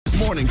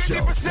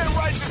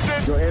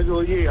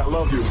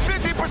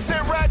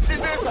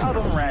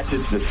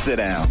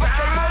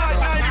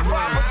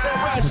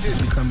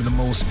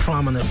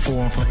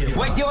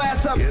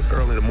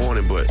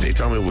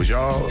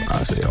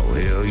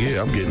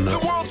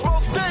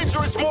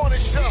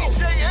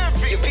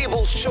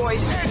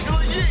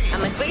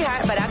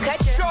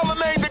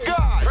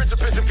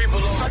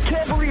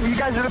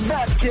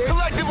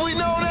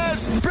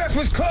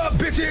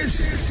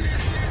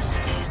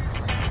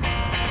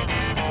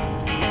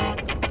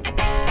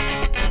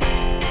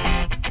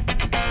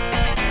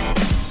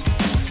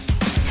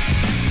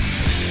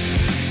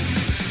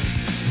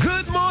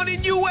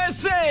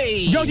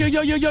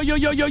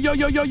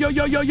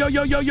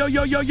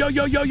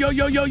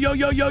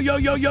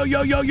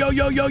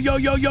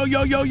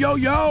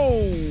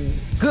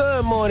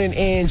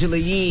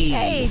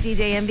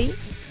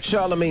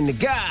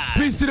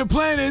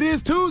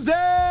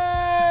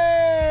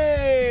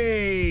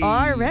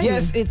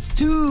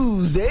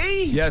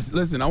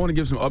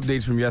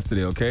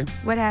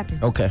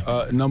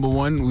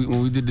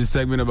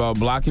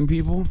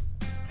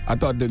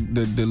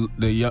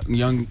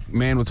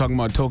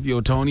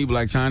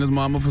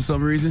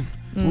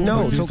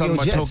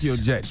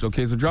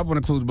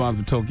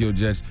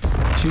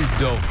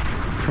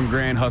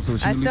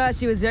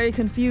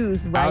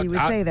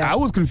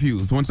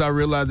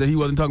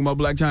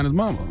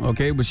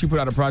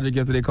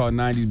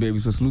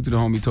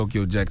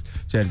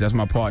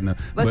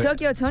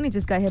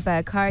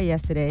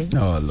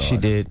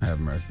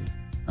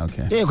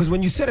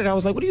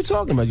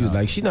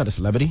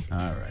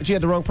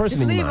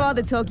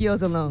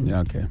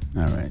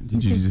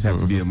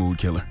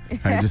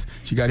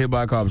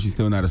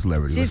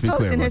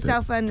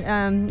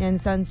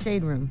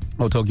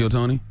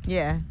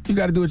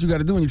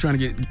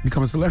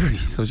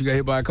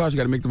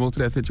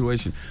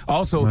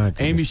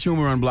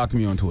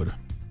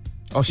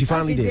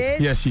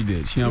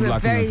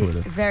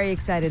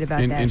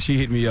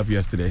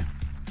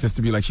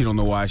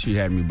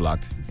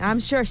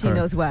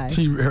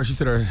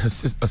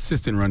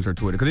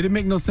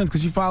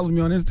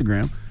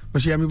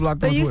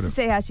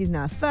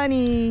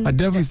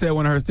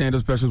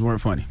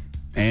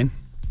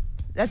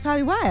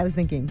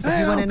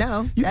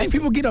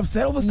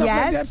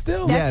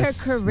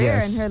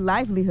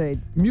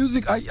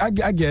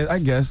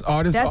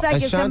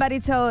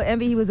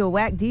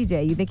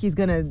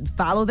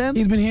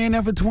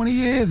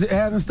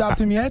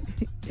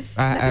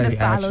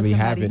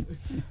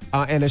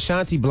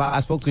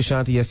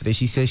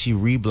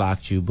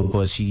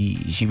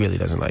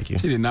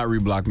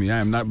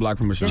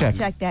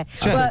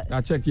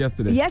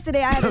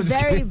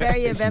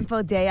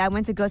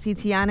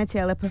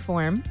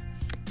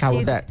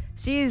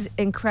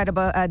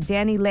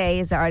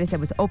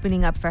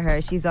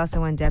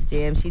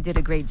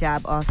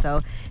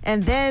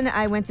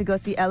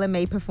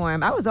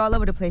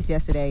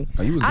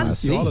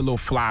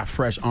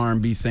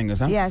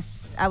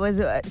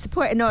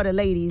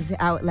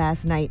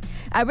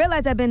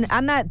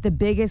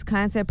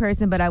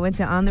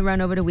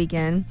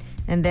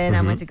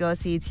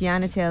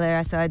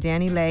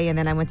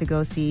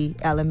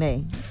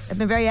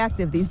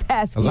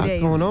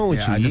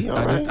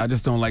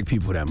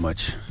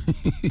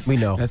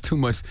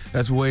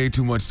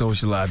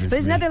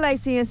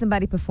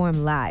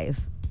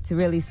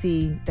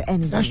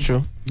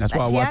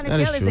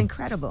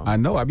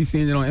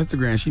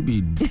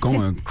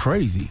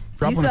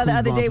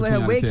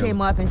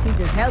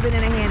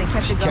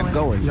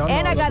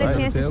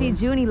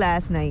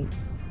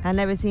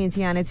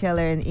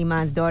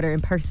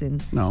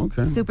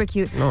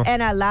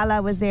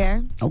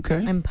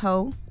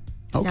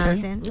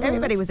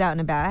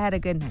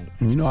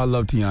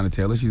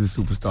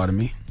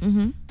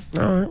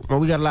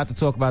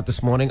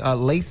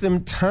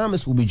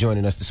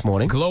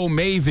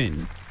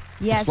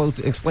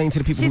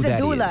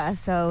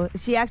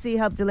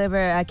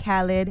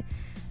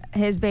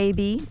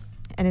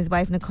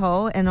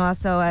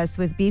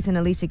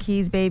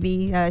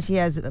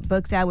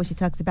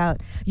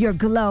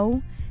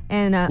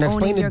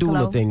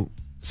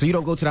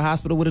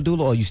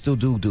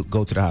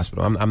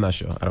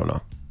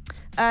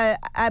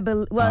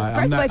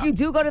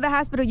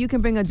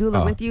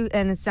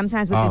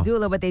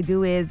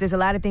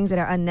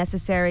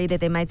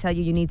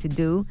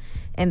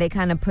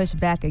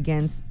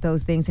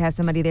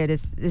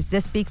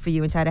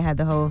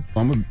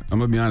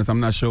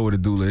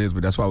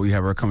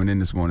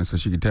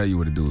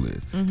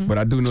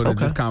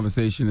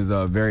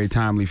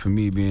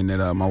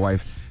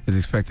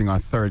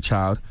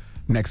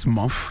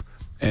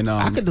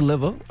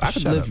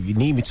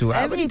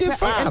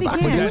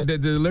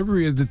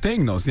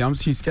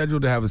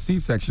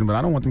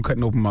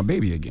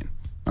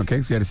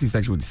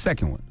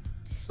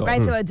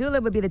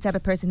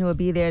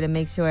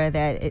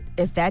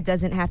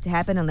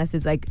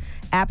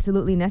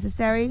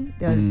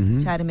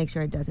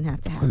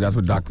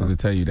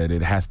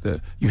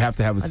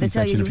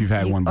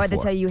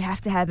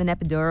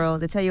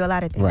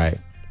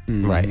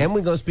Right. And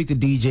we're going to speak to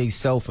DJ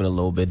Self in a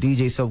little bit.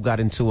 DJ Self got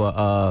into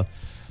a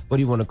what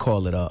do you want to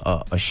call it?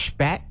 A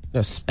spat?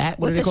 A spat?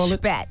 What do they call it? What's a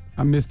spat?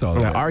 I missed all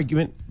that. An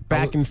argument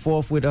back and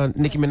forth with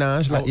Nicki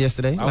Minaj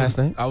last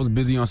night. I was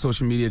busy on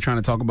social media trying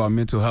to talk about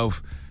mental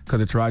health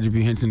because of Taraji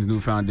P. Henson's new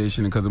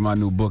foundation and because of my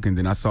new book, and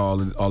then I saw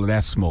all of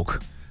that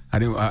smoke.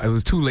 It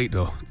was too late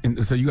though,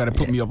 and so you got to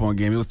put me up on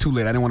game. It was too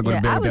late. I didn't want to go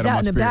to bed with that on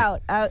my spirit. I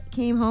was out and about. I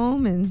came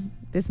home and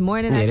this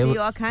morning I see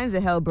all kinds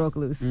of hell broke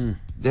loose.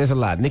 There's a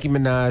lot. Nicki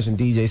Minaj and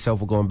DJ Self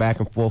were going back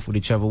and forth with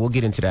each other. We'll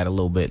get into that a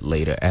little bit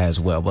later as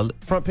well.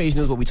 But front page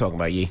news, what we talking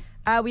about, Yee?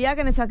 We are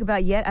going to talk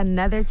about yet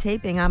another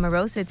taping.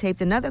 Omarosa taped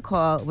another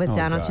call with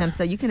Donald Trump,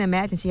 so you can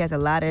imagine she has a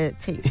lot of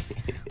tapes.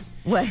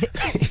 What?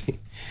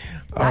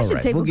 I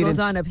should tape what goes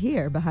on up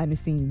here behind the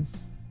scenes.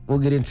 We'll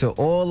get into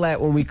all that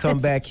when we come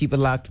back. Keep it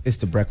locked. It's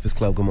The Breakfast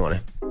Club. Good morning.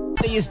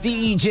 It's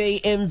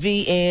DJ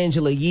MV,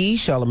 Angela Yee,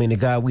 Charlamagne the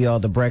God. We are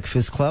The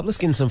Breakfast Club. Let's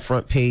get in some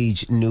front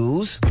page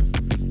news.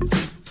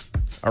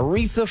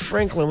 Aretha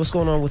Franklin. What's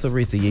going on with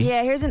Aretha, Yee?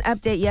 Yeah, here's an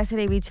update.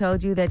 Yesterday we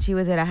told you that she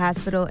was at a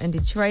hospital in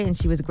Detroit and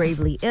she was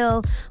gravely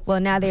ill. Well,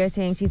 now they are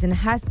saying she's in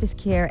hospice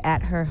care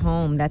at her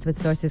home. That's what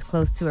sources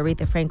close to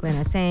Aretha Franklin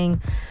are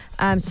saying.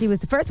 She was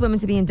the first woman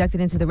to be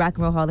inducted into the Rock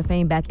and Roll Hall of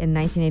Fame back in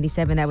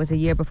 1987. That was a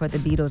year before the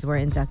Beatles were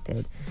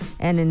inducted.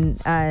 And in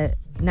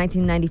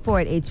 1994,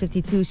 at age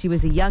 52, she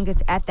was the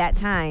youngest at that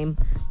time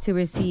to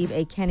receive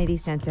a Kennedy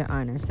Center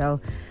honor. So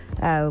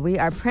we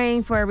are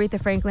praying for Aretha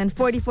Franklin.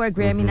 44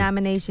 Grammy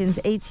nominations,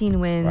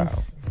 18 wins.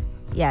 Wow.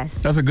 Yes.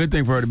 That's a good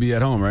thing for her to be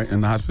at home, right? In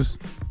the hospice?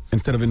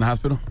 Instead of in the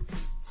hospital?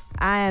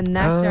 I am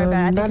not sure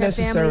about it. I think her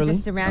family is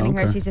just surrounding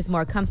her. Okay. She's just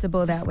more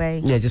comfortable that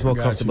way. Yeah, just more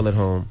comfortable at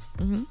home.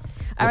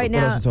 All right, what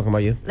now, else are we talking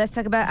about, you? Let's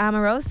talk about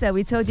Omarosa.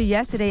 We told you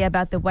yesterday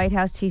about the White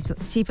House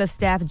Chief of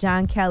Staff,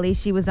 John Kelly.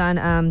 She was on,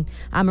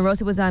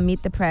 Omarosa was on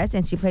Meet the Press,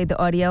 and she played the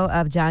audio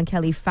of John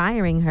Kelly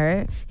firing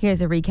her.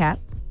 Here's a recap.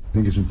 I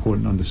think it's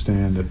important to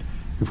understand that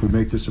if we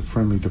make this a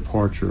friendly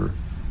departure,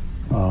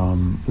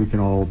 we can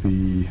all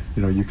be,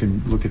 you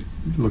can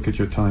look at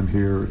your time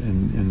here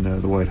in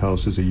the White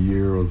House as a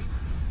year of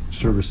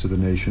service to the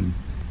nation,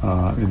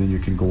 and then you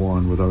can go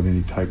on without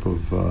any type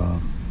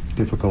of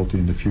difficulty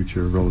in the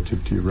future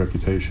relative to your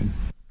reputation.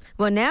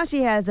 Well, now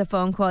she has a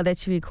phone call that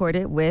she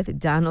recorded with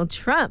Donald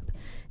Trump,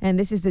 and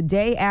this is the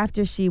day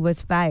after she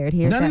was fired.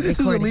 Here's None that of this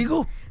recording. is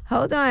illegal?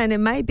 Hold on, it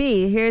might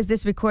be. Here's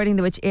this recording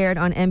which aired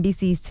on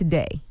NBC's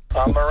Today.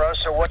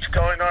 Omarosa, what's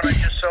going on? I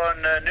just saw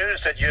on the news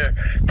that you're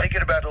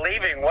thinking about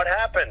leaving. What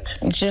happened?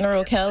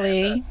 General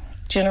Kelly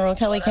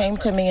came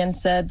to me and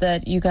said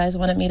that you guys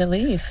wanted me to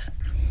leave.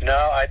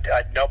 No,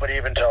 nobody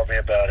even told me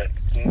about it.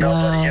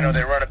 Nobody. Wow.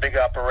 They run a big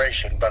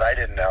operation, but I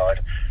didn't know it.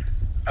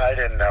 I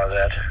didn't know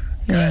that.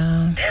 Yeah.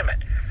 God damn it.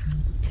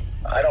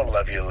 I don't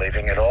love you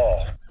leaving at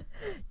all.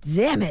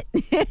 Damn it.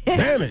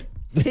 Damn it.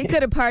 He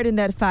could have pardoned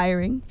that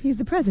firing. He's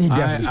the president.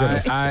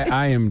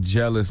 I am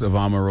jealous of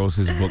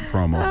Omarosa's book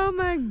promo. Oh,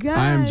 my God.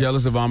 I am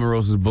jealous of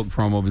Omarosa's book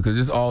promo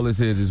because all this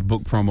is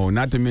book promo.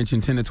 Not to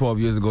mention 10 to 12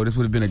 years ago, this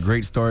would have been a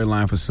great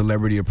storyline for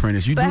Celebrity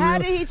Apprentice. But how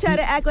did he try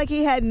to act like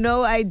he had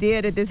no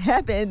idea that this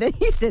happened? Then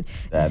he said,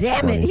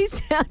 damn it. He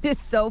sounded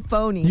so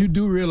phony. You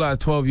do realize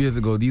 12 years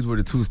ago, these were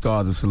the two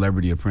stars of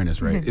Celebrity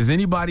Apprentice, right? Is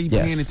anybody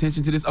paying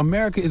attention to this?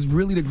 America is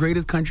really the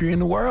greatest country in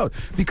the world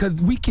because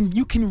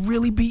you can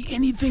really be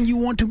anything you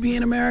want to be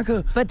in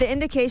America. But the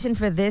indication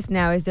for this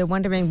now is they're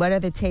wondering what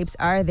other tapes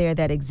are there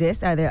that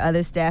exist. Are there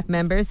other staff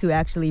members who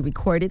actually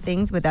recorded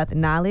things without the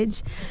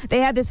knowledge? They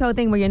have this whole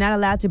thing where you're not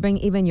allowed to bring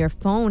even your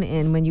phone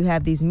in when you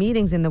have these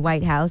meetings in the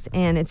White House,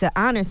 and it's an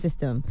honor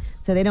system.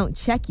 So they don't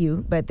check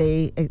you, but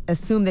they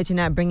assume that you're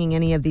not bringing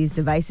any of these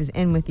devices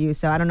in with you.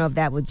 So I don't know if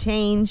that will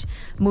change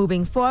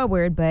moving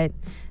forward, but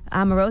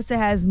Omarosa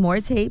has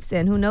more tapes,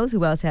 and who knows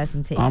who else has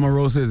some tapes.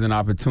 Omarosa is an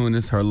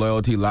opportunist. Her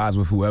loyalty lies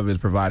with whoever is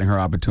providing her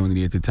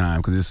opportunity at the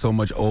time because there's so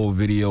much old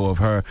video of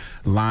her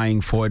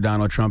lying for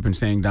Donald Trump and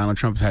saying Donald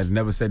Trump has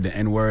never said the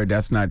N-word.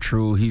 That's not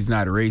true. He's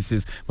not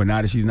racist. But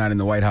now that she's not in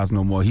the White House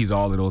no more, he's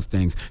all of those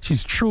things.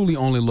 She's truly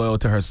only loyal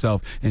to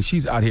herself, and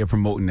she's out here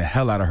promoting the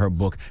hell out of her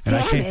book. And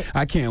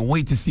I can't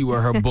wait to see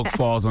where her book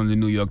falls on the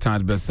New York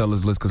Times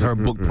bestsellers list because her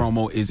book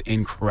promo is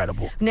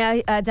incredible.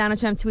 Now, Donald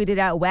Trump tweeted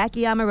out,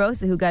 wacky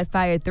Omarosa, who got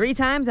fired 3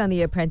 times on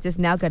The Apprentice,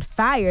 now got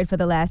fired for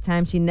the last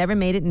time. She never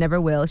made it, never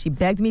will. She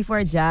begged me for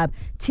a job,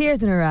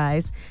 tears in her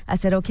eyes. I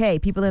said, okay.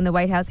 People in the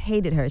White House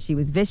hated her. She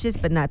was vicious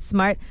but not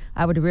smart.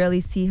 I would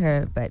rarely see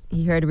her, but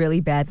he heard really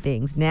bad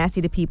things.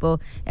 Nasty to people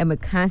and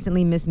would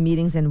constantly miss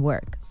meetings and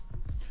work.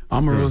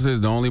 Omarosa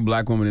is the only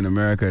black woman in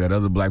America that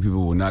other black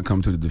people will not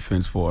come to the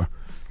defense for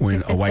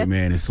when a white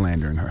man is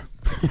slandering her.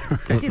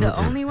 Is she the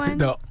only one?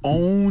 The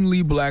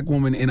only black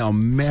woman in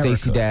America.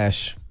 Stacey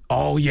Dash.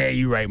 Oh, yeah,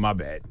 you're right. My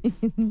bad.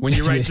 When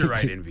you're right,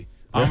 Envy.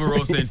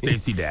 Omarosa and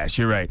Stacey Dash.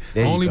 You're right.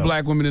 Only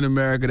black women in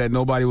America that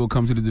nobody will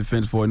come to the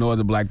defense for, no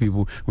other black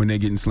people when they're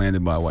getting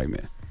slandered by a white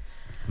man.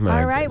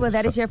 All right. Well,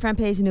 that is your front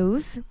page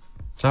news.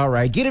 All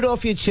right, get it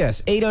off your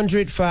chest.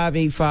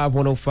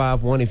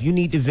 800-585-1051. If you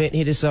need to vent,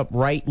 hit us up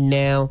right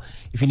now.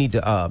 If you need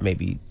to,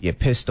 maybe you're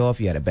pissed off,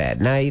 you had a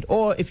bad night,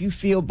 or if you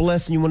feel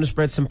blessed and you want to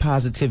spread some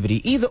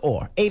positivity, either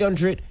or.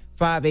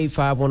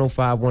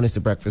 800-585-1051 is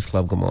the Breakfast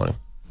Club. Good morning.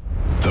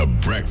 The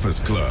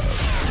Breakfast Club.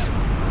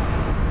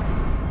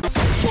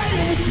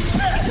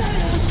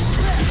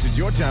 This is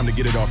your time to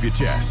get it off your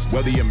chest,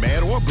 whether you're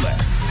mad or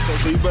blessed.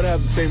 So you better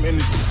have the same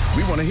energy.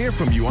 We want to hear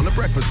from you on the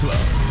Breakfast Club.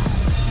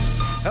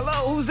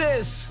 Hello, who's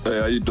this? Hey,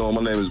 how you doing?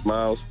 My name is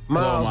Miles.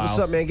 Miles, what's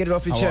up, man? Get it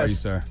off your chest. How are you,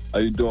 sir? How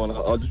you doing?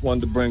 I just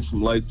wanted to bring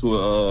some light to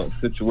a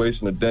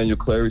situation, a Daniel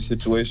Clary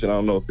situation. I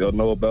don't know if y'all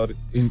know about it.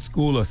 In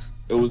school us.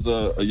 It was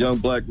a young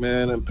black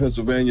man in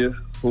Pennsylvania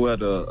who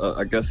had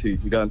I guess he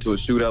got into a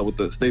shootout with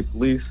the state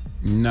police.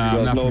 Nah,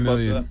 I'm not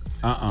familiar.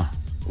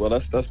 Well,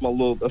 that's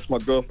my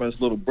girlfriend's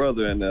little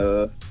brother, and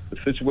the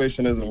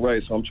situation isn't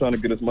right. So I'm trying to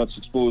get as much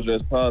exposure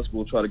as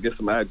possible. Try to get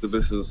some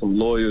activists and some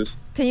lawyers.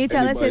 Can you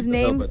tell us his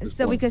name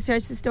so we can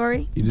search the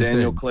story?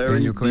 Daniel Clary.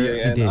 Daniel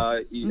Clary.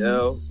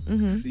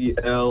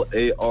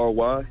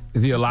 DanielClary.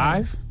 Is he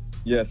alive?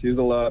 Yes, he's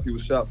alive. He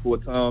was shot 4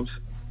 times.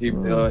 He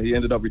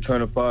ended up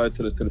returning fire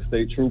to the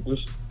state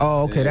troopers.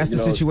 Oh, okay. And, that's the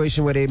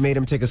situation where they made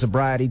him take a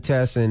sobriety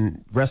test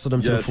and wrestled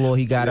him to the floor.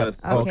 He got up.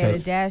 Okay, the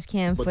dash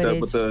cam footage.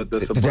 But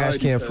the dash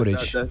cam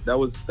footage. That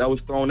was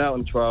thrown out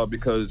in trial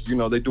because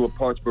they do a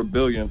parts per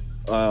billion,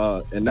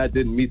 and that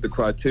didn't meet the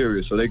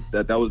criteria. So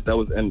that was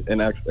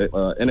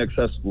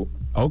inaccessible.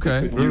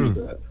 Okay.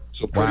 So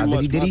wow.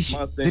 Did he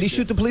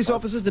shoot the police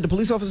officers? Did the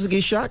police officers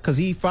get shot? Because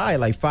he fired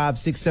like 5,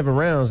 6, 7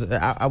 rounds.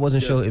 I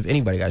wasn't sure if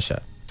anybody got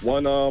shot.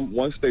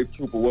 One state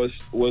trooper was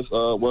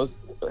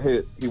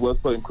hit. He was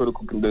put in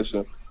critical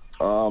condition.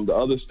 The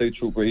other state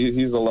trooper,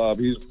 he's alive.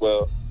 He's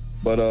well,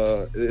 but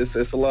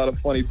it's a lot of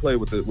funny play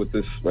with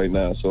this right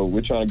now. So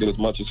we're trying to get as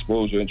much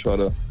exposure and try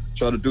to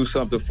do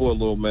something for a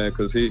little man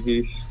because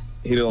he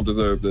don't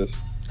deserve this.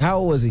 How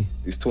old was he?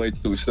 He's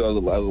 22. He still has a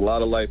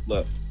lot of life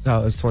left.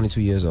 Oh, he's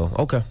 22 years old.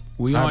 Okay.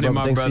 We on it,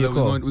 my brother.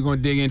 We're going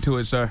to dig into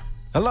it, sir.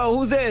 Hello,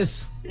 who's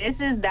this? This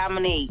is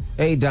Dominique.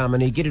 Hey,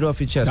 Dominique, get it off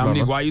your chest,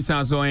 Dominique, mama. why you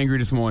sound so angry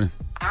this morning?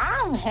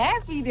 I'm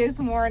happy this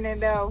morning,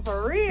 though,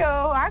 for real.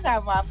 I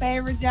got my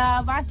favorite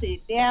job. I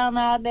sit down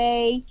all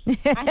day.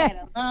 I had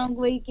a long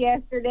week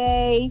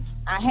yesterday.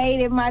 I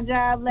hated my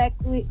job last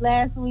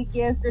week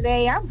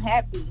yesterday. I'm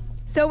happy.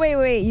 So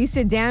wait. You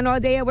sit down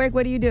all day at work?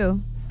 What do you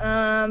do?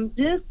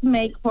 Just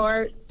make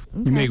parts.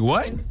 Okay. You make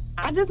what?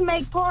 I just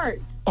make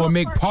parts. Oh,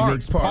 make parts. She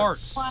makes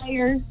parts.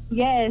 Wires,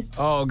 yes.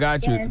 Oh,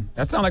 got you. Yes.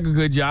 That sounds like a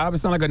good job. It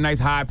sounds like a nice,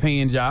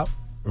 high-paying job.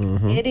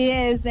 Mm-hmm. It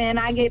is, and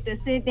I get to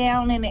sit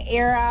down in the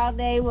air all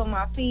day with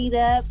my feet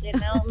up and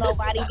don't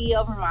nobody be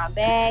over my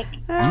back.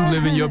 You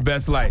living your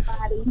best life.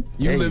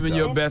 You living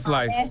your best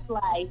life. Best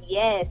life,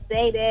 yes,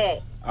 say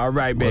that. All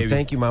right, baby. Well,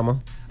 thank you,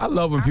 mama. I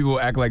love when people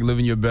act like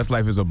living your best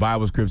life is a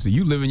Bible scripture.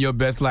 You living your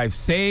best life.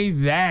 Say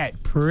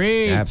that.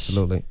 Preach.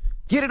 Absolutely.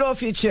 Get it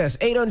off your chest.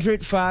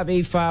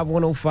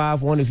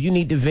 800-585-1051. If you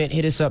need to vent,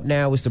 hit us up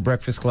now. It's the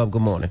Breakfast Club.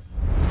 Good morning.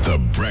 The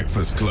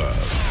Breakfast Club.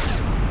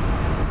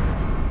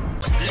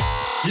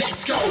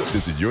 Let's go.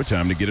 This is your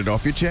time to get it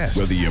off your chest,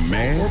 whether you're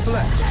mad or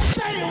blessed.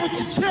 Say it with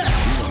your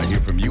chest. We want to hear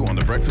from you on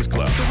the Breakfast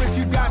Club. So if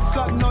you got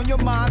something on your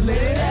mind,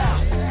 let it out.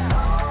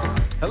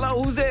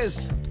 Hello, who's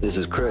this? This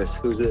is Chris.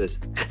 Who's this?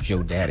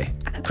 Joe Daddy.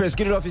 Chris,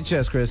 get it off your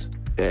chest, Chris.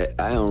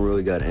 I don't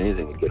really got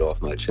anything to get off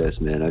my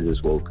chest, man. I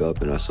just woke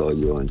up and I saw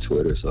you on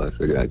Twitter, so I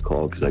figured I'd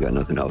call because I got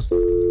nothing else.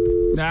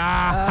 Oh,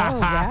 wow.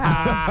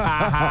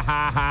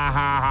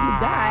 You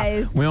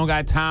guys. We don't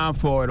got time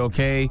for it,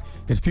 okay?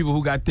 It's people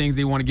who got things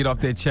they want to get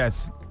off their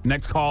chest.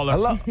 Next caller.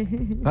 Hello.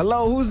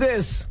 Hello, who's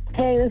this?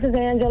 Hey, this is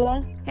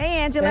Angela.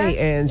 Hey, Angela. Hey,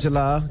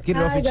 Angela. Get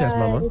it off your chest,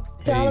 mama.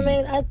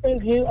 Charlamagne, I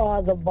think you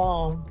are the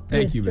bomb.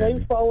 Thank you, baby.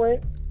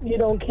 Straightforward. You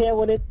don't care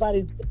what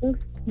anybody thinks.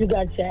 You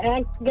got your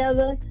act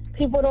together.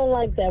 People don't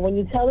like that. When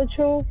you tell the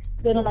truth,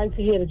 they don't like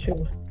to hear the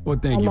truth. Well,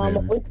 thank you, My mama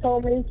baby. always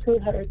told me the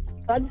truth hurts.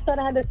 So I just thought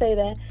I had to say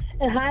that.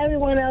 And hi,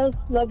 everyone else.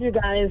 Love you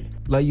guys.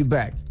 Love you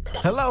back.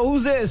 Hello,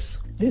 who's this?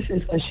 This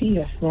is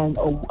Ashia from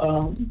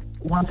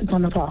Once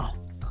Upon a Time.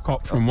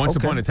 From Once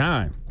Upon a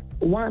Time.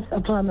 Once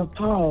Upon a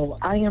Time.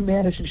 I am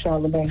mad at you,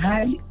 Charlamagne.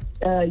 Hi,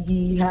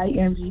 Yee. Hi,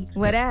 Envy.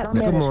 What up?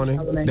 Good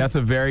morning. That's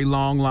a very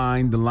long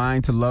line. The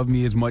line to love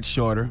me is much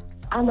shorter.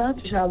 I love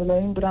you,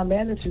 Charlamagne, but I'm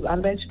mad at you. I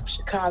met you in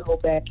Chicago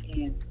back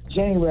in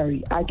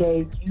January. I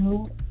gave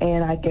you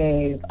and I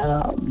gave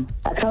a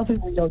couple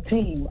people in your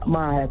team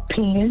my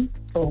pen,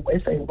 so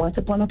it's a Once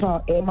Upon a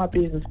Time, and my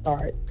business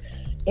card.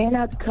 And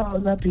after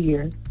calling up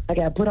here, I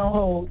got put on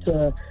hold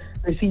to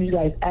receive you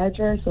guys'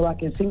 address so I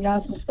can send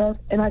y'all some stuff,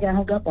 and I got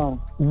hung up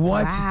on.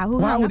 What? Wow, who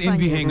Why hung would up on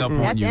Envy you? hang up on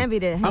That's you? Envy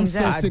that I'm hangs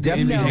so up. sick of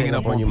Envy hanging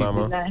up on you, Did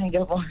mama. not hang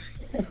up on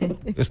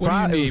It's What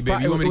do you need,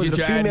 baby? You want me to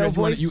get your address?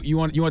 voice? You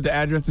want the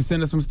address to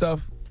send us some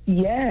stuff?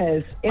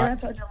 Yes, and I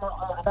told you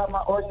about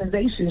my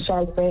organization,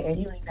 Charlamagne,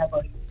 and you ain't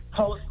never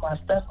post my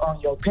stuff on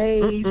your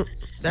page.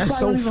 That's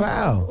so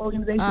foul. Oh,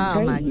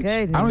 my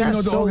goodness. I don't even know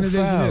what the so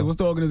organization foul. is. What's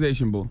the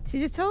organization, boo? She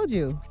just told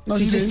you. No,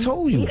 She just didn't.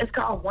 told you. It's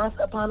called Once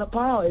Upon a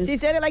Pause. She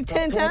said it like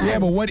 10 times. Yeah,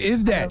 but what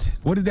is that?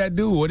 What does that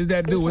do? What does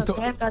that do? What's It's a the...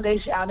 Parent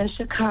Foundation out in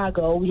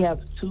Chicago. We have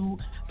 2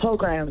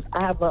 programs.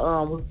 I have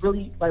a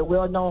really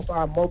well known for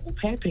our mobile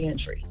pet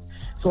pantry.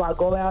 So I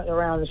go out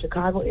around the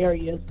Chicago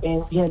areas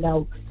and hand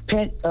out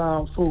pet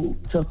food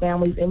to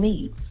families in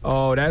need.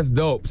 Oh, that's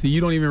dope. See,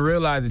 you don't even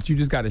realize that you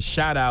just got to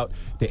shout out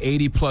the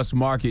 80-plus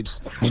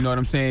markets. You know what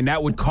I'm saying?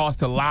 That would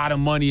cost a lot of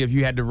money if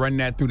you had to run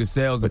that through the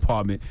sales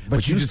department.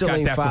 But you just still got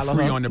ain't that for follow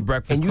free her. on the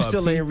Breakfast And you Club.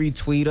 still See? ain't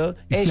retweet her.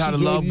 You And see how she the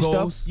gave love you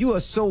goes? stuff. You are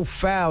so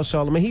foul,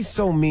 Charlamagne. He's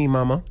so mean,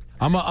 mama.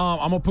 I'm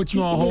gonna put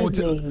you on hold.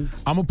 I'm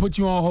gonna put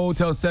you on hold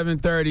till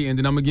 7:30, and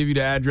then I'm gonna give you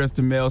the address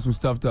to mail some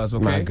stuff to us.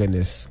 Okay? My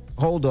goodness.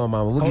 Hold on,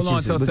 mama. We'll Hold get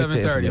on till we'll get your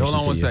 7:30. Hold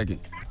on information one to you. second.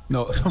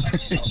 No,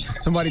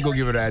 somebody go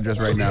give her the address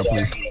right now,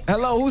 please.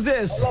 Hello, who's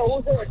this?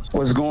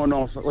 What's going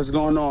on? What's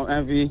going on,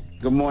 Envy?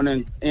 Good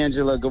morning,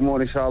 Angela. Good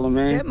morning,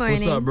 Charlamagne. Good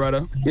morning. What's up,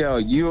 brother? Yo,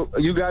 you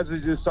guys were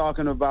just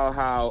talking about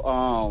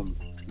how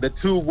the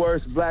 2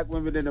 worst black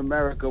women in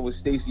America was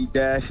Stacey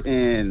Dash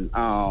and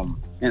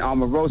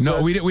Omarosa. No,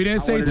 we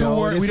didn't say 2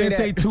 words. We didn't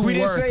say 2 We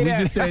didn't words. say We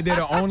that. just said they're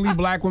the only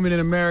black women in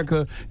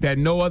America that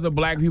no other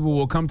black people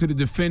will come to the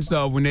defense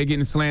of when they're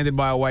getting slandered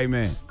by a white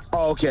man.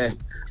 Oh, okay.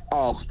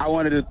 Oh, I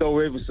wanted to throw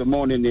Raven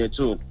Simone in there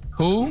too.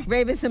 Who?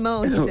 Raven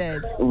Simone, he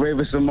said.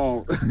 Raven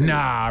Simone.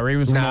 Nah,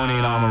 Raven Simone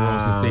ain't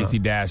Omarosa, Stacey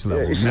Dash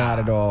level. Not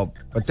at all.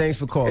 But thanks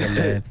for calling,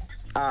 man.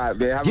 All right,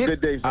 man. Have a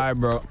good day. All right,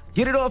 bro.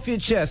 Get it off your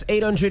chest.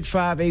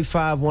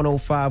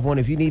 800-585-1051.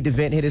 If you need to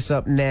vent, hit us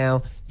up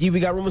now. We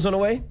got rumors on the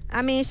way?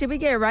 I mean, should we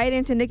get right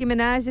into Nicki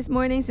Minaj this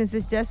morning since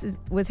this just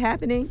was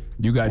happening?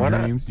 You got Why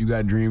not? dreams? You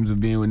got dreams of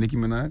being with Nicki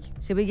Minaj?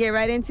 Should we get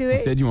right into You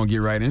it? said you want to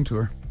get right into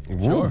her.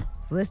 Sure.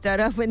 We'll start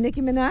off with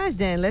Nicki Minaj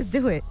then. Let's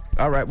do it.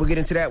 All right, we'll get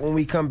into that when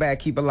we come back.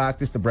 Keep it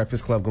locked. It's The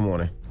Breakfast Club. Good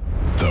morning.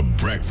 The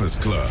Breakfast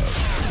Club.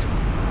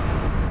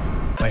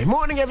 Good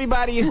morning,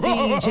 everybody. It's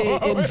DJ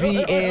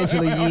NV,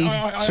 Angela Yee,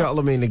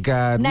 Charlamagne the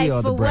God. Nice We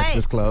are The for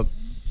Breakfast Club.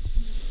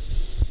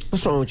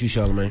 What's wrong with you,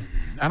 Charlamagne?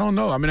 I don't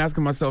know. I've been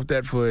asking myself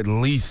that for at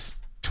least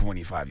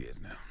 25 years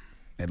now.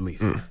 At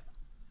least.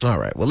 All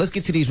right, well, let's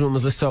get to these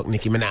rumors. Let's talk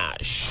Nicki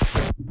Minaj.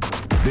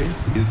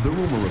 This is the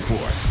Rumor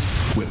Report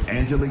with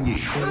Angela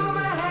Yee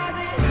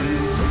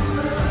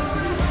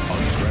on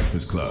The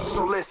Breakfast Club.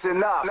 So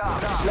listen up.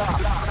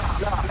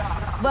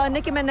 Well,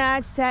 Nicki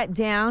Minaj sat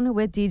down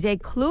with DJ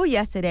Clue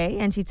yesterday,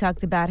 and she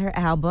talked about her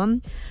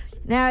album.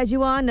 Now, as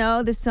you all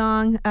know, the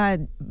song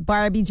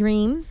Barbie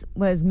Dreams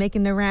was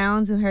making the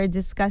rounds with her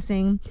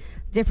discussing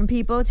different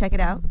people. Check it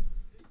out.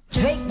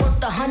 Drake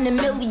worth 100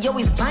 million,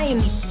 always buying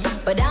me.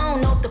 But I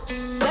don't know if the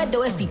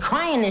better if he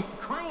crying it.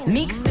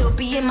 Meek still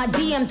be in my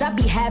DMs, I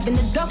be having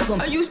to duck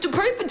him. I used to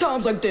pray for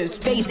times like this.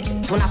 Face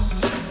it, when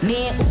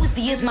man,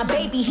 Uzi is my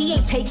baby, he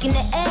ain't taking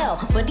the L.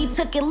 But he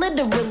took it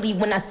literally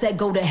when I said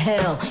go to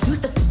hell.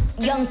 Used to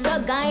young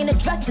thug, I ain't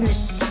addressing it.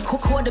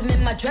 Caught him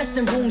in my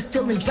dressing room,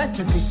 still in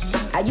dresses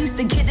it. I used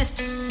to get this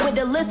with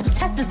a list of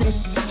testers in it.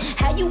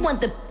 How you want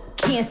the,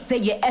 can't say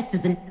your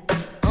S's in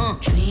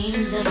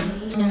Dreams of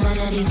one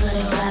of these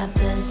little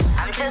rappers.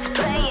 I'm just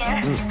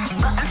playing,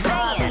 but I'm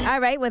saying. All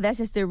right, well, that's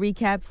just a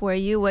recap for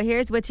you. Well,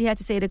 here's what she had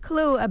to say to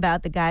Clue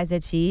about the guys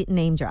that she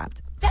name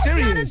dropped. That's not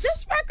a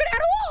diss record at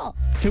all.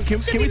 Should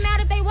be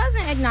mad if they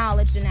wasn't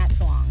acknowledged in that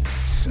song.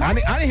 I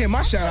didn't hear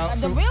my shout out. The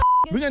So real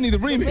we're gonna need the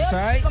remix, all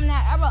right? From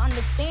that era,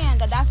 understand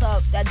that that's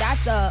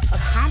a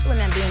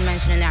compliment being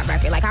mentioned in that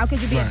record. Like, how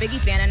could you be Right. a Biggie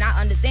fan and not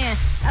understand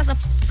that's a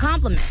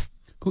compliment?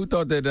 Who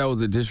thought that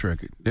was a diss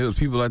record? There was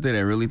people out there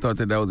that really thought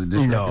that was a diss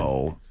record.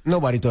 No,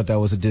 nobody thought that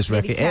was a diss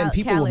Maybe record. And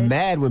people were Khaled.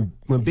 mad when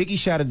Biggie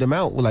shouted them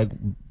out. Like,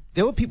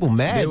 there were people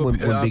mad when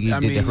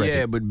Biggie did the record.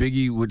 Yeah, but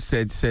Biggie would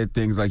said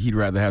things like he'd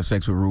rather have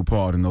sex with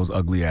RuPaul than those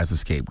ugly ass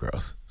Escape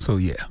girls. So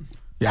yeah.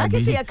 I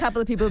can see a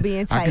couple of people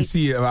being tight. I can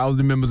see if I was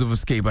the members of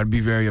Escape, I'd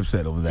be very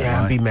upset over that. Yeah,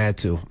 I'd right? be mad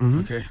too.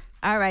 Okay.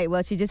 All right,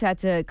 well, she just had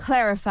to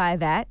clarify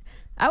that.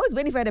 I was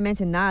waiting for her to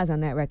mention Nas on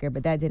that record,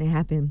 but that didn't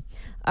happen.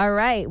 All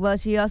right, well,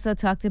 she also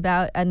talked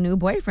about a new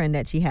boyfriend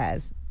that she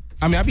has.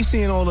 I mean, I be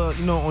seeing all the,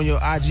 on your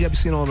IG, I be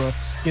seeing all the,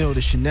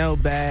 the Chanel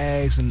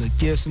bags and the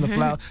gifts and the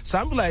flowers. So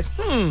I'm like,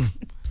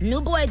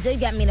 New Boy did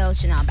get me those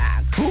Chanel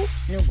bags. Who?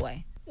 New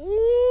Boy.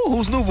 Ooh,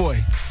 who's New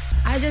Boy?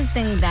 I just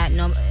think that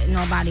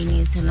nobody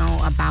needs to know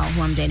about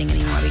who I'm dating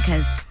anymore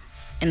because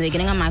in the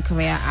beginning of my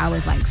career, I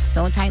was like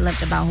so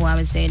tight-lipped about who I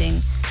was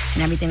dating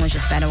and everything was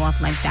just better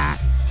off like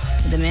that.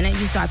 The minute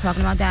you start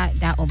talking about that,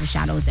 that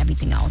overshadows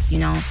everything else,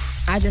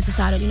 I just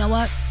decided, you know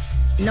what?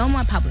 No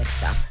more public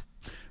stuff.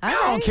 I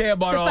don't care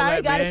about all Safari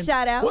that, got man. a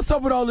shout out. What's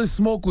up with all this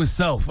smoke with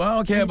Self? I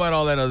don't care about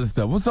all that other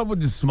stuff. What's up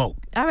with the smoke?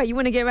 All right, you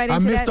want to get right I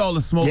into that? missed all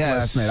the smoke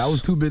last night. I was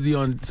too busy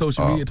on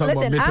social media talking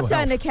Listen, about mental I'm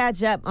trying health. to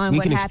catch up on We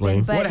what can happened.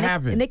 explain. But What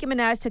happened? Nicki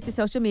Minaj took to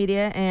social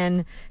media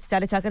and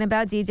started talking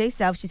about DJ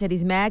Self. She said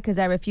he's mad because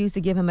I refused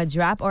to give him a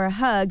drop or a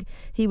hug.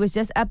 He was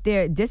just up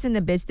there dissing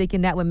the bitch,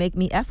 thinking that would make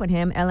me F with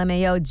him.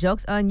 LMAO,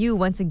 joke's on you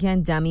once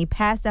again, dummy.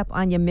 Passed up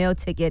on your meal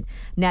ticket.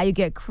 Now you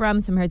get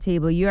crumbs from her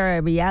table. You're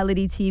a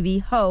reality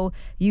TV hoe.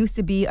 Used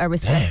to be a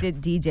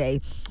respected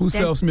DJ. Who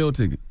Then- sells meal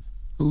ticket?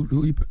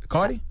 Who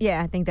Cardi?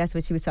 Yeah, I think that's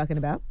what she was talking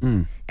about.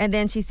 Mm. And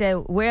then she said,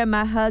 where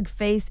my hug,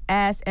 face,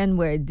 ass,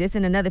 N-word.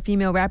 Dissing another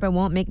female rapper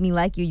won't make me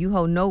like you. You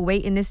hold no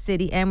weight in this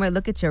city. N-word,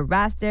 look at your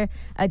roster.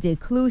 I did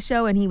Clue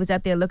Show, and he was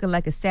up there looking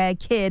like a sad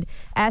kid,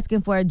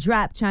 asking for a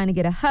drop, trying to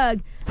get a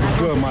hug.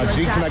 Good, my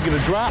G. Can I get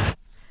a drop?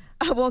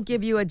 I won't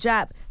give you a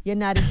drop. You're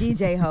not a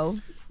DJ, ho.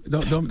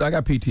 Don't. I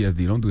got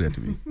PTSD. Don't do that to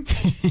me.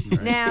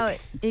 Now,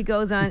 she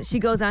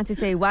goes on to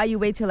say, while you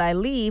wait till I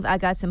leave, I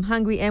got some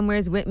hungry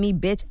N-words with me,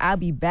 bitch. I'll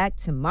be back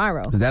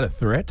tomorrow. Is that a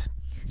threat?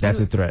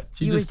 That's a threat.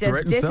 You was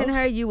just dissing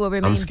her. You will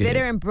remain scared.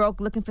 bitter and broke,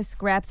 looking for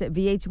scraps at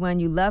VH1.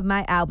 You love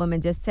my album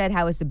and just said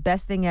how it's the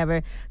best thing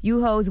ever.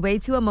 You hoes way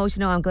too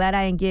emotional. I'm glad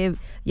I didn't give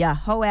ya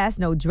hoe ass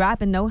no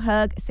drop and no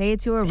hug. Say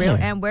it to a real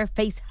N-word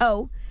face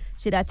hoe.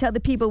 Should I tell the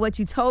people what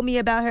you told me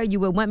about her? You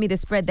would want me to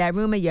spread that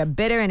rumor. You're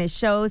bitter and it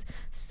shows.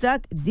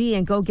 Suck D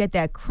and go get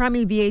that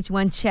crummy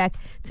VH1 check.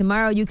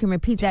 Tomorrow you can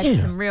repeat that to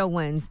some real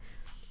ones.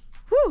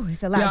 Whew,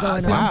 it's a lot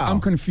going on. I'm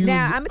confused.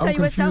 Now, I'm gonna tell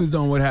you what confused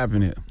on what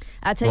happened here.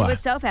 I'll tell you what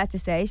Self had to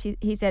say.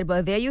 He said,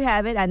 well, there you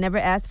have it. I never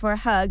asked for a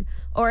hug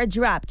or a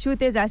drop.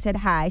 Truth is, I said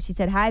hi. She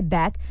said hi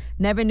back.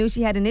 Never knew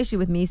she had an issue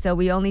with me, so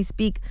we only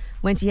speak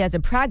when she has a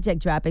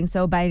project dropping.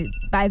 So by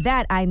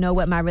that, I know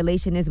what my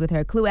relation is with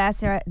her. Clue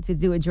asked her to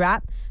do a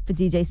drop for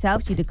DJ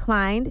Self. She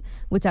declined,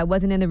 which I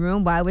wasn't in the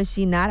room. Why was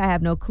she not? I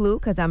have no clue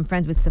because I'm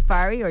friends with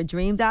Safari or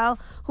Dream Doll.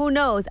 Who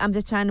knows? I'm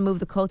just trying to move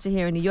the culture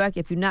here in New York.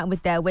 If you're not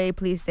with that way,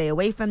 please stay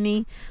away from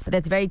me. But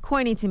that's very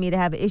corny to me to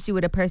have an issue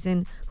with a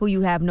person who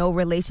you have no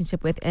relationship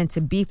with and to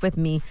beef with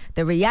me,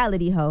 the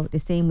reality hoe, the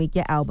same week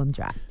your album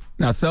dropped.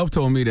 Now, Self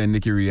told me that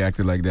Nicki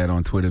reacted like that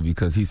on Twitter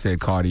because he said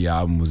Cardi's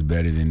album was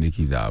better than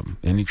Nicki's album.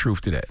 Any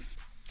truth to that?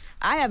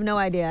 I have no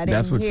idea. I didn't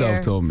That's what hear.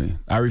 Self told me.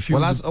 I refuse.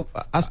 Well,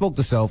 I spoke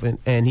to Self,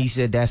 and he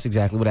said that's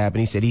exactly what happened.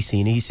 He said he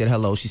seen it. He said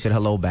hello. She said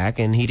hello back,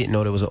 and he didn't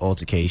know there was an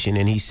altercation.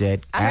 And he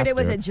said I heard it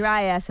was a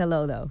dry ass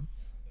hello, though.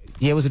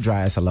 Yeah, it was a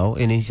dry ass hello.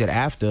 And he said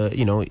after,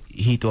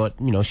 he thought,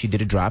 she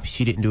did a drop.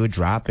 She didn't do a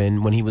drop.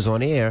 And when he was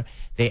on air,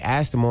 they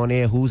asked him on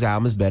air whose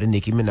album is better,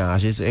 Nicki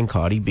Minaj's and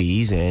Cardi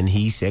B's. And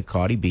he said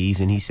Cardi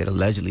B's. And he said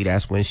allegedly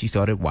that's when she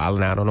started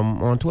wilding out on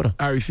him on Twitter.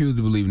 I refuse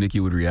to believe Nicki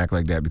would react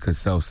like that because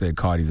Self said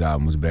Cardi's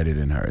album was better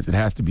than hers. It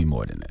has to be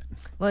more than that.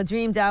 Well,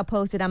 Dream Doll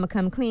posted, I'ma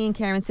come clean.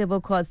 Karen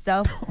Civil called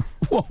Self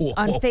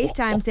on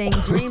FaceTime saying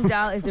Dream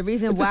Doll is the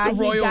reason why the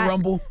he Royal got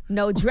Rumble?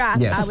 no drop.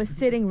 Yes. I was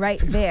sitting right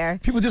there.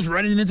 People just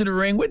running into the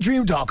ring. Where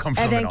Dream Doll come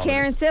from? And then all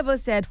Karen this? Civil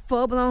said,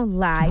 full-blown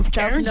lie.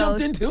 Karen Self jumped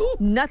knows in too?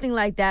 nothing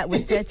like that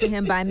was said to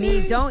him by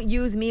me. Don't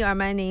use me or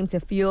my name to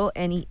fuel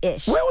any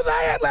ish. Where was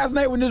I at last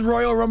night when this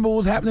Royal Rumble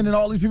was happening and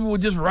all these people were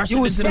just rushing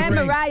into the Then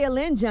ring? Mariah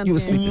Lynn jumped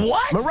in.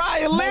 What?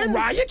 Mariah Lynn?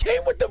 Mariah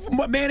came with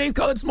the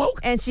mayonnaise-colored smoke?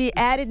 And she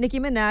added, Nicki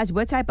Minaj,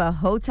 what type of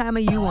hoe time are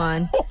you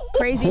on?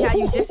 Crazy how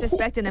you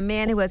disrespecting a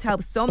man who has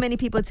helped so many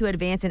people to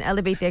advance and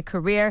elevate their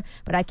career,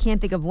 but I can't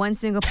think of one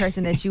single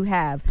person that you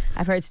have.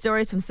 I've heard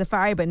stories from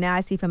Safari, but now I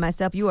see for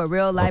myself you a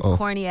real-life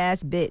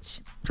corny-ass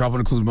bitch. Dropping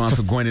the clues bombs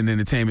for Gwyneth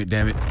Entertainment,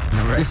 damn it.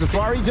 All right. Did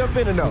Safari jump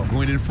in or no?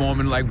 Gwyneth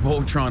forming like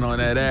Voltron on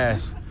that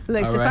ass.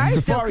 Look, All Safari's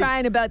right. still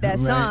crying about that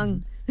Right.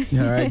 song. All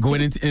right,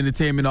 Gwyneth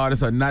Entertainment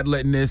artists are not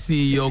letting their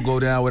CEO go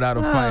down without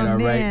a fight, all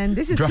right? Man,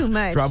 this is too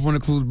much. Drop one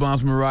of Clues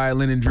Bombs, Mariah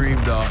Lynn and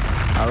Dream Dog.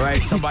 All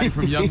right, somebody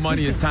from Young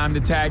Money, it's time to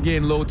tag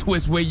in. Lil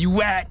Twist, where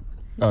you at?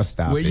 Oh,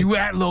 stop Where it. you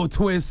at, Lil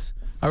Twist?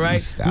 All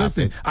right, Stop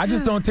listen, it. I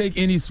just don't take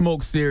any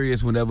smoke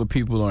serious whenever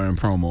people are in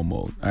promo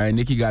mode. All right,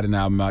 Nicki got an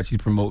album out. She's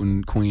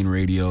promoting Queen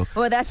Radio.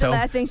 Well, that's the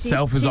last thing she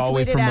Self is she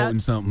always tweeted promoting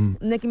out. something.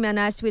 Nicki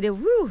Minaj tweeted,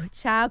 woo,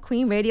 Child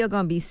Queen Radio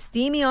gonna be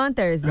steamy on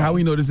Thursday. How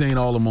we know this ain't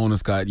all a Mona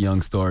Scott Young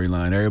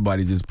storyline?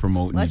 Everybody just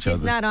promoting Well, each she's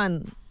other. not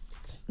on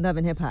Love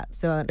and Hip Hop,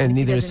 so And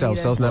neither is doesn't Self. need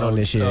a- Self's not on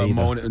this year either.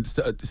 Mona,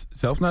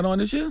 Self's not on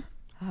this year?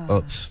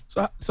 Oops.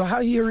 So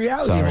how he a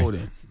reality Sorry. holder?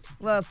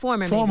 Well,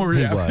 former Former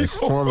maybe. He reality. was.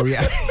 Former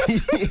reality.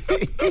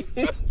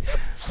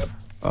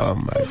 Oh,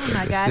 my goodness.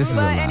 My gosh. This is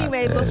Well, a lot,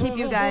 anyway, we'll man. keep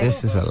you guys.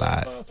 This is a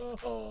lot.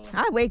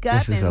 I wake up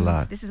This is and a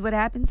lot. this is what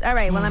happens. All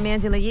right, well, I'm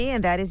Angela Yee,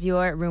 and that is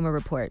your rumor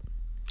report.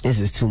 This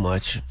is too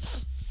much.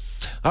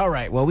 All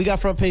right. Well, we got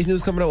front page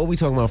news coming up. What we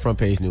talking about front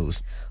page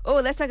news? Oh,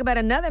 let's talk about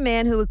another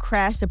man who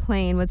crashed a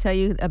plane. We'll tell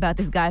you about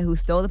this guy who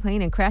stole the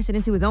plane and crashed it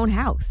into his own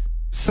house.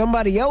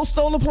 Somebody else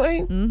stole a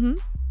plane? Mm-hmm.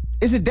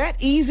 Is it that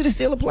easy to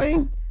steal a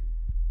plane?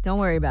 Don't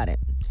worry about it.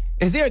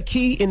 Is there a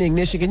key in the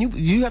ignition? Can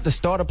you have to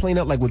start a plane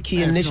up like with key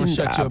Man, ignition?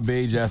 shut your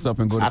beige ass up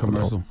and go to I don't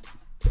commercial.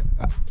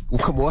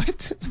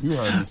 What? You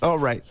heard me. All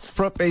right.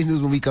 Front page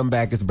news when we come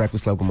back. It's the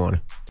Breakfast Club. Good morning.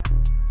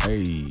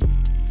 Hey.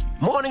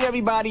 Morning,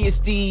 everybody. It's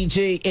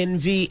DJ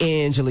NV,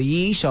 Angela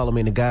Yee,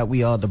 Charlamagne the God.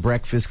 We are the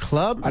Breakfast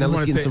Club. Now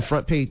let's get some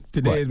front page.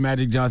 Today is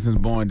Magic Johnson's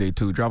born day,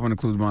 too. Drop on the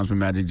clues bombs for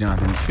Magic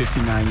Johnson. He's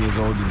 59 years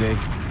old today,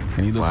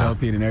 and he looks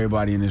healthier than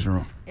everybody in this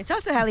room. It's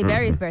also Halle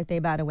Berry's birthday,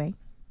 by the way.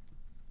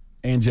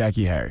 And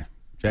Jackie Harry.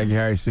 Jackie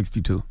Harry,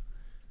 62.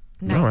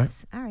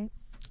 Nice. All right.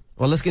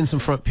 Well, let's get in some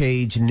front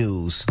page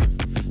news.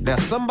 Now,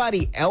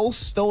 somebody else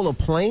stole a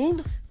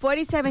plane?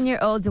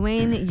 47-year-old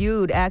Dwayne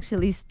Yude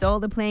actually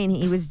stole the plane.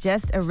 He was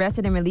just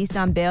arrested and released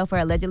on bail for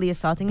allegedly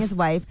assaulting his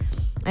wife.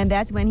 And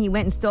that's when he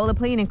went and stole the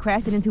plane and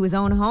crashed it into his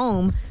own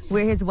home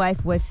where his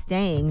wife was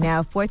staying.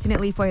 Now,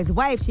 fortunately for his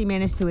wife, she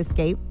managed to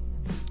escape.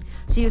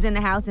 She was in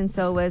the house, and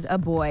so was a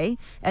boy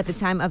at the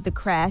time of the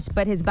crash.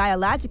 But his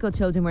biological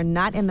children were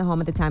not in the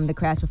home at the time of the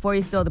crash. Before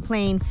he stole the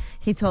plane,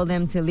 he told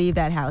them to leave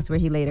that house where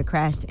he later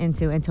crashed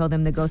into and told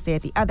them to go stay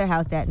at the other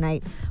house that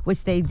night,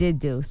 which they did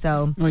do.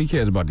 So, well, he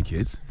cares about the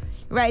kids.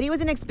 Right. He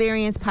was an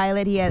experienced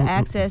pilot. He had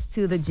access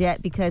to the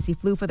jet because he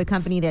flew for the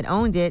company that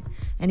owned it,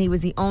 and he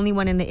was the only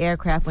one in the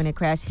aircraft when it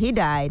crashed. He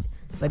died,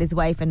 but his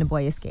wife and the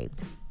boy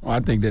escaped. Well, I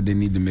think that they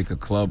need to make a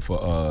club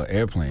for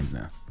airplanes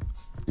now.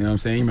 You know what I'm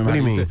saying? What do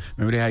you mean?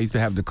 Remember how I used to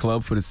have the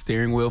club for the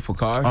steering wheel for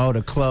cars? Oh,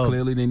 the club.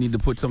 Clearly, they need to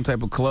put some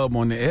type of club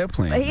on the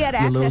airplane. But he had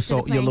access to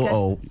the plane you're a little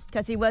old.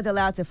 because he was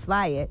allowed to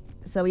fly it,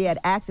 so he had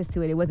access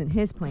to it. It wasn't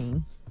his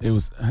plane. It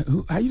was.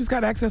 How you just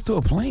got access to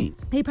a plane?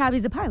 He probably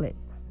is a pilot.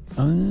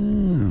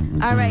 Oh.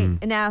 All right.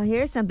 Now,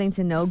 here's something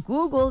to know.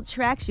 Google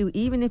tracks you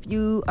even if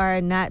you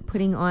are not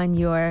putting on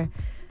your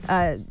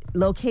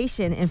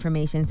location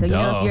information. So, you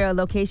know, if your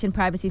location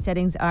privacy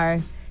settings are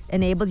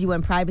enabled, you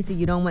want privacy,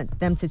 you don't want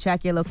them to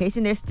track your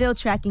location, they're still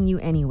tracking you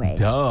anyway.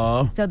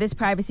 Duh. So this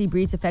privacy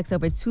breach affects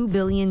over 2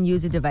 billion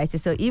user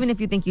devices. So even if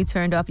you think you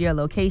turned off your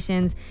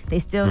locations, they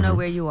still know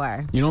where you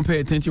are. You don't pay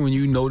attention when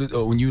you notice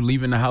or when you're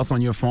leaving the house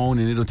on your phone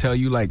and it'll tell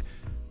you like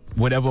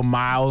whatever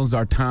miles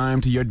are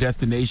timed to your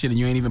destination and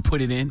you ain't even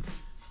put it in.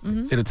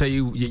 It'll tell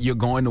you you're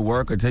going to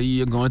work or tell you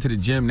you're going to the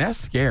gym. That's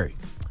scary.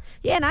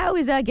 Yeah, and I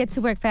always get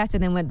to work faster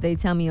than what they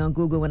tell me on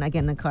Google when I get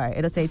in the car.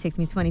 It'll say it takes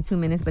me 22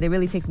 minutes, but it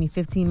really takes me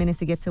 15 minutes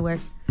to get to work.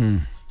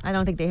 I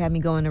don't think they have me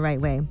going the right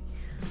way.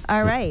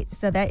 All right,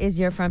 so that is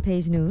your front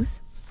page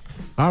news.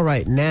 All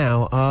right,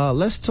 now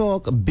let's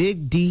talk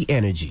Big D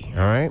Energy,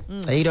 all right?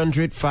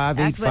 800-585-1051.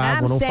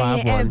 That's what I'm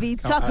saying, Envy.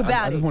 Talk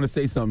about I just want to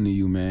say something to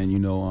you, man. You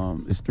know,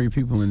 it's 3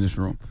 people in this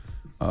room.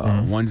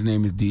 One's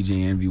name is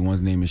DJ Envy, one's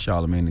name is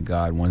Charlamagne the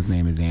God, one's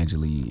name is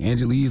Angela Yee.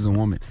 Angela Yee is a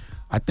woman.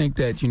 I think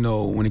that, you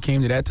know, when it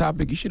came to that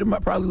topic, you should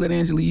have probably let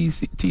Angela Yee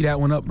tee that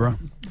one up, bro.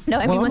 No,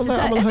 Envy wants to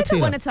talk. I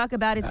want to talk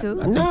about it, too.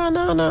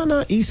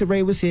 No. Issa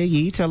Rae was here.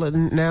 Yee, tell her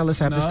now. Let's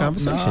have this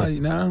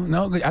conversation.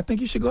 No. I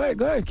think you should go ahead.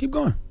 Go ahead. Keep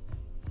going.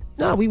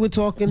 No, we were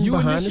talking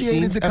behind the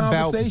scenes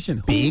about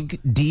Big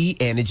D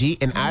Energy,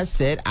 and I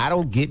said I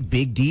don't get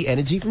Big D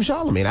Energy from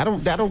Charlamagne. I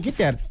don't get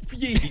that.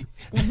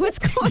 What's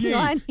going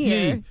on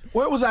here?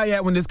 Where was I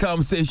at when this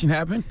conversation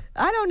happened?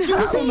 I don't know.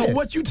 I don't know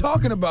what you're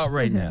talking about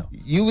right now.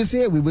 You was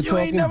here. We were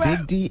talking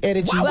Big D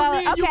Energy. Why would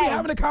me and you be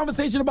having a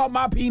conversation about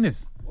my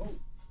penis?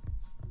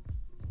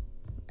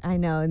 I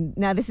know.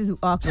 Now this is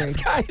awkward. This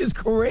guy is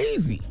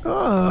crazy.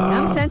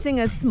 I'm sensing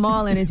a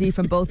small energy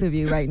from both of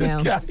you right now.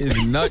 This guy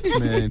is nuts,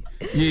 man.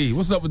 Yee,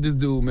 what's up with this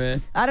dude,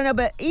 man? I don't know,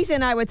 but Issa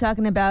and I were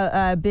talking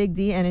about Big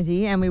D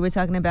Energy, and we were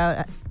talking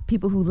about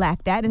people who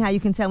lack that and how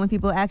you can tell when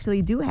people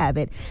actually do have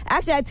it.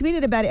 Actually, I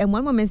tweeted about it, and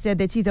one woman said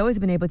that she's always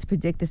been able to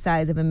predict the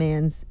size of a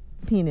man's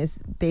penis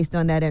based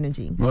on that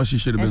energy. Well, she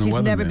should have been a weatherman.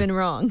 She's never been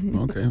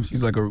wrong. Okay,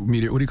 she's like what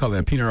do you call that,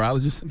 a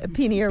peneurologist? A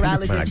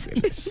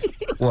peneurologist.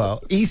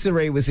 Well, Issa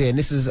Rae was here, and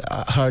this is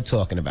her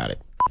talking about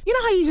it. You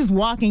know how you just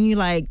walk and you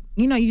like,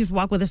 you know, you just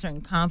walk with a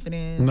certain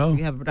confidence. No.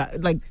 You have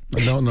like.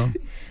 No.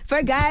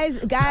 For guys,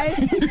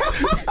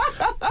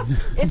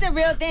 it's a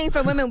real thing.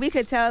 For women, we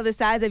could tell the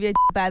size of your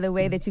by the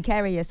way that you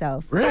carry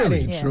yourself.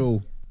 Really? That ain't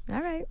true. All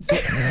right.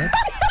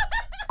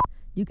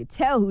 You could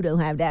tell who don't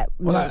have that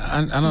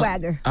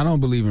swagger. I don't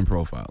believe in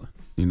profiling.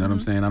 You know what I'm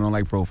saying? I don't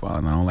like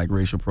profiling. I don't like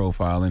racial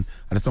profiling.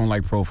 I just don't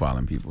like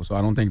profiling people. So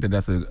I don't think that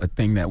that's a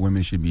thing that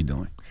women should be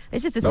doing.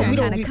 It's just a certain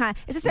kind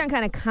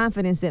of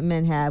confidence that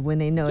men have when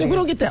they know. Yeah, we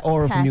don't get that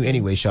aura from you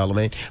anyway,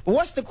 Charlamagne. But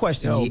what's the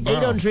question?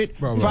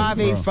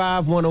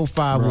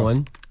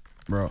 800-585-1051.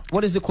 Bro.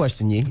 What is the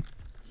question, Yee?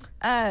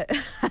 I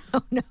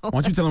don't know. Why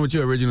don't you tell him what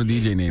your original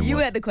DJ name was? You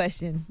had the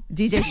question.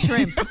 DJ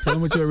Shrimp. Tell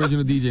him what your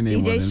original DJ name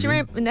was. DJ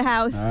Shrimp in the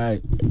house. All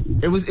right.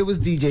 It was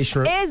DJ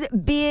Shrimp. Is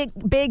Big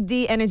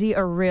D Energy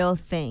a real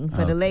thing?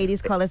 For the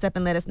ladies, call us up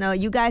and let us know.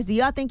 You guys, do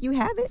y'all think you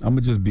have it? I'm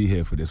going to just be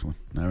here for this one.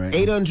 All right.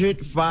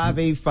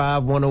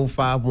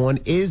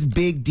 800-585-1051. Is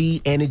Big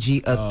D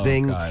Energy a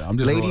thing? God.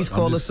 Ladies,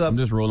 call us up I'm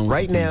just rolling with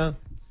right now.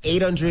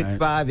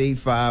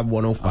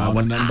 800-585-1051. I don't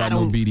know nothing about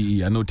no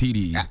BDE. I know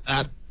TDE.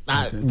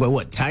 Well,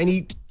 what?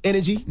 Tiny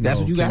Energy? That's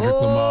what you got?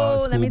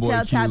 Oh, let me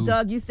tell Top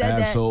Dog you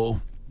said that. Absol.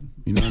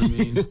 You know what I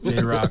mean?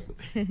 J-Rock.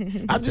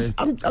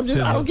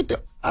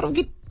 I don't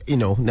get, you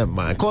know, never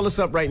mind. Call us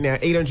up right now,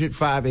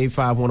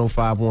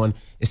 800-585-1051.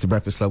 It's The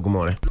Breakfast Club. Good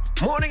morning.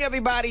 Morning,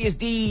 everybody. It's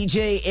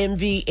DJ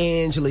Envy,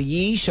 Angela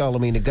Yee,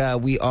 Charlamagne the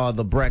God. We are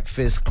the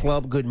Breakfast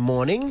Club. Good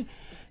morning.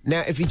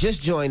 Now, if you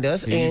just joined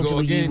us,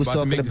 Angela Yee was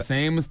talking about the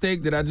same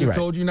mistake that I just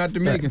told you not to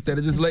make. Instead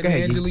of just letting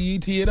Angela Yee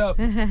tee it up.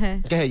 Go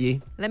ahead,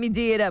 Yee. Let me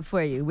D it up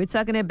for you. We're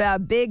talking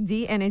about big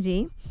D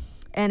energy,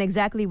 and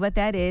exactly what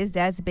that is.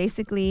 That's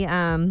basically,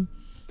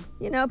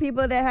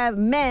 people that have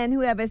men who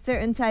have a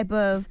certain type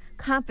of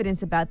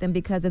confidence about them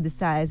because of the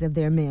size of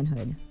their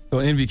manhood. So,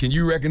 Envy, can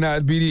you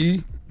recognize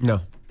BDE?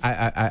 No.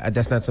 I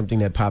that's not something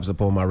that pops up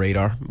on my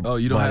radar. Oh,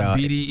 you don't have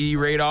BDE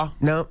radar?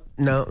 No,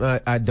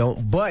 I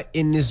don't. But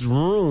in this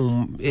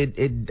room,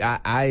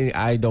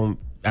 I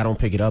don't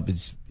pick it up.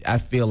 I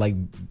feel like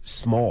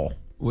small.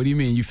 What do you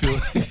mean? You feel?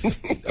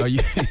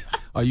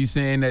 Are you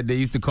saying that they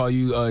used to call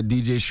you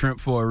DJ Shrimp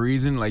for a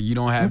reason? Like you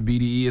don't have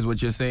BDE is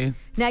what you're saying?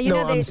 Now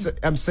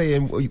I'm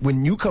saying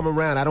when you come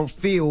around, I don't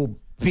feel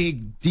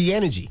big D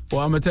energy. Well,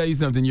 I'm gonna tell you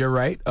something. You're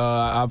right.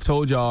 I've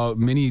told y'all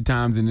many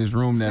times in this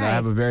room that I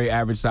have a very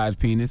average sized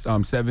penis.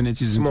 7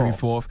 inches Small. and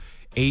 3/4,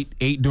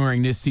 8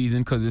 during this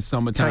season because it's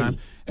summertime, Tiny.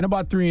 and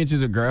about 3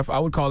 inches of girth. I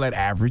would call that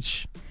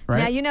average.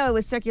 Right? Now, it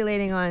was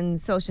circulating on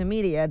social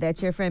media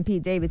that your friend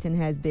Pete Davidson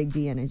has big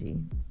D energy.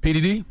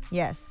 PDD?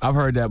 Yes. I've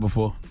heard that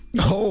before.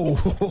 Oh.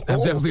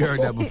 I've definitely heard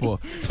that before.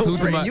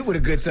 You with a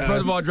good time.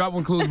 First of all, drop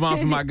one clues bomb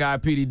for my guy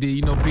PDD.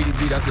 You know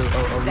PDD, that's a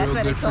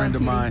real good friend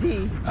of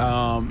mine.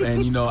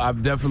 And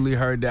I've definitely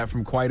heard that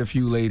from quite a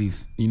few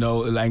ladies.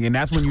 And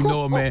that's when you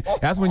know a man.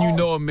 That's when you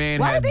know a man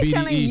why has are they BDE.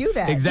 telling you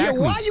that?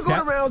 Exactly. Yeah, why are you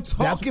going around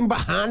talking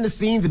behind the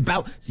scenes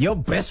about your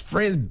best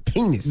friend's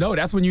penis? No,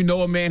 that's when you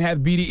know a man has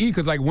BDE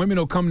because like women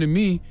will come to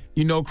me,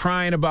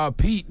 crying about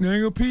Pete.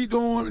 Nigga, Pete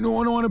don't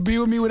want to be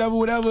with me,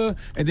 whatever.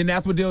 And then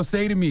that's what they'll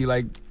say to me.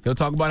 Like they'll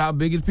talk about how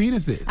big his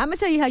penis is. I'm gonna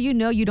tell you how you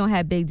know you don't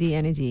have big D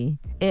energy.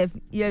 If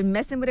you're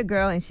messing with a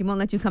girl and she won't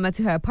let you come out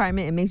to her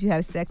apartment and makes you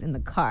have sex in the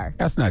car.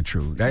 That's not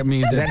true. That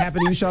means Did that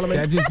happen to you, Charlamagne?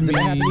 That just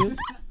means.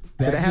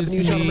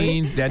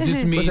 That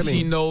just means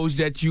she knows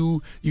that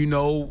you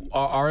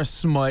are a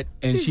smut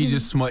and she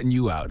just smutting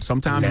you out.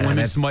 Sometimes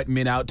women smut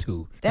men out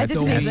too. That just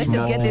means let's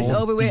just get this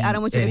over with. I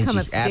don't want you to come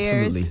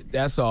upstairs. Absolutely.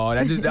 That's all.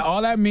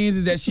 All that means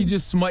is that she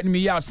just smutting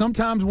me out.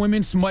 Sometimes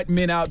women smut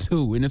men out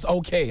too, and it's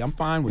okay. I'm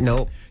fine with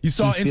it. You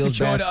saw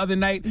Insecure the other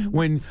night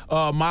when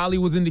Molly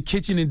was in the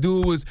kitchen and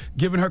dude was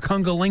giving her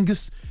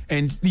cunnilingus.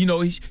 And he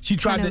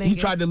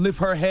tried to lift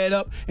her head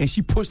up, and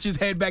she pushed his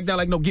head back down.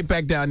 Like, no, get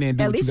back down there and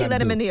do At what least you she let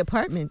gotta him do. in the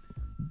apartment.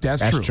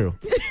 That's true.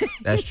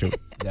 That's true.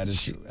 That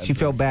is true. She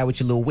felt bad with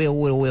your little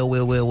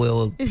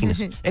will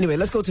penis. Anyway,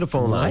 let's go to the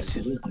phone lines.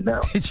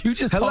 Did you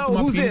just Hello, talk to my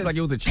who's penis this? like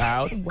it was a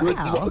child?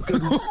 Wow.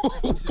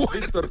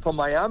 Victor from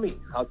Miami.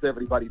 How's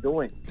everybody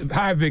doing?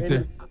 Hi,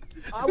 Victor.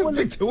 I want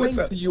to explain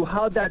to you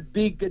how that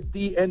big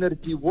D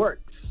energy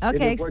works.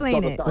 Okay,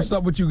 explain it. What's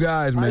up with you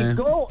guys, man?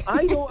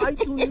 I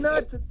do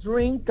not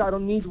drink. I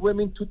don't need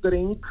women to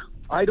drink.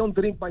 I don't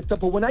drink myself.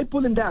 But when I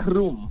pull in that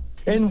room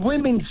and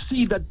women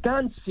see the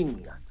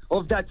dancing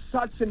of that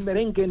salsa and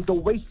merengue in the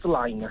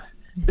waistline,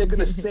 they're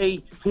going to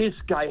say, this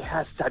guy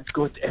has that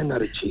good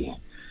energy.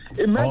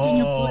 Imagine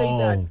you play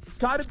that.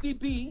 Cardi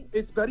B,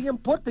 it's very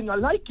important. I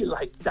like it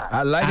like that.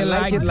 I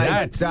like it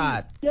like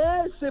that.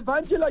 Yes, if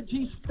Angela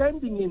G's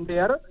standing in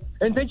there,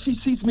 and then she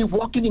sees me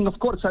walking in, of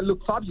course, I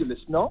look fabulous,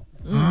 no?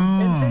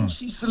 And then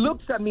she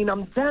looks at me, and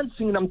I'm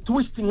dancing, and I'm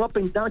twisting up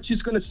and down.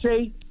 She's going to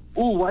say,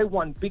 ooh, I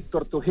want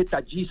Victor to hit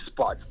that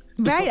G-spot.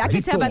 Right, I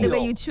can tell by the way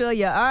you trill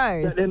your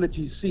R's. That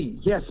energy, see.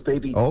 Yes,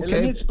 baby. Okay. And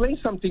let me explain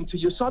something to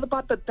you. It's all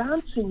about the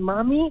dancing,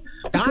 mommy.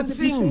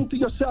 Because if you say to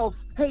yourself,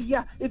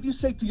 if you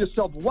say to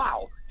yourself,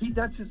 wow, he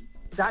dances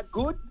that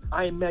good,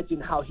 I imagine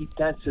how he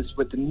dances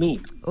with me.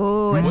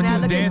 Oh, it's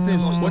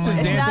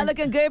not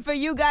looking good for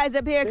you guys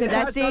up here because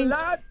I seen. A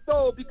lot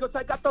though, because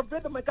I got the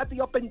rhythm, I got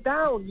the up and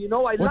down.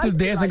 What does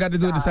dancing got to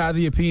do with the size of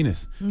your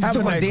penis? Have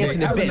a nice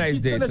day. Have a nice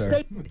day,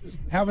 sir.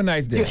 Have a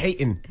nice day. You're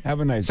hating. Have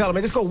a nice day.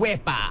 Charlamagne, let's go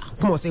wepa.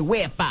 Come on, say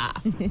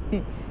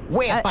wepa.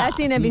 Wepa. I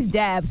seen Emmy's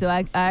dab, so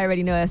I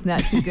already know that's not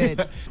too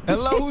good.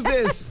 Hello, who's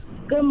this?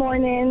 Good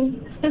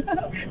morning.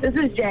 This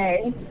is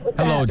Jay.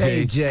 Hello,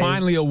 Jay. Hey, Jay.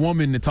 Finally, a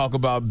woman to talk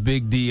about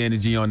big D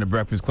energy on the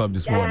Breakfast Club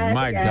this morning.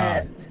 My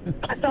God.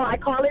 So I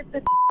call it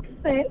the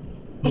sense.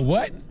 The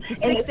what? The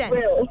sixth sense.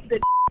 Real. The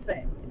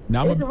sense.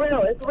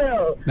 It's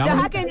real.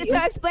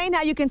 So explain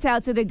how you can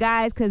tell to the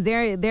guys because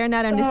they're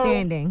not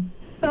understanding.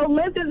 So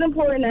length is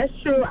important, that's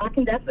true. I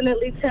can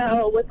definitely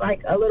tell with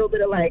like a little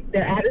bit of like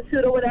their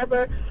attitude or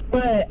whatever,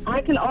 but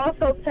I can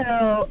also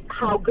tell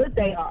how good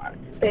they are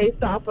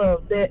based off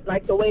of the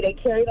way they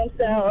carry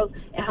themselves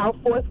and how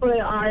forceful they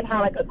are and how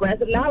like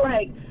aggressive, not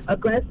like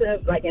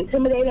aggressive, like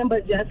intimidating,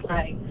 but just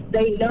like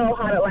they know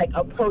how to like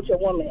approach a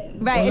woman.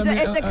 Right,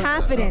 it's a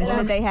confidence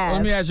that they have.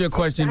 Let me ask you a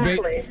question.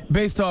 Exactly.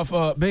 Based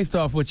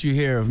off what you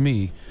hear of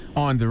me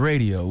on the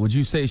radio, would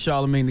you say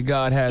Charlamagne the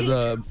God has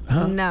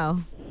No.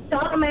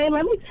 Charlamagne,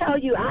 let me tell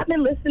you, I've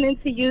been listening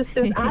to you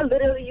since I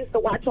literally used to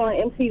watch on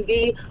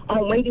MTV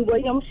on Wendy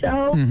Williams'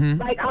 show. Mm-hmm.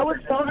 Like, I was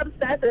so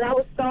obsessed and I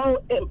was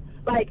so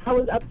like, I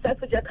was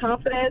obsessed with your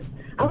confidence.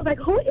 I was like,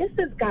 who is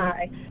this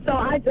guy? So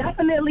I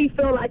definitely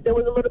feel like there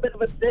was a little bit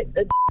of a sense.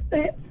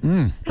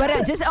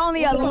 But just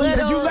only a little.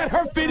 Did you let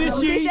her finish?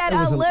 She said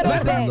a little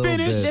bit. Let her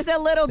finish. Just a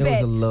little It was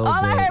bit. a little All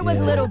I bit, heard was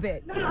yeah. a little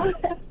bit.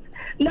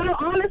 No,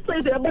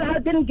 honestly, but I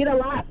didn't get a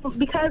lot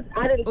because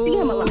I didn't see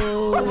him a lot.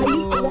 But I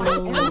used to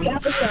watch every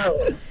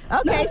episode.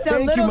 Okay, so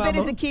Thank little you, bit Mama.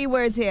 is the key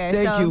words here.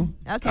 Thank so, you.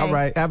 Okay. All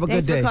right, have a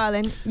Thanks good day. for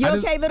calling. You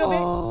okay, little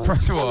bit?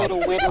 First of all, I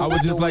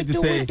would just like to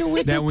say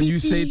that when you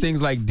say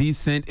things like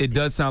decent, it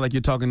does sound like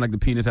you're talking like the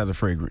penis has a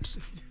fragrance.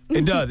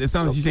 It does. It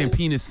sounds like you're saying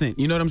penis scent.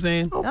 You know what I'm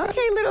saying?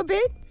 Okay, little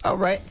bit. All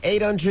right,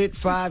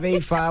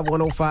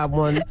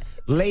 800-585-1051.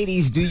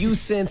 Ladies, do you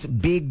sense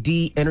big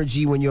D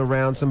energy when you're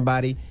around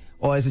somebody?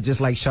 Or is it just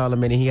like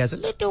Charlamagne and he has a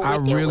little... I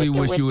really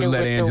wish you would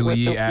let Angela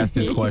Yee ask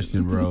this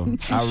question, bro.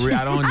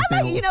 I don't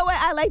understand. You know what?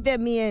 I like that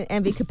me and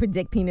Envy could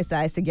predict penis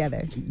size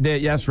together.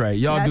 That's right.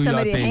 Y'all Got do y'all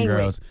somebody to thing, hang with.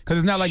 girls. Because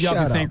it's not like y'all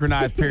Shut can up.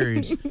 synchronize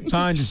periods. So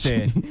I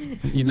understand.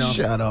 You know?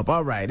 Shut up.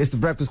 All right, it's the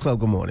Breakfast Club.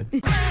 Good morning.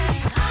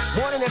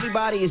 Morning,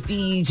 everybody. It's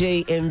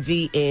DJ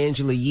MV,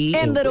 Angela Yee.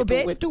 And little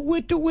bit. With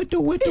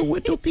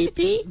the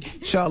pee-pee.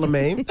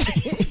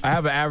 Charlamagne. I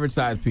have an average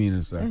size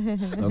penis, sir.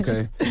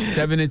 Okay?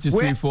 7 inches,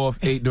 3/4,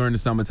 8 during the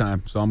summertime.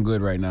 So I'm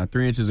good right now.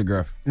 3 inches of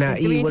girth. Now,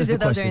 3 E, what is inches the of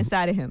those are question?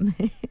 inside of him.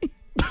 You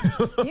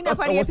know,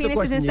 part of your What's the penis is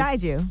question, E?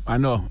 inside you. I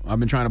know. I've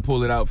been trying to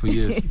pull it out for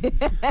years.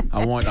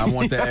 I want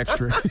that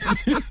extra.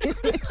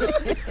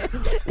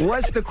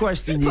 What's the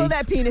question, Yee? Pull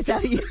that penis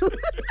out of you.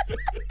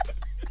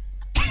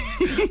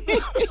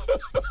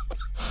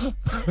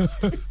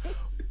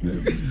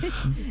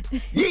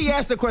 Yee,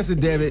 ask the question,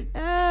 damn it.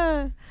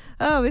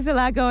 There's a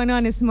lot going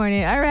on this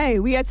morning. All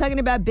right, we are talking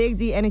about big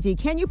D energy.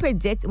 Can you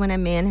predict when a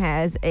man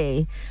has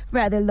a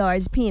rather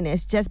large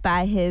penis just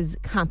by his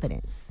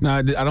confidence? No,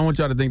 I don't want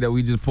y'all to think that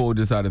we just pulled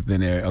this out of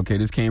thin air. Okay,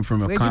 this came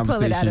from a Where'd you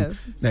pull it out conversation of?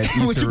 that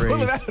Where'd Issa you pull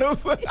Rae. it out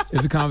of?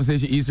 It's a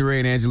conversation Issa Rae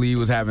and Angela Yee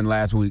was having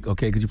last week.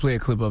 Okay, could you play a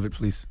clip of it,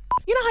 please?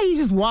 You know how you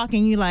just walk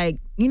and you like,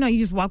 you know, you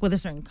just walk with a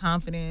certain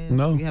confidence.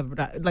 No. You have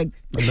like.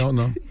 I don't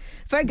know.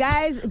 For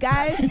guys,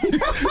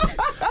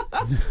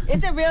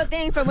 it's a real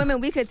thing. For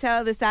women, we could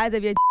tell the size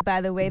of your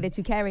by the way that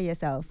you carry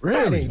yourself.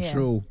 That ain't Yeah.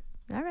 true.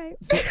 All right.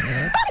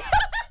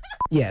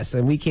 Yes,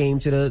 and we came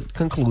to the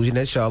conclusion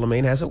that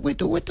Charlamagne has a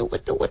whittle. I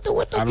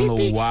don't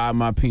know why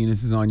my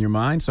penis is on your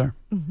mind, sir.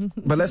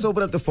 But let's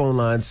open up the phone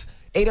lines.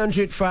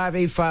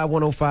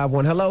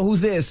 800-585-1051. Hello, who's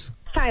this?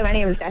 Hi, my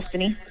name is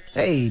Destiny.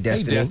 Hey,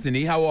 Destiny. Hey,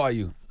 Destiny. How are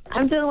you?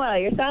 I'm doing well.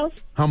 Yourself?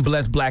 I'm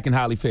blessed, black, and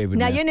highly favored.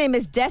 Now, man. your name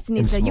is Destiny,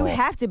 And so you small.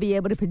 have to be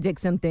able to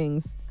predict some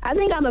things. I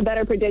think I'm a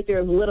better predictor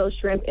of little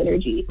shrimp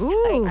energy.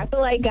 Ooh. Like, I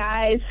feel like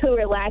guys who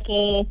are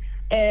lacking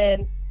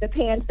in the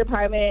pants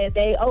department,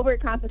 they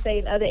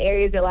overcompensate in other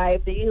areas of their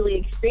life. They're usually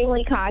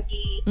extremely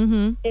cocky,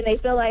 and they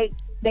feel like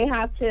they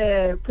have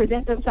to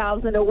present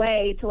themselves in a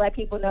way to let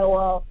people know,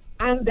 well,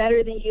 I'm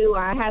better than you, or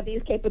I have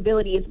these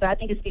capabilities, but I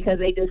think it's because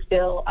they just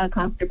feel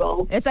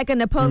uncomfortable. It's like a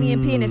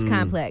Napoleon penis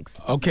complex.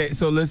 Okay,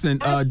 so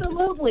listen.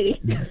 Absolutely.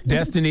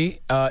 Destiny,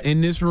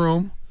 in this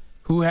room,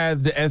 who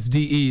has the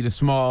SDE, the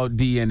small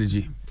D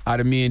energy, out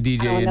of me and DJ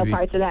I don't know Envy?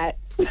 parts of that.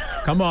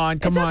 Come on,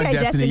 It's Destiny. okay,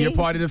 Destiny. You're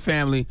part of the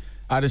family.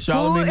 Out of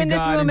Charlamagne in the this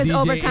God room and is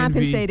DJ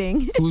overcompensating?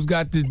 Envy, who's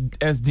got the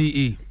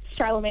SDE?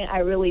 Charlamagne, I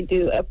really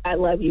do. I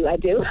love you. I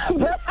do.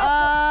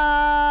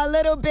 A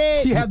little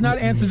bit. She has not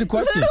answered the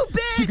question. Little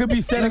bit. She could be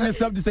setting this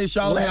up to say,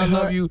 Charlamagne, I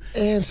love you.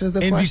 Answer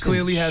the Envy question.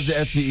 clearly has the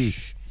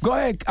SDE. Go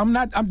ahead. I'm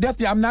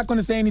Destiny. I'm not going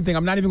to say anything.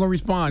 I'm not even going to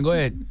respond. Go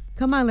ahead.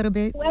 Come on, little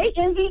bit. The way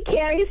Envy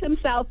carries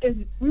himself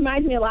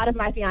reminds me a lot of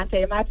my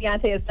fiance. My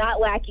fiance is not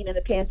lacking in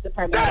the pants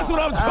department. That's what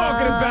I'm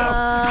talking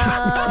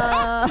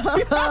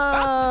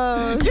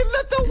about. You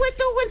little with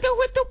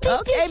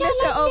Okay,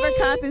 Mr.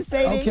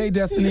 Overcompensating. Okay,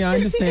 Destiny, I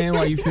understand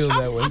why you feel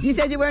that way. You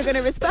said you weren't going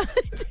to respond.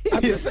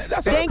 That's her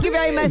Thank you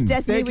very much, opinion.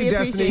 Destiny. Thank we you,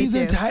 appreciate Destiny. She's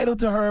you. entitled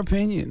to her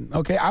opinion.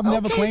 Okay, I've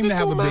never claimed to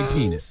have a big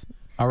penis.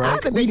 All I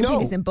right, have a bigger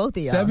penis than both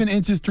of y'all. 7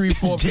 inches,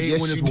 3/4, 8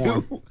 Yes, when it's you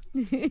warm. do.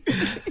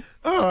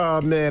 Oh,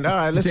 man. All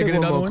right, let's Taking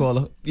take one another more one?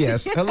 caller.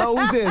 Yes. Hello,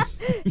 who's this?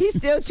 He's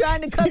still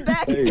trying to come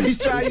back. He's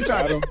trying.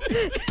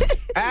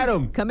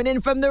 Adam. Coming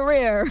in from the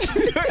rear.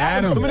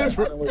 Adam,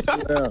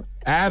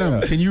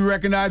 can you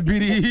recognize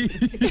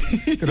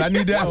BDE? Because I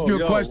need to ask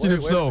you a question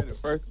if so.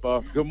 First of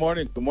all, good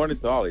morning. Good morning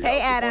to all of you.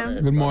 Hey,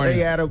 Adam. Good morning.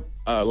 Hey, Adam.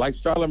 Like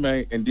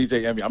Charlamagne and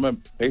DJ Envy, I'm a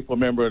faithful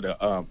member of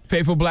the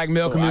Faithful black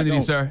male So I community,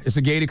 don't- sir. It's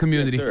a gated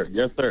community.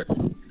 Yes, sir.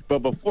 But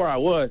before I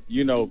was,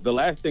 the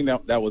last thing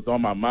that was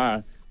on my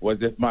mind was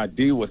if my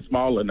D was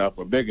small enough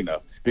or big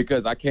enough,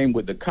 because I came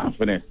with the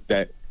confidence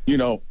that,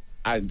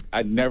 I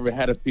never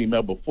had a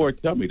female before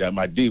tell me that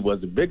my D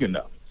wasn't big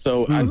enough.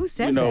 So Who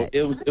says that?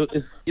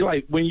 it's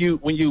like when you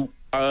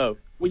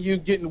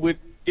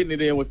getting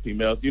it in with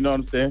females, you know what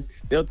I'm saying?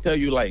 They'll tell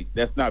you like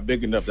that's not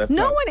big enough. That's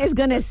No not, one is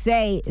going to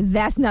say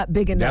that's not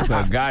big enough.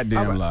 That's a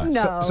goddamn lie.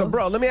 No. So,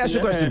 bro, let me ask you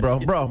a question, bro.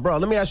 Bro,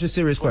 let me ask you a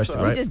serious question,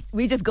 right?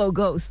 We just go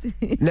ghost.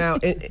 Now,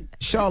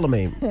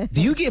 Charlamagne,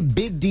 do you get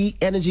big D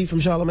energy from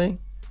Charlamagne?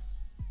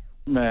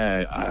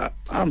 Man,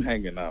 I'm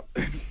hanging up.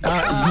 You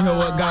know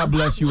what? God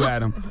bless you,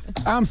 Adam.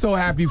 I'm so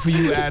happy for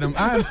you, Adam.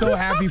 I'm so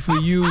happy for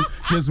you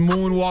just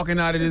moonwalking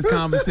out of this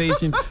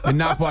conversation and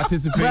not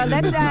participating Well,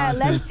 in this nonsense.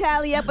 let's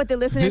tally up what the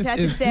listeners had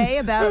to say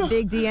about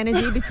Big D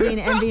energy between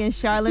Envy and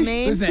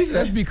Charlamagne. Listen,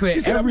 let's be clear.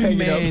 Every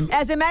man...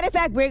 As a matter of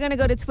fact, we're going to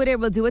go to Twitter.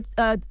 We'll do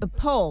a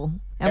poll.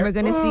 And we're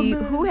going to see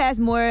who has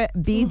more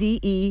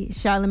BDE,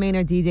 Charlamagne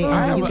or DJ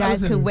Envy. You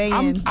guys could weigh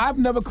in. I've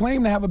never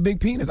claimed to have a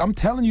big penis. I'm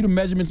telling you the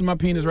measurements of my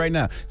penis right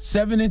now.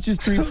 7 inches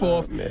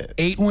 3/4,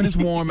 8 when it's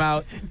warm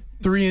out,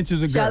 3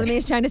 inches of girth.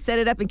 Charlamagne's trying to set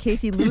it up in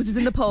case he loses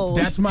in the polls.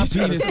 That's my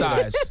penis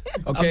size.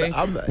 Okay?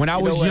 When I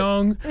was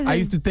young, I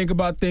used to think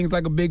about things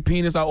like a big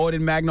penis. I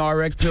ordered Magna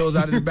RX pills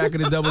out of the back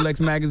of the Double X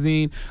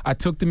magazine. I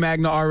took the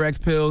Magna RX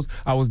pills.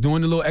 I was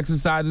doing the little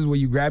exercises where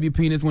you grab your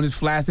penis when it's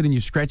flaccid and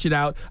you stretch it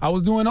out. I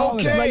was doing all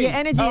of that. But your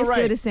energy is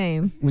still the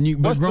same.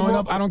 But growing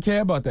up, I don't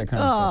care about that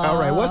kind of stuff. All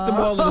right, what's the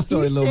moral of the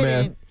story, little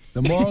man?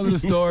 The moral of the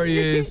story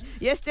is...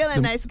 You're still a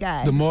nice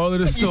guy. The moral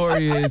of the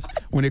story is,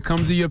 when it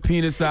comes to your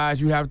penis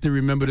size, you have to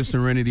remember the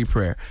serenity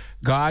prayer.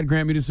 God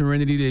grant me the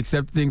serenity to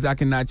accept things I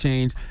cannot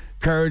change.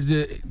 Courage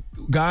to...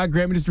 God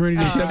grant me the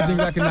serenity to accept the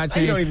things I cannot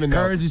change.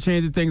 Courage to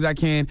change the things I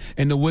can.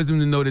 And the wisdom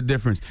to know the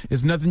difference.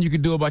 There's nothing you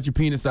can do about your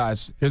penis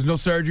size. There's no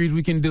surgeries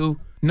we can do.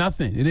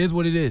 Nothing. It is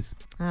what it is.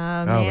 Oh,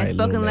 man.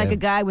 Spoken like a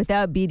guy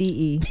without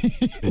BDE.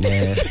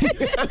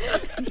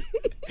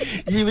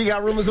 Yeah, we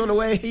got rumors on the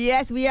way.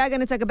 Yes, we are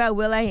going to talk about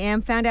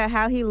will.i.am. Found out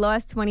how he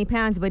lost 20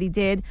 pounds, but he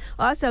did.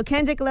 Also,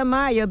 Kendrick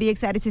Lamar, you'll be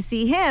excited to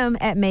see him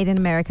at Made in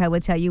America.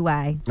 We'll tell you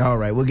why. All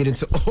right, we'll get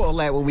into all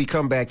that when we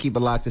come back. Keep it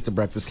locked. It's the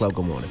Breakfast Club.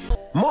 Good morning.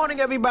 Morning,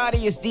 everybody.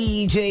 It's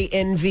DJ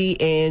Envy,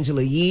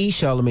 Angela Yee,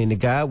 Charlamagne the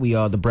God. We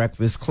are the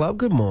Breakfast Club.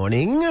 Good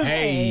morning.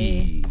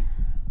 Hey.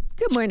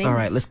 Good morning. All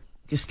right, let's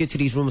get to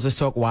these rumors. Let's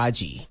talk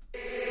YG.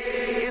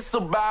 It's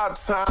about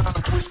time.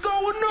 What's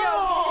going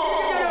on?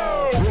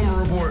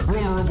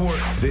 Rumor report.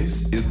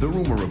 This is the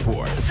Rumor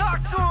Report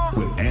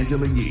with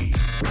Angela Yee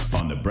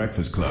on the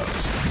Breakfast Club.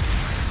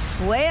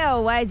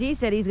 Well, YG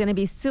said he's going to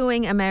be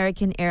suing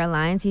American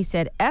Airlines. He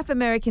said, F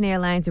American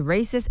Airlines,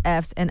 racist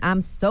Fs, and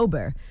I'm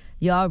sober.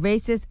 Y'all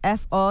racist,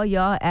 F all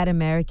y'all at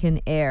American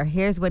Air.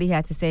 Here's what he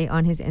had to say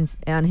on his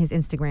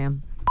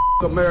Instagram.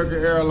 American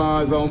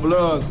Airlines on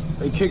Bloods.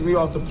 They kicked me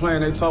off the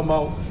plane. They talking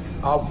about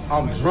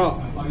I'm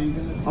drunk.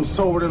 I'm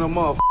sober than a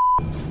motherfucker.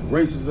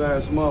 Racist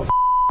ass motherfucker.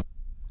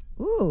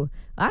 Ooh,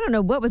 I don't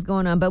know what was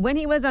going on, but when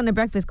he was on the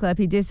Breakfast Club,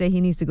 he did say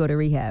he needs to go to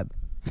rehab.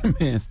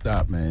 Man,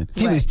 stop, man.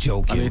 He was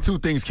joking. I mean, two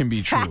things can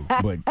be true,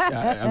 but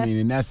I mean,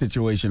 in that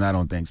situation, I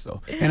don't think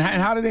so. And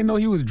how did they know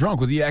he was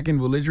drunk? Was he acting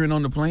belligerent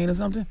on the plane or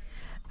something?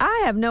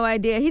 I have no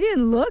idea. He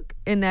didn't look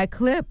in that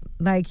clip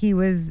like he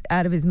was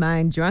out of his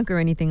mind drunk or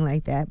anything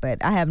like that,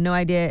 but I have no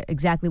idea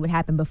exactly what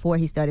happened before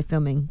he started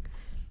filming.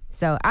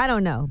 So I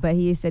don't know, but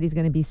he said he's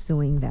going to be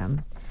suing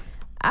them.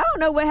 I don't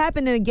know what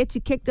happened to get you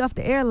kicked off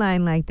the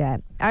airline like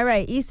that. All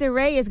right, Issa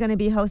Rae is going to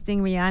be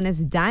hosting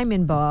Rihanna's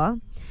Diamond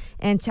Ball,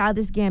 and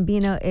Childish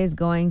Gambino is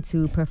going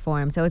to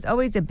perform. So it's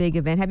always a big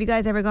event. Have you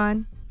guys ever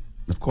gone?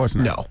 Of course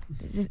not. No.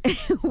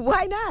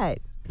 Why not?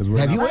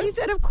 Have you? You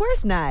said of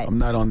course not. I'm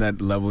not on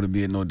that level to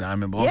be at no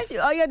Diamond Ball. Yes,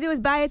 all you gotta do is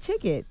buy a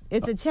ticket.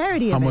 It's a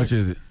charity event. How much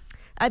is it?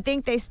 I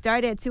think they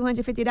start at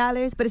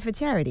 $250, but it's for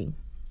charity.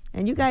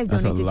 And you guys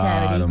That's donate a to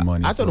charity. lot of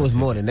money. I thought it was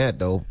more than that,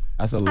 though.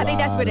 That's a lot. I think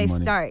that's where they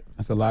money. start.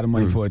 That's a lot of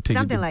money for a ticket.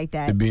 Something like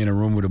that. To be in a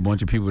room with a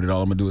bunch of people that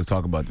all I'm gonna do is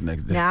talk about the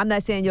next day. Now, I'm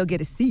not saying you'll get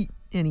a seat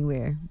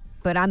anywhere,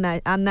 but I'm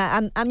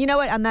you know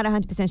what? I'm not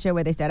 100% sure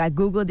where they start. I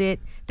Googled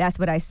it. That's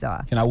what I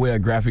saw. Can I wear a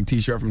graphic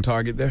T-shirt from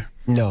Target there?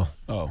 No.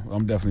 Oh,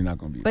 I'm definitely not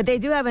going to be. But they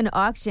do have an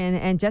auction,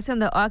 and just from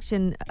the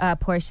auction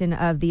portion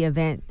of the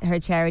event, her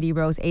charity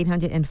rose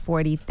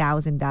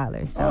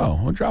 $840,000. So. Oh,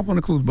 well, drop on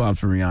the clues bombs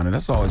for Rihanna.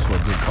 That's always for a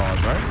good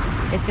cause,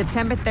 right? It's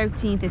September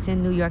 13th. It's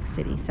in New York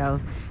City. So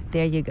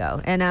there you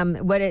go.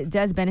 And what it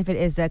does benefit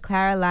is the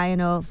Clara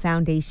Lionel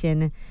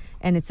Foundation,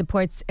 and it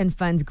supports and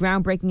funds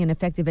groundbreaking and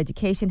effective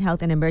education,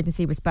 health, and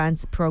emergency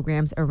response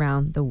programs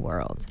around the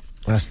world.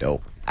 That's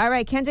dope. All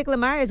right, Kendrick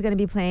Lamar is going to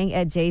be playing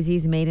at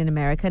Jay-Z's Made in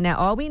America. Now,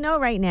 all we know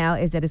right now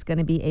is that it's going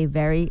to be a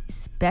very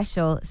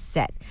special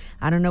set.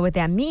 I don't know what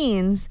that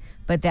means,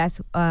 but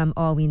that's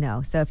all we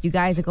know. So if you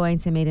guys are going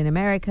to Made in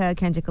America,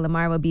 Kendrick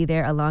Lamar will be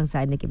there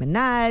alongside Nicki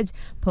Minaj,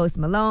 Post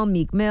Malone,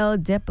 Meek Mill,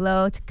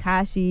 Diplo,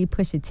 Tekashi,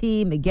 Pusha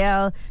T,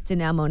 Miguel,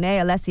 Janelle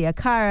Monáe, Alessia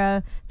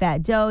Cara,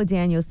 Fat Joe,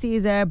 Daniel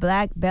Caesar,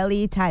 Black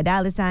Belly, Ty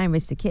Dolla $ign,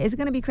 Rich the Kid. It's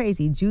going to be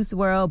crazy. Juice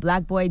WRLD,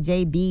 Black Boy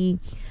JB,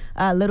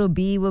 Little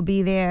B will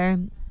be there.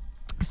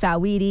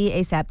 Saweetie,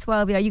 ASAP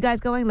 12. Are you guys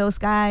going? Lil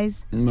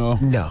Skies? No.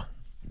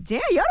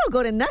 Damn, y'all don't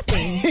go to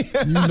nothing.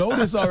 You know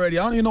this already.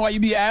 I don't even know why you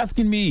be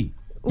asking me.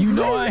 You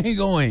know I ain't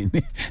going.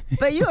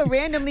 But you will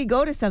randomly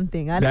go to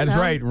something. I don't know. That's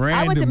right, randomly.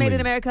 I went to Made in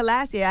America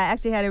last year. I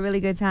actually had a really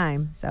good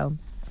time. So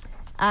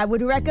I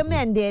would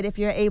recommend it if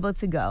you're able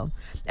to go.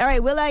 All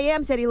right,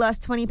 will.i.am said he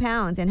lost 20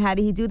 pounds. And how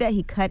did he do that?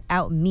 He cut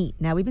out meat.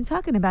 Now, we've been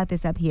talking about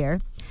this up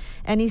here.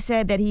 And he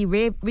said that he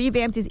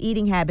revamped his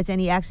eating habits, and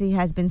he actually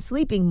has been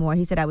sleeping more.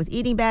 He said, I was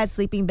eating bad,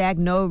 sleeping bad,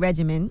 no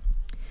regimen.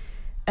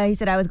 He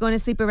said, I was going to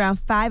sleep around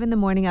 5 in the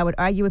morning. I would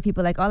argue with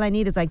people like, all I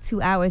need is like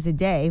 2 hours a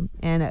day.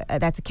 And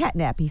that's a cat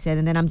nap, he said.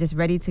 And then I'm just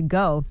ready to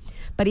go.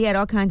 But he had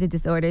all kinds of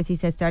disorders. He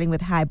said, starting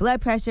with high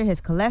blood pressure,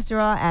 his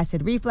cholesterol,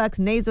 acid reflux,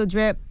 nasal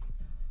drip,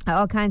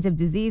 all kinds of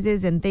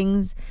diseases and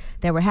things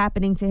that were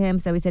happening to him.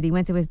 So he said he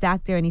went to his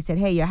doctor and he said,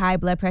 hey, your high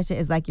blood pressure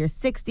is like your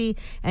 60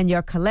 and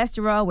your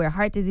cholesterol, where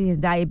heart disease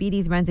and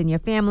diabetes runs in your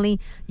family,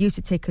 you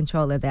should take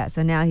control of that.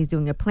 So now he's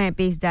doing a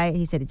plant-based diet.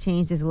 He said it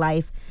changed his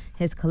life.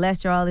 His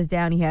cholesterol is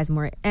down. He has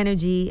more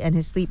energy and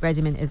his sleep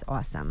regimen is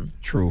awesome.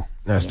 True.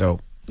 That's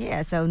dope.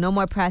 Yeah, so no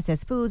more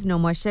processed foods, no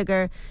more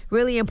sugar.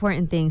 Really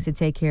important things to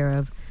take care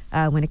of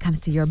when it comes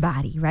to your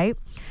body, right?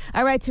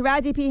 All right,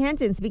 Taraji P.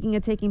 Henson, speaking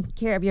of taking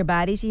care of your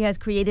body, she has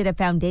created a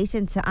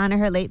foundation to honor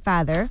her late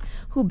father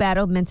who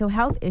battled mental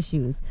health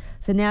issues.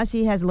 So now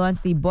she has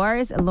launched the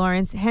Boris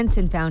Lawrence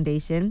Henson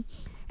Foundation,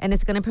 and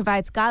it's going to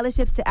provide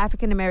scholarships to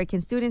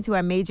African-American students who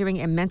are majoring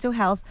in mental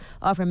health,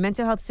 offer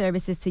mental health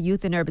services to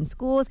youth in urban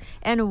schools,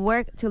 and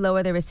work to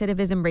lower the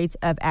recidivism rates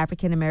of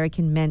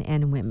African-American men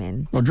and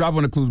women. Well, drop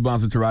on the clues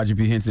bombs with Taraji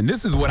P. Henson.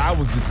 This is what I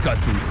was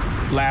discussing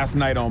last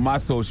night on my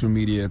social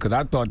media, because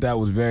I thought that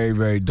was very,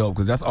 very dope,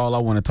 because that's all I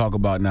want to talk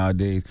about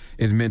nowadays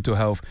is mental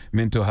health,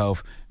 mental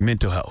health,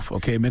 mental health.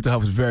 Okay, mental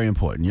health is very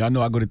important. Y'all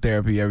know I go to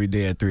therapy every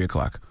day at 3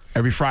 o'clock.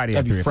 Every Friday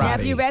at 3 o'clock. Now,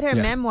 if you read her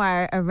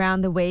memoir,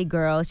 Around the Way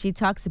Girl, she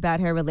talks about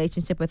her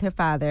relationship with her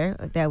father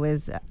that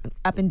was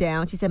up and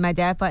down. She said, my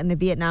dad fought in the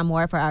Vietnam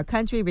War for our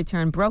country,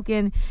 returned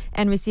broken,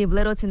 and received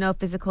little to no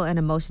physical and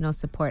emotional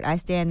support. I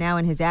stand now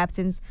in his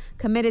absence,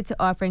 committed to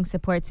offering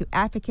support to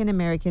African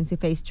Americans who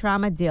face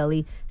trauma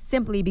daily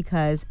simply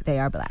because they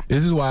are black.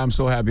 This is why I'm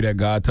so happy that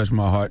God touched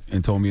my heart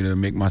and told me to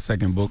make my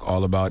second book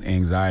all about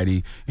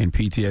anxiety and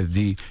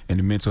PTSD and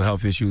the mental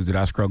health issues that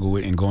I struggle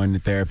with and going to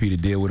therapy to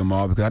deal with them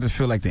all, because I just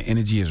feel like the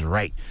energy is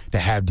right to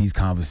have these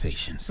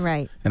conversations.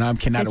 Right. And I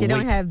cannot Since you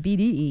don't have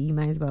BDE, you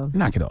might as well.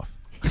 Knock it off.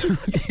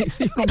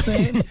 See what I'm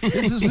saying?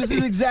 This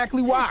is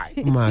exactly why.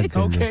 My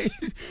goodness. Okay?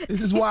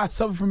 This is why I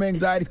suffer from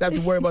anxiety, because I have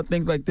to worry about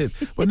things like this.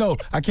 But no,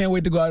 I can't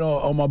wait to go out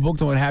on my book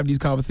tour and have these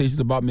conversations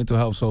about mental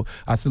health. So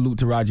I salute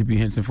Taraji P.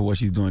 Henson for what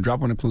she's doing.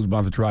 Drop on the clues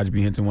bombs with Taraji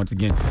P. Henson once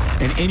again.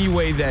 And any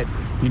way that,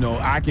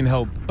 I can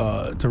help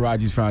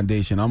Taraji's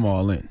foundation, I'm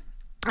all in.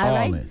 All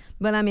right. In.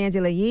 Well, I'm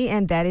Angela Yee,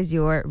 and that is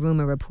your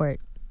Rumor Report.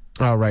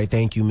 All right,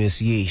 thank you,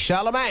 Miss Yee.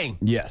 Charlamagne.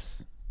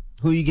 Yes.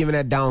 Who you giving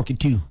that donkey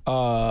to?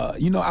 I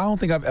don't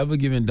think I've ever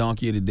given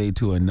Donkey of the Day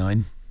to a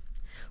nun.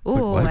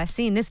 Ooh, I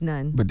seen this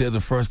nun. But there's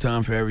a first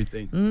time for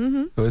everything.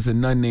 Mm-hmm. So it's a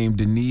nun named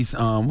Denise.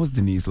 What's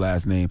Denise's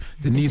last name?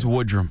 Denise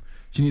Woodrum.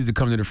 She needs to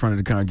come to the front of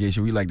the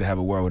congregation. We'd like to have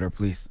a word with her,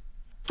 please.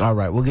 All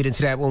right, we'll get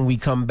into that when we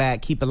come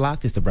back. Keep it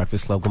locked. It's The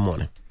Breakfast Club. Good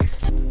morning.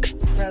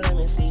 Now let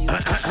me see you.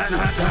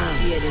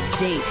 Donkey of the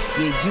day.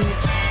 Yeah, you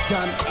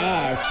dumb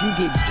ass. You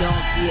get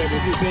donkey of the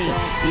day.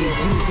 Yeah,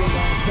 you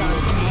dumb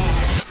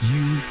ass.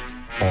 You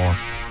are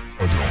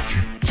a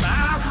donkey.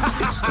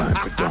 It's time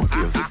for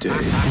Donkey of the Day.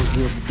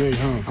 Donkey of the day,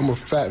 huh? I'm gonna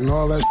fatten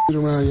all that shit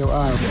around your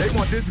eye. They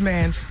want this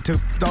man to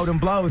throw them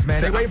blows,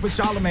 man. They waiting for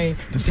Charlamagne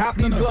to tap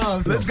these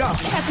gloves. Let's go.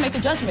 They had to make a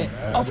judgment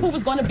of who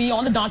was going to be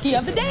on the Donkey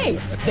of the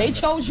Day. They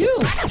chose you.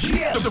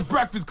 It's the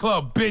Breakfast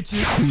Club,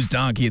 bitches. Who's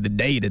Donkey of the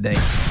Day today?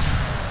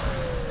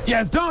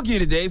 Yes, Donkey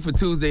of the Day for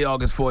Tuesday,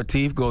 August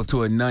 14th goes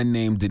to a nun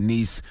named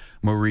Denise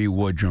Marie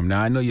Woodrum.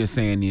 Now, I know you're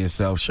saying to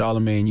yourself,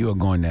 Charlamagne, you are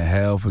going to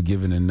hell for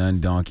giving a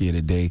nun Donkey of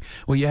the Day.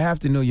 Well, you have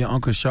to know your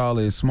Uncle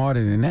Charlotte is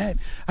smarter than that.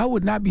 I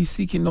would not be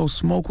seeking no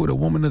smoke with a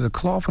woman of the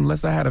cloth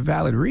unless I had a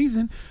valid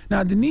reason.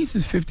 Now, Denise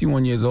is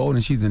 51 years old,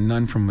 and she's a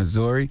nun from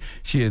Missouri.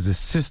 She is a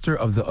sister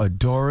of the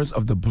Adorers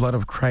of the Blood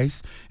of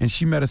Christ, and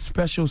she met a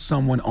special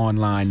someone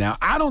online. Now,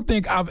 I don't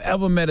think I've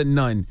ever met a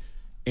nun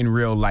in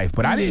real life,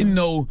 but I didn't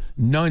know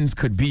nuns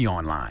could be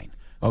online.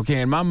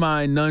 Okay, in my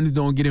mind, nuns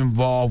don't get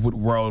involved with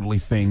worldly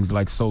things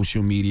like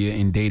social media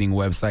and dating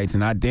websites,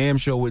 and I damn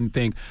sure wouldn't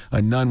think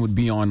a nun would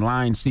be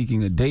online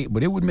seeking a date,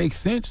 but it would make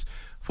sense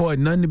for a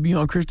nun to be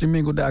on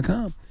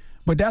ChristianMingle.com.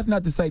 But that's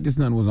not the site this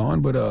nun was on,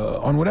 but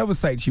on whatever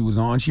site she was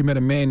on, she met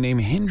a man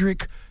named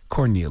Hendrik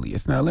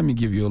Cornelius. Now, let me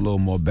give you a little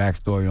more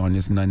backstory on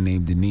this nun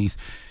named Denise.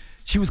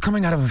 She was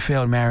coming out of a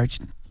failed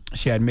marriage.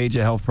 She had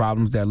major health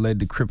problems that led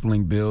to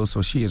crippling bills,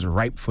 so she is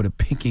ripe for the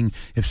picking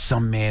if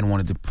some man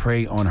wanted to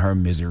prey on her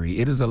misery.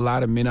 It is a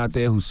lot of men out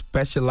there who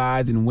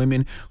specialize in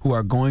women who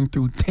are going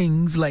through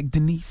things like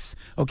Denise.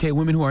 Okay,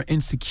 women who are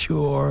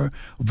insecure,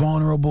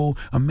 vulnerable.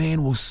 A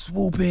man will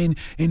swoop in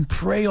and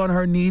prey on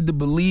her need to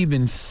believe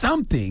in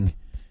something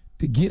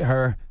to get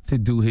her to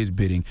do his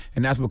bidding.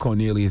 And that's what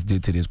Cornelius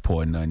did to this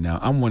poor nun. Now,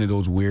 I'm one of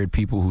those weird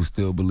people who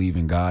still believe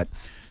in God.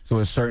 So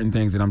there's certain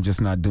things that I'm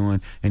just not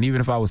doing. And even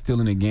if I was still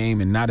in the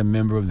game and not a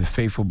member of the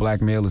Faithful Black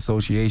Male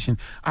Association,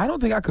 I don't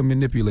think I could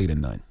manipulate a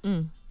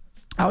nun.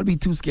 I would be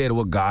too scared of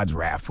what God's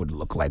wrath would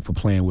look like for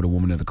playing with a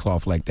woman of the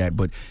cloth like that.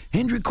 But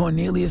Hendrik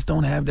Cornelius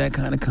don't have that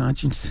kind of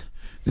conscience.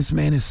 This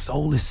man is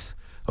soulless.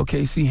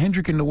 Okay, see,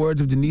 Hendrik, in the words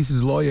of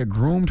Denise's lawyer,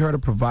 groomed her to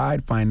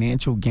provide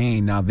financial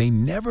gain. Now, they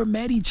never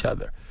met each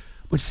other.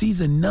 but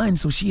she's a nun,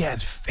 so she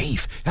has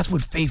faith. That's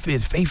what faith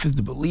is. Faith is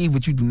to believe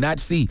what you do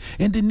not see.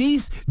 And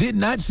Denise did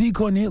not see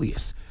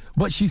Cornelius.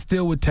 But she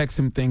still would text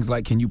him things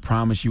like, can you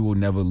promise you will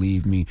never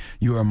leave me?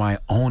 You are my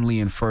only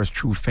and first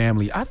true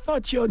family. I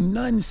thought your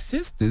nun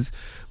sisters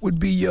would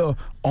be your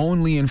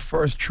only and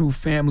first true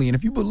family. And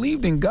if you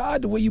believed in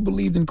God the way you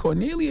believed in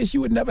Cornelius,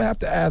 you would never have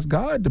to ask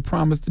God to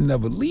promise to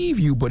never leave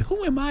you. But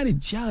who am I to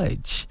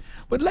judge?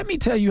 But let me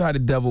tell you how the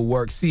devil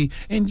works. See,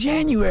 in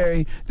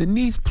January,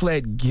 Denise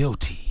pled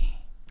guilty.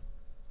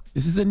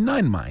 This is a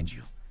nun, mind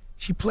you.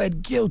 She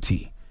pled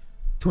guilty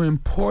to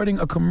importing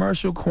a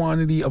commercial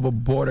quantity of a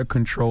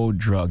border-controlled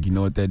drug. You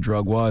know what that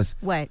drug was?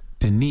 What?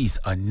 Denise,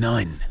 a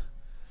nun,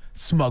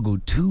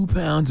 smuggled 2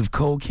 pounds of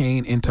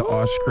cocaine into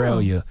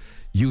Australia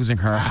using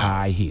her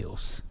high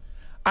heels.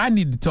 I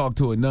need to talk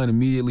to a nun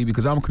immediately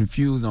because I'm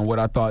confused on what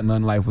I thought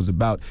nun life was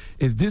about.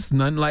 Is this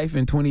nun life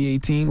in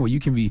 2018 where you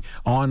can be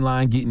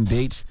online getting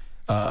dates,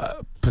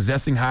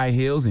 possessing high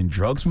heels and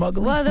drug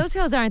smuggling? Well, those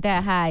heels aren't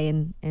that high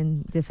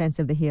in defense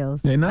of the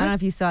heels. They're not? I don't know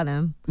if you saw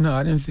them. No,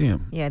 I didn't see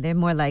them. Yeah, they're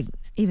more like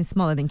even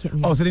smaller than kitten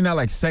heels. Oh, so they're not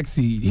like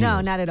sexy heels?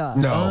 No, not at all.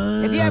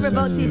 No. If you ever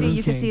Vote TV, you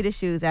Okay. can see the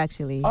shoes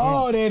actually.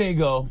 Oh, there they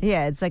go.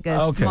 Yeah, it's like a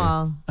Okay.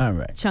 small, All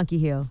right. chunky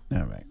heel.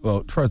 All right.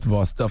 Well, first of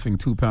all, stuffing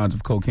 2 pounds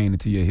of cocaine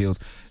into your heels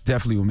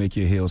definitely will make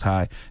your heels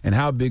high. And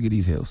how big are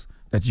these heels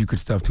that you could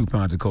stuff 2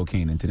 pounds of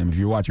cocaine into them? If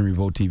you're watching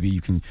Revolt TV,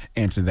 you can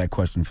answer that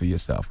question for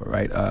yourself, all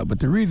right? But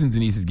the reason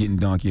Denise is getting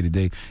donkey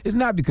today is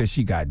not because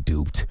she got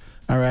duped,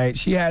 all right?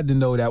 She had to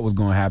know that was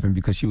going to happen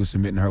because she was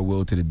submitting her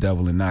will to the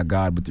devil and not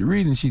God. But the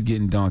reason she's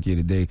getting donkey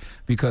today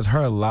because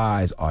her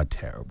lies are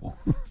terrible.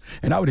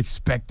 And I would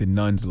expect the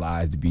nun's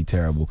lies to be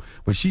terrible.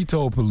 But she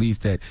told police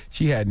that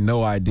she had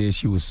no idea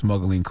she was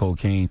smuggling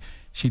cocaine.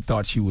 She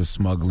thought she was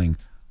smuggling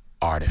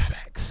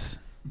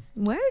artifacts.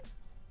 What?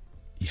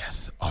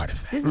 Yes,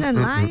 artifacts. Isn't that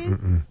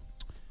lying?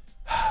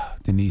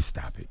 Denise,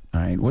 stop it.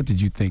 All right. What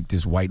did you think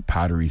this white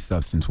powdery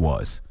substance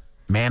was?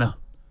 Manna?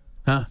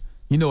 Huh?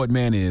 You know what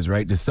manna is,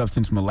 right? The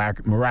substance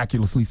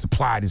miraculously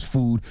supplied as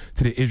food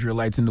to the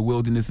Israelites in the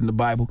wilderness in the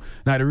Bible.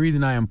 Now, the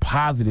reason I am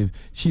positive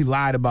she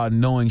lied about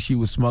knowing she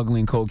was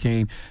smuggling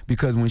cocaine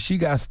because when she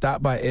got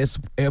stopped by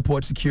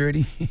airport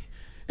security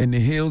and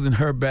the heels in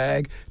her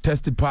bag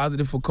tested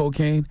positive for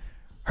cocaine,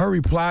 her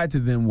reply to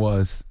them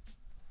was,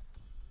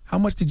 how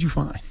much did you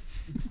find?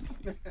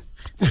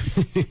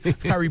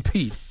 I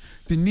repeat,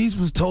 Denise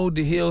was told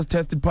the heels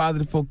tested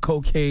positive for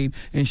cocaine,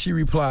 and she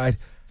replied,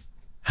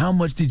 how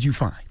much did you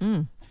find?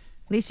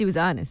 At least she was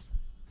honest.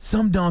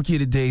 Some donkey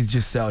of the days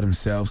just sell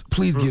themselves.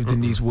 Please give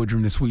Denise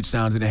Woodrum the sweet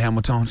sounds of the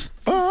Hamiltons.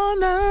 Oh,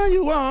 now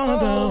you are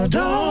the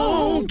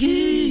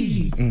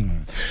donkey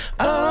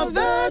of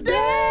the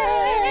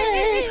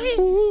day.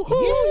 Ooh,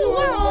 you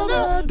are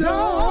the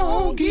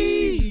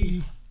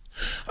donkey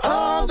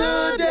of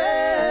the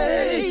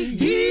day.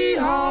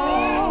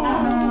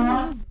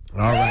 Yee-haw.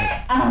 All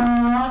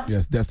right.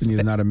 Yes, destiny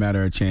is not a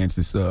matter of chance.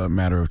 It's a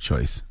matter of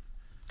choice.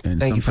 And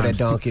Thank you for that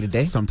sometimes donkey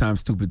today. Sometimes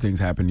stupid things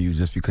happen to you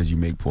just because you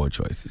make poor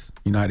choices.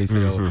 You know how they say,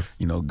 oh,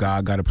 you know,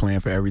 God got a plan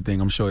for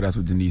everything. I'm sure that's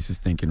what Denise is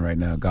thinking right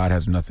now. God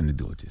has nothing to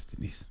do with this,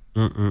 Denise.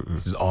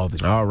 This is all the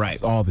devil. All right.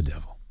 It's all the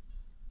devil.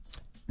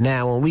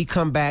 Now, when we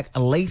come back,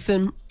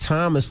 Latham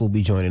Thomas will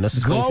be joining us.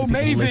 Explain Glow to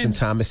people who Maven. Latham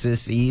Thomas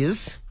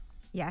is.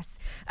 Yes.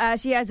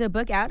 She has a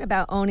book out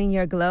about owning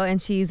your glow,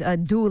 and she's a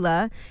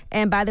doula.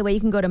 And by the way, you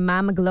can go to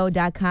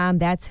mamaglow.com.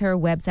 That's her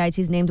website.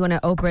 She's named one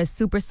of Oprah's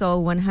Super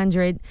Soul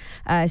 100.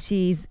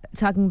 She's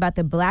talking about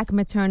the Black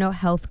maternal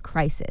health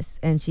crisis,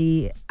 and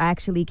she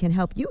actually can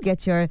help you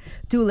get your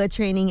doula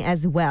training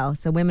as well.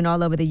 So women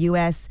all over the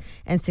U.S.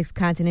 and 6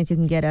 continents, you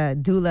can get a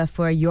doula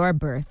for your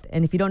birth.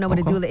 And if you don't know what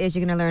a doula is,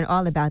 you're going to learn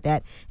all about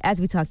that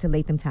as we talk to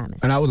Latham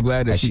Thomas. And I was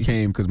glad that she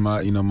came because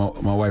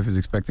my wife is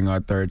expecting our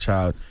 3rd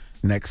child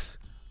next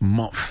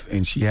month,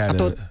 and she had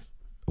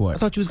what? I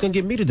thought you was gonna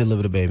get me to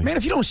deliver the baby. Man,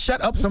 if you don't shut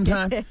up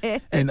sometime.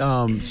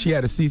 And she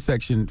had a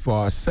C-section for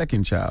our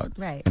 2nd child.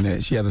 Right. And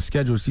then she has a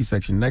scheduled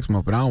C-section next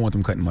month, but I don't want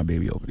them cutting my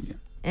baby open again.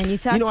 And you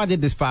talk. You know, I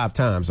did this 5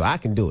 times, so I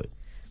can do it.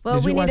 Well,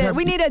 Did we your need wife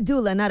we need a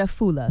doula, not a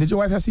foula. Did your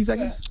wife have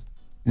C-sections?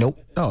 Nope.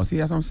 Oh, see,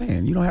 that's what I'm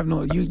saying. You don't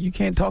have you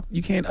can't talk,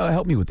 you can't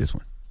help me with this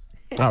one.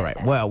 All right.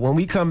 Well, when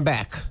we come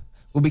back,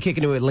 we'll be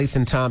kicking it with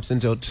Latham Thompson,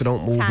 so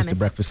don't move. It's the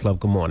Breakfast Club.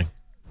 Good morning.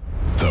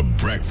 The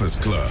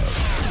Breakfast Club.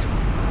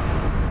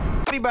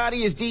 Everybody,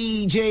 it's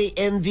DJ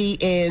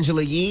MV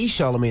Angela Yee,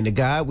 Charlamagne the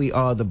God. We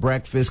are the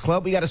Breakfast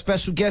Club. We got a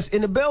special guest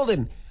in the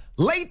building,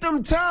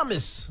 Latham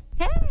Thomas.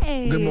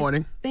 Hey. Good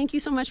morning. Thank you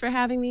so much for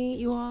having me,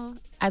 you all.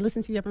 I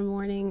listen to you every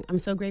morning. I'm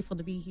so grateful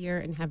to be here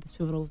and have this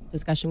pivotal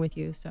discussion with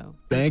you. So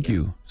Thank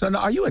you. So now,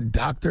 are you a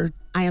doctor?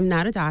 I am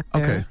not a doctor.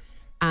 Okay.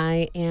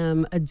 I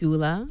am a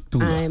doula.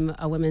 I'm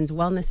a women's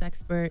wellness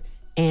expert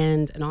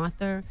and an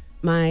author.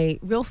 My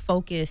real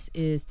focus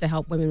is to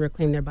help women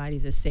reclaim their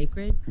bodies as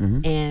sacred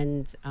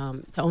and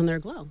to own their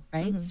glow,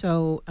 right?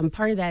 So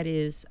part of that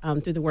is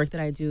through the work that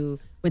I do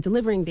with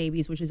delivering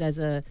babies, which is as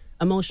a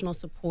emotional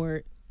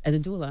support, as a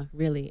doula,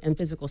 really, and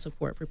physical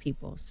support for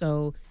people.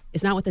 So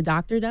it's not what the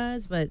doctor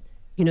does, but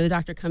the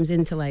doctor comes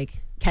in to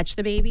like catch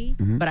the baby,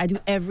 but I do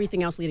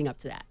everything else leading up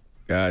to that.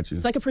 Got you.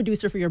 It's like a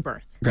producer for your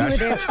birth. Got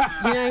you. You know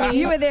what I mean?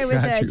 You were there with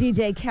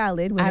DJ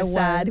Khaled when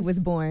Assad was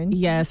born.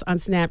 Yes, on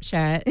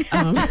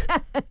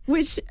Snapchat,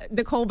 which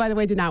Nicole, by the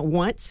way, did not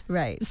want.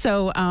 Right.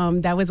 So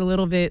that was a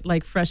little bit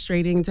like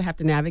frustrating to have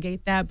to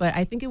navigate that. But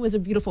I think it was a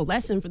beautiful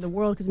lesson for the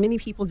world because many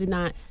people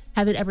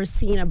haven't ever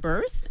seen a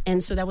birth.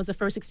 And so that was the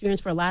first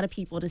experience for a lot of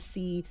people to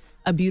see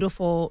a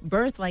beautiful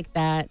birth like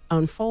that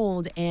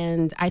unfold.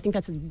 And I think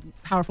that's a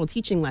powerful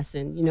teaching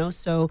lesson,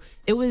 So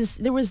there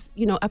was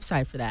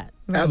upside for that.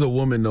 As a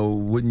woman, though,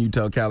 wouldn't you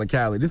tell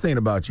Callie, this ain't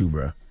about you,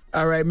 bro?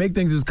 All right, make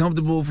things as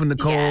comfortable for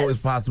Nicole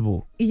as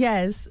possible.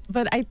 Yes,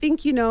 but I think,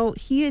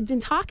 he had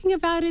been talking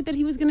about it, that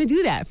he was going to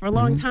do that for a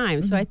long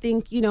time. So I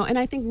think, and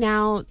I think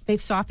now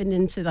they've softened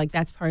into, like,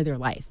 that's part of their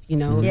life,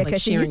 Yeah,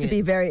 because she used to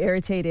be very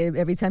irritated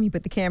every time he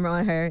put the camera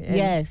on her. And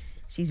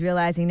yes. She's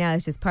realizing now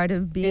it's just part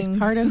of being... It's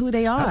part of who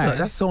they are.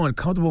 That's so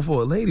uncomfortable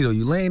for a lady, though.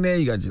 You laying there,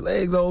 you got your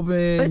legs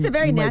open. But it's a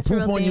very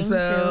natural poop on thing,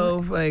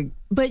 yourself, too. like...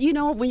 But,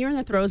 when you're in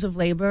the throes of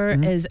labor,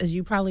 as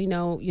you probably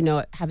know,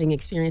 having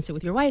experienced it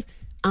with your wife,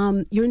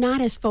 you're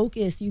not as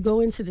focused. You go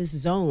into this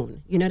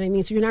zone. You know what I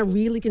mean? So you're not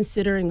really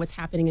considering what's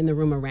happening in the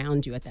room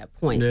around you at that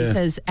point. Yeah.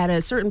 Because at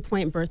a certain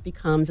point, birth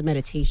becomes a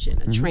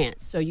meditation, a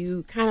trance. So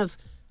you kind of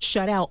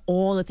shut out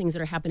all the things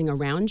that are happening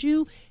around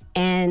you.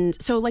 And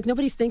so, like,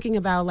 nobody's thinking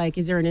about, like,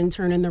 is there an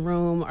intern in the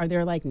room? Are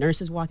there, like,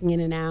 nurses walking in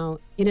and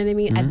out? You know what I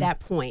mean? At that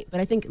point. But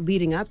I think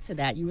leading up to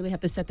that, you really have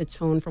to set the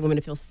tone for women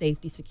to feel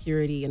safety,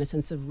 security, and a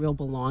sense of real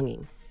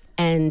belonging.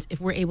 And if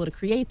we're able to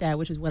create that,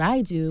 which is what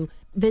I do,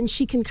 then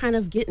she can kind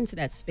of get into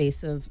that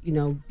space of,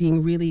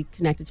 being really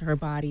connected to her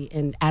body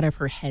and out of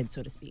her head,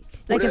 so to speak.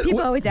 Like, if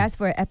people always ask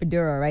for an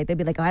epidural, right? They'd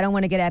be like, oh, I don't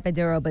want to get an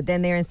epidural, but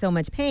then they're in so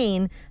much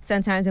pain.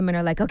 Sometimes women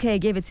are like, okay,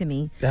 give it to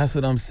me. That's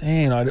what I'm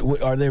saying.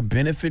 Are there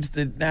benefits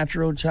to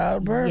natural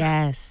childbirth?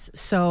 Yes.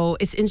 So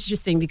it's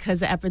interesting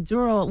because the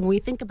epidural, when we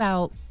think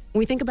about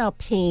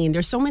pain,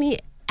 there's so many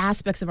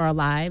aspects of our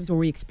lives where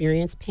we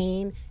experience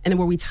pain and then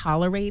where we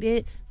tolerate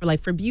it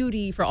for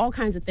beauty, for all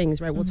kinds of things,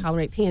 right? We'll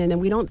tolerate pain. And then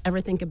we don't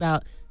ever think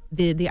about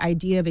the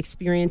idea of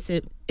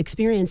experiencing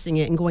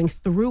it and going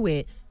through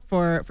it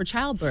for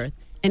childbirth.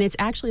 And it's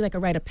actually like a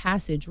rite of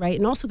passage, right?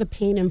 And also the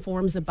pain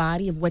informs the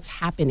body of what's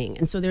happening.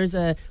 And so there's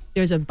a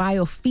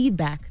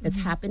biofeedback that's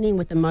happening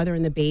with the mother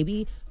and the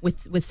baby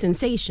with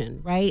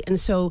sensation, right? And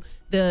so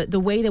the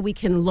way that we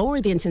can lower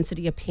the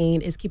intensity of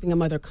pain is keeping a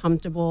mother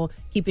comfortable,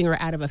 keeping her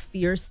out of a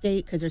fear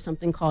state, because there's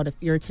something called a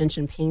fear,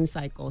 tension, pain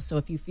cycle. So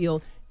if you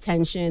feel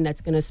tension,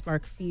 that's going to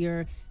spark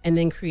fear and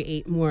then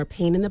create more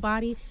pain in the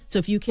body. So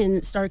if you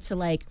can start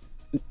to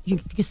you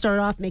can start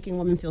off making a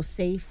woman feel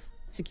safe,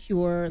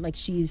 secure, like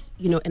she's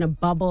in a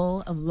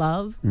bubble of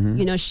love.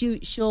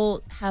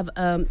 She'll have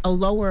a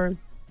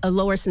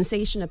lower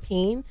sensation of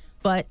pain.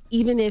 But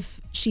even if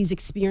she's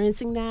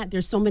experiencing that,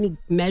 there's so many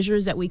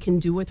measures that we can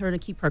do with her to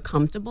keep her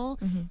comfortable.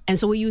 And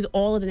so we use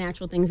all of the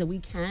natural things that we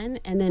can.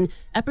 And then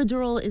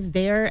epidural is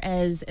there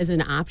as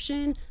an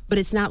option, but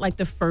it's not like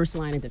the first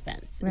line of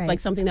defense. Right. It's like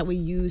something that we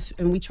use,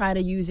 and we try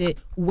to use it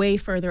way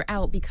further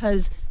out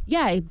because,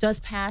 it does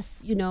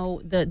pass,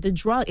 the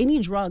drug, any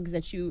drugs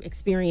that you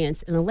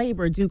experience in the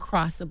labor do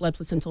cross the blood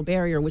placental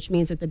barrier, which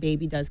means that the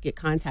baby does get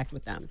contact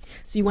with them.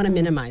 So you want to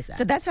minimize that.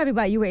 So that's probably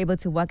why you were able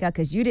to walk out,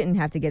 because you didn't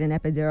have to get an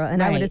epidural.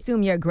 And I would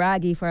assume you're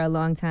groggy for a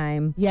long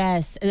time.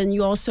 Yes. And then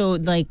you also,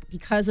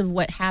 because of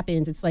what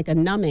happens, it's like a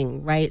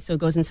numbing, right? So it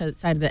goes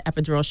inside of the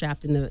epidural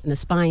shaft in the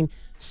spine.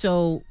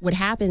 So what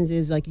happens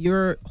is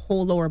your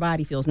whole lower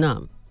body feels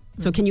numb.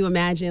 So can you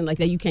imagine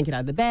that you can't get out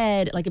of the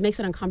bed? It makes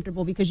it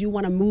uncomfortable because you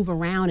want to move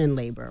around in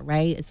labor,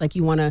 right? It's like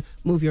you want to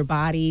move your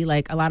body.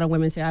 A lot of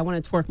women say, I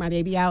want to twerk my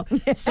baby out.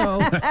 So,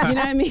 you know what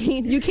I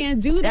mean? You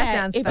can't do that. That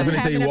sounds if fun. That's when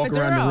they tell you walk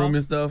around the room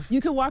and stuff?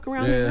 You can walk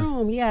around the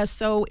room, yeah.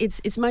 So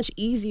it's much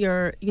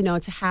easier,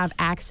 to have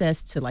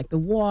access to the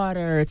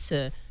water,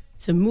 to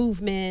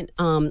movement.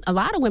 A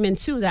lot of women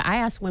too, that I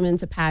ask women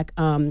to pack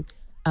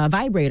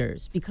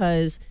vibrators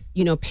because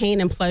pain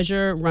and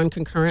pleasure run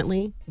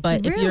concurrently.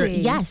 But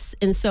yes.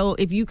 And so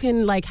if you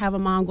can have a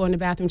mom go in the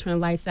bathroom, turn the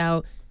lights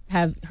out,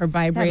 have her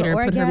vibrator,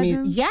 put her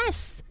music.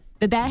 Yes.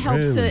 That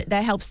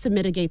helps to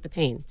mitigate the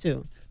pain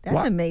too.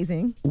 That's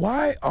amazing.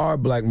 Why are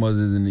black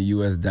mothers in the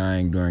U.S.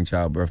 dying during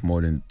childbirth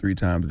more than 3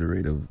 times the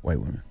rate of white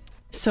women?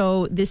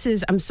 So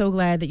I'm so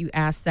glad that you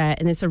asked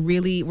that. And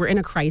we're in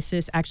a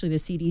crisis. Actually, the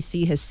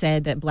CDC has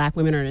said that black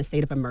women are in a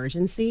state of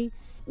emergency.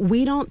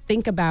 We don't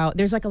think about,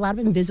 there's a lot of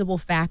invisible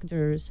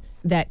factors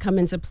that come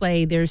into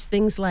play. There's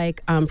things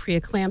like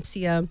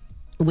preeclampsia,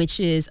 which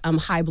is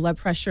high blood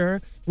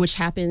pressure, which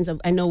happens,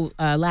 I know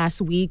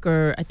last week,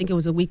 or I think it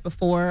was a week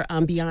before,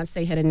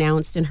 Beyonce had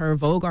announced in her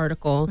Vogue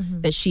article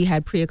that she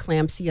had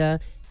preeclampsia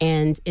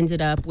and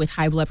ended up with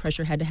high blood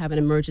pressure, had to have an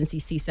emergency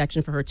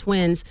C-section for her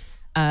twins.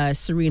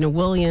 Serena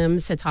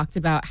Williams had talked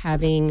about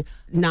having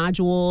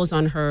nodules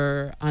on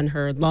her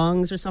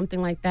lungs or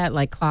something like that,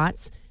 like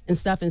clots and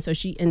stuff. And so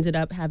she ended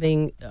up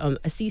having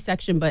a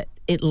C-section, but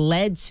it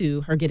led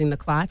to her getting the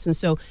clots. And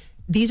so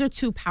these are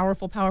two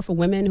powerful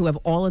women who have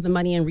all of the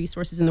money and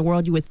resources in the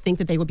world. You would think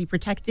that they would be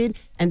protected,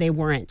 and they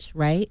weren't,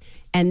 right?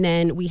 And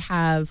then we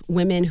have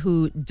women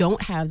who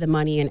don't have the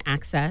money and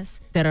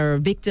access, that are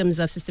victims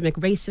of systemic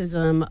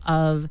racism,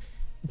 of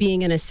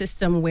being in a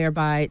system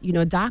whereby,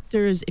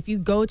 doctors, if you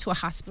go to a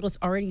hospital, it's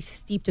already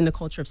steeped in the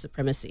culture of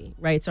supremacy,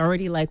 right? It's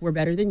already like, we're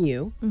better than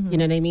you, you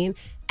know what I mean?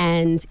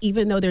 And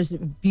even though there's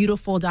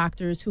beautiful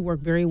doctors who work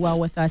very well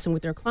with us and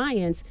with their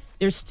clients,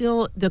 there's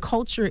still, the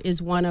culture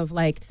is one of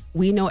like,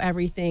 we know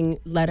everything,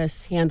 let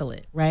us handle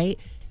it, right?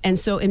 And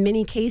so in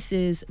many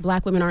cases,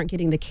 Black women aren't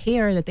getting the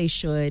care that they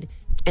should,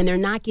 and they're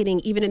not getting,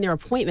 even in their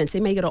appointments,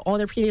 they may get all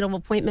their prenatal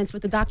appointments,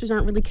 but the doctors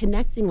aren't really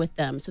connecting with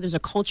them. So there's a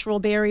cultural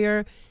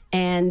barrier.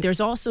 And there's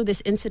also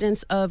this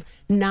incidence of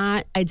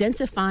not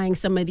identifying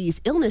some of these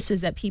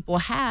illnesses that people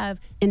have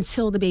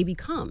until the baby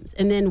comes.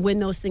 And then when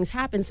those things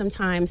happen,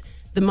 sometimes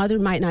the mother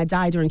might not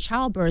die during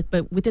childbirth,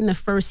 but within the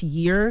first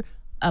year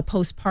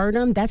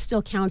postpartum, that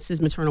still counts as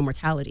maternal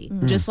mortality.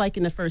 Just like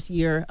in the first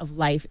year of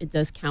life, it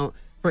does count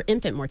for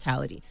infant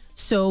mortality.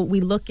 So we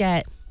look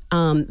at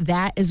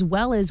that, as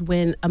well as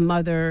when a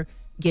mother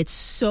gets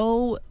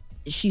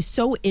she's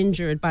so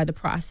injured by the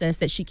process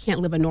that she can't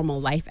live a normal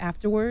life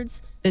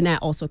afterwards, then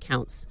that also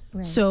counts.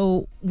 Right.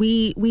 So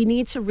we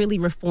need to really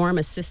reform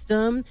a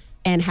system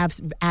and have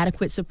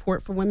adequate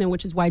support for women,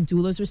 which is why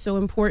doulas are so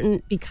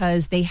important,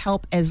 because they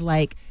help as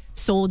like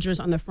soldiers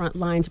on the front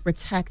line to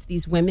protect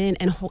these women,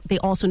 and they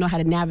also know how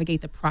to navigate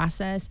the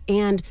process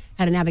and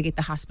how to navigate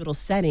the hospital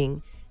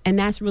setting. And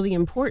that's really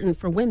important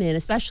for women,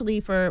 especially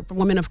for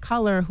women of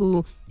color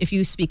who, if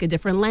you speak a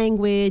different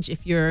language,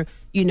 if you're,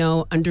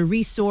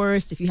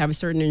 under-resourced, if you have a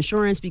certain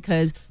insurance,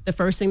 because the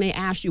first thing they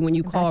ask you when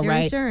you call,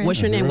 right, insurance.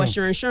 What's your name, what's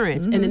your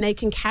insurance? And then they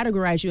can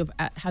categorize you of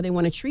how they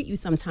want to treat you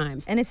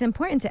sometimes. And it's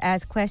important to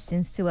ask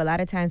questions, too. A lot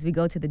of times we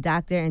go to the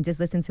doctor and just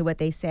listen to what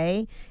they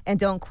say and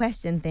don't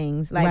question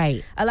things.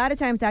 Like, a lot of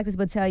times doctors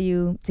will tell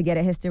you to get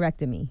a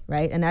hysterectomy,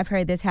 right? And I've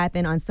heard this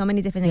happen on so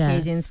many different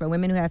occasions for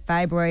women who have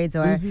fibroids,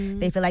 or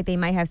they feel like they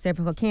might have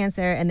cervical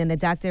cancer, and then the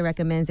doctor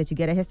recommends that you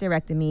get a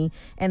hysterectomy,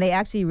 and they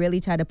actually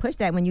really try to push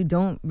that when you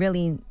don't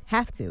really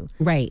have to.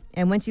 Right.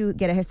 And once you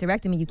get a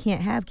hysterectomy, you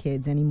can't have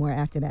kids anymore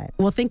after that.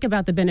 Well, think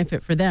about the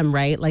benefit for them,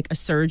 right? Like a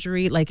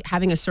surgery, like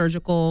having a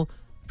surgical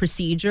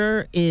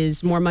procedure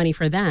is more money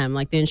for them.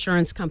 Like the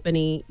insurance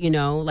company,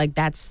 like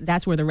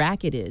that's where the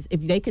racket is.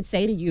 If they could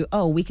say to you,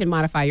 oh, we can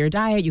modify your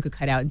diet, you could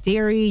cut out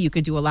dairy, you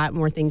could do a lot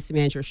more things to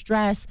manage your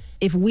stress.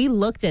 If we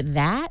looked at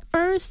that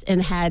first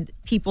and had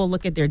people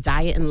look at their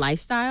diet and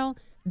lifestyle,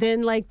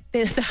 then like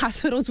the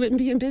hospitals wouldn't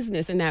be in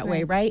business in that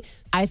way, right?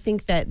 I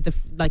think that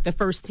the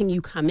first thing you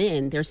come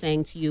in, they're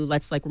saying to you,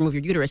 let's like remove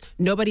your uterus.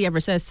 Nobody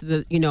ever says to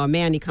the, a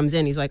man, he comes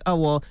in, he's like, oh,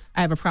 well,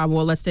 I have a problem.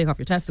 Well, let's take off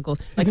your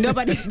testicles. Like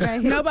nobody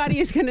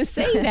is going to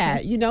say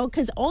that,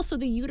 because also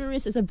the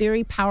uterus is a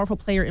very powerful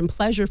player in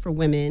pleasure for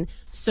women.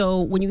 So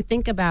when you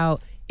think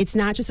about, it's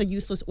not just a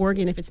useless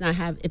organ if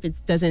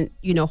it doesn't,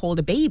 hold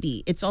a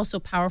baby. It's also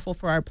powerful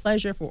for our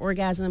pleasure, for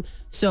orgasm.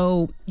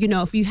 So,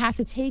 if you have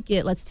to take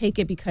it, let's take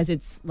it because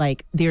it's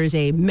like there's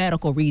a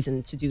medical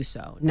reason to do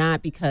so,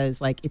 not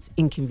because like it's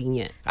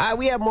inconvenient. All right,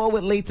 we have more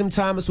with Latham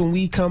Thomas when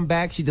we come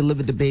back. She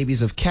delivered the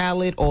babies of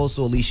Khaled,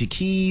 also Alicia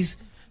Keys.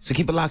 So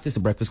keep it locked. It's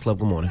the Breakfast Club.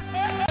 Good morning.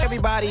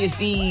 Everybody, it's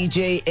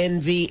DJ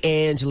Envy,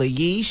 Angela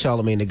Yee,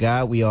 Charlamagne the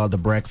God. We are the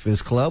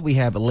Breakfast Club. We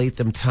have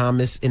Latham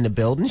Thomas in the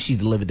building. She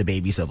delivered the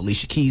babies of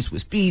Alicia Keys,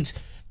 Swizz Beatz,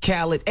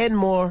 Khaled, and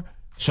more.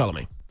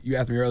 Charlamagne. You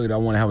asked me earlier that I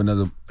want to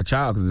have a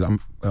child because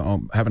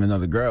I'm having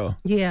another girl.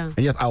 Yeah.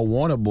 And yes, I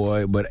want a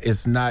boy, but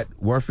it's not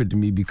worth it to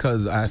me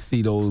because I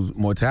see those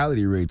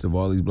mortality rates of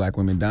all these Black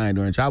women dying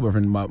during childbirth.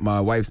 And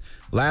my wife's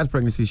last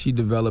pregnancy, she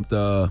developed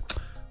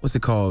what's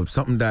it called?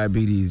 Something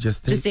diabetes.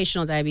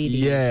 Gestational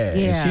diabetes. Yeah.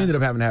 And she ended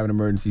up having to have an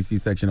emergency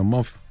C-section a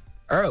month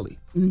early.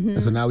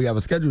 And so now we have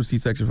a scheduled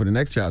C-section for the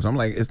next child. So I'm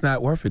like, it's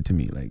not worth it to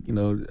me. Like,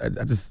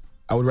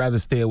 I would rather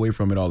stay away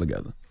from it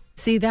altogether.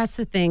 See, that's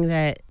the thing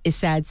that is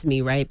sad to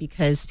me, right?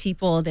 Because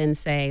people then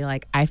say,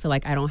 like, I feel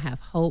like I don't have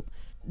hope.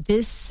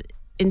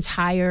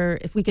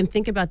 If we can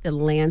think about the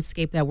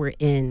landscape that we're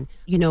in,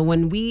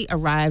 when we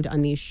arrived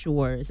on these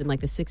shores in like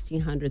the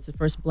 1600s, the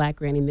first Black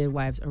granny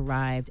midwives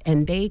arrived,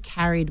 and they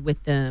carried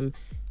with them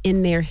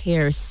in their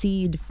hair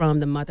seed from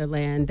the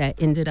motherland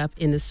that ended up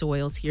in the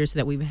soils here so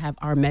that we would have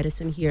our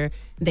medicine here.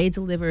 They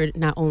delivered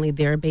not only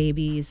their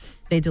babies,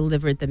 they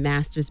delivered the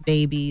master's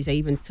babies. They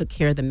even took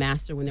care of the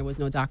master when there was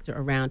no doctor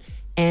around.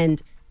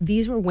 And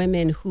these were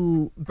women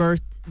who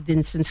birthed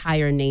this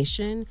entire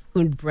nation,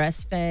 who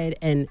breastfed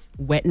and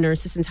wet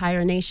nursed this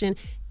entire nation.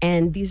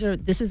 And this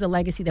is the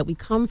legacy that we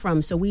come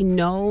from. So we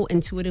know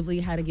intuitively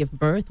how to give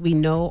birth. We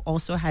know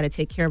also how to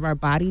take care of our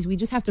bodies. We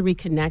just have to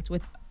reconnect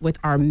with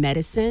our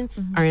medicine,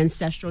 our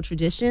ancestral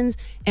traditions.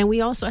 And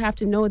we also have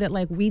to know that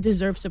like we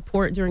deserve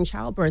support during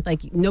childbirth.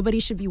 Like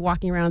nobody should be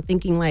walking around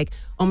thinking like,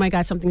 oh my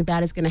God, something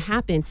bad is gonna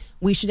happen.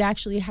 We should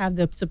actually have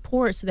the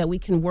support so that we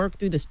can work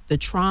through the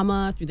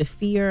trauma, through the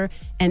fear.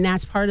 And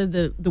that's part of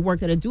the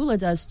work that a doula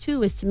does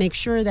too, is to make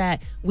sure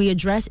that we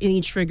address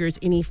any triggers,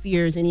 any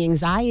fears, any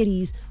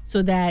anxieties,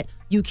 so that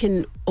you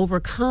can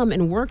overcome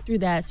and work through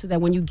that so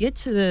that when you get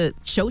to the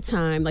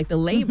showtime, like the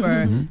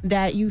labor,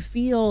 that you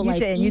feel You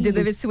like said you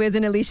delivered ease. Swizz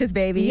and Alicia's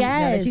baby.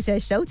 Yes. Now that you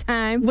said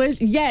showtime.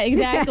 Yeah,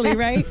 exactly,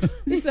 right?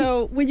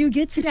 So when you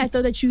get to that,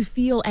 though, that you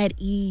feel at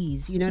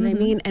ease, you know what I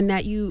mean? And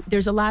that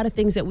there's a lot of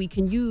things that we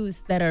can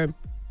use that are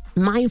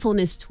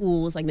mindfulness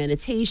tools like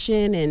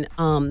meditation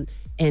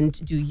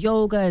and do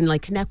yoga and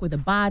like connect with the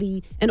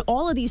body. And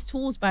all of these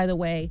tools, by the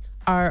way,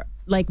 are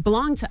like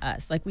belong to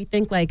us. Like we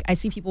think like, I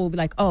see people will be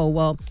like, oh,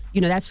 well,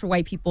 that's for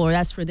white people or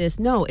that's for this.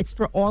 No, it's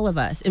for all of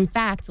us. In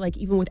fact, like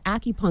even with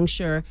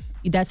acupuncture,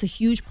 that's a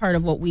huge part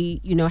of what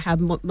we, have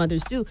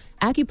mothers do.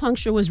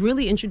 Acupuncture was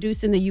really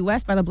introduced in the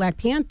US by the Black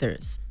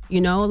Panthers.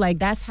 Like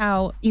that's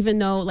how, even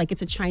though like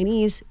it's a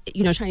Chinese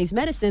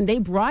medicine, they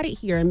brought it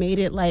here and made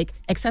it like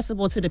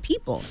accessible to the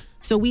people.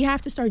 So we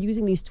have to start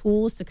using these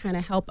tools to kind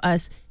of help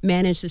us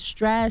manage the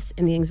stress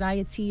and the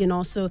anxiety and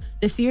also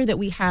the fear that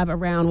we have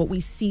around what we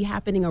see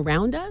happening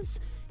around us,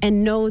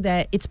 and know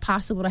that it's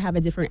possible to have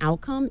a different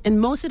outcome.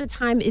 And most of the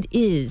time it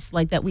is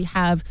like that we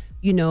have,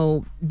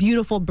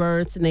 beautiful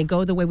births and they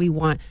go the way we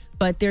want.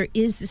 But there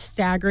is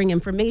staggering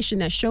information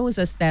that shows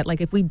us that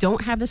like if we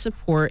don't have the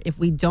support, if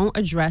we don't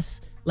address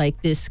like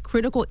this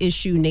critical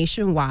issue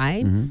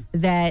nationwide,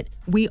 that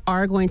we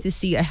are going to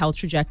see a health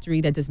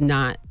trajectory that does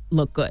not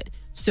look good.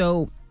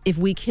 So if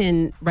we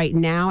can right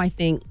now, I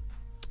think,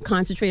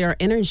 concentrate our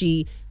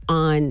energy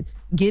on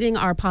getting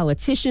our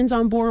politicians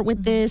on board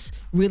with this,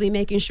 really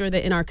making sure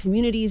that in our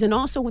communities and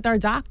also with our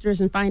doctors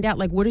and find out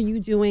like, what are you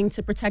doing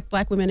to protect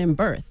Black women in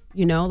birth?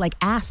 Like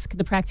ask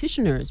the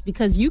practitioners,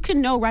 because you can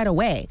know right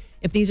away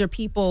if these are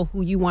people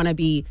who you want to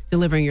be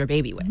delivering your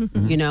baby with,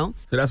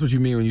 So that's what you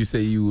mean when you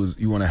say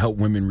you want to help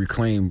women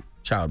reclaim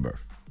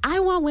childbirth. I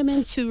want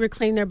women to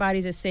reclaim their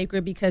bodies as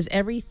sacred, because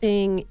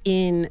everything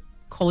in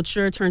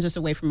culture turns us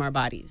away from our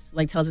bodies,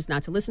 like tells us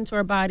not to listen to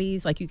our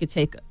bodies. Like you could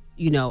take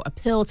a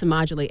pill to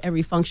modulate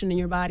every function in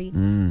your body.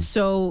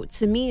 So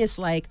to me, it's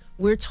like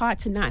we're taught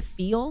to not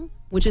feel,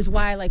 which is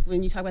why like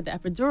when you talk about the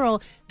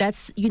epidural,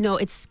 that's,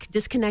 it's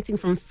disconnecting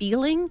from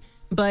feeling.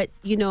 But,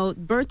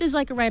 birth is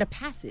like a rite of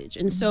passage.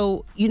 And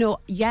so,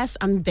 yes,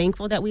 I'm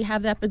thankful that we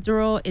have the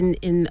epidural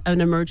in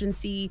an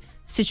emergency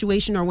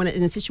situation or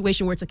in a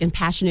situation where it's a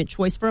compassionate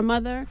choice for a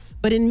mother.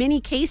 But in many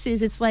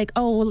cases, it's like,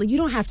 oh, well, you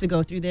don't have to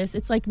go through this.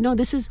 It's like, no,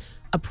 this is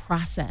a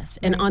process.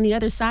 And on the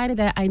other side of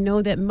that, I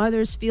know that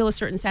mothers feel a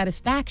certain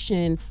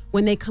satisfaction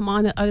when they come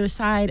on the other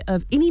side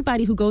of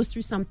anybody who goes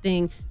through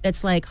something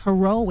that's like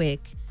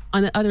heroic.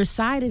 On the other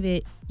side of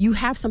it, you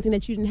have something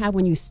that you didn't have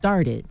when you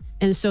started.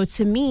 And so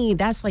to me,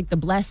 that's like the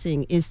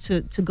blessing, is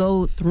to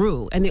go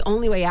through. And the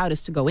only way out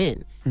is to go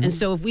in. And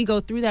so if we go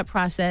through that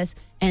process,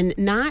 and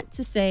not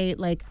to say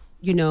like,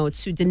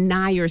 to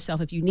deny yourself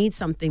if you need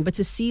something, but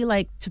to see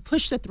like, to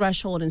push the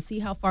threshold and see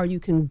how far you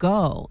can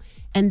go.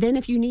 And then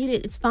if you need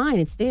it, it's fine,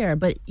 it's there.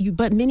 But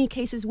many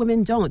cases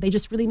women don't. They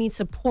just really need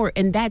support.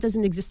 And that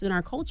doesn't exist in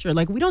our culture.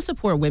 Like we don't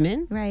support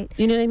women. Right.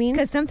 You know what I mean?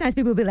 Because sometimes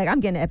people will be like, I'm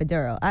getting an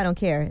epidural. I don't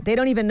care. They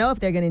don't even know if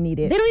they're going to need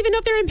it. They don't even know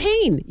if they're in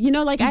pain.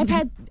 Like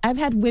I've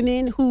had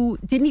women who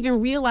didn't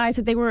even realize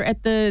that they were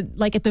at the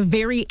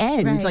very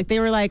end. Right. Like they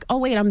were like, oh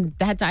wait, I'm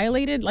that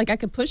dilated. Like I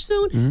could push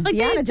soon. Like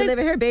Yana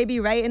delivered her baby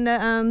right in the,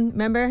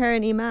 remember her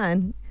and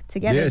Iman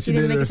together. Yeah, she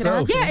didn't make it to the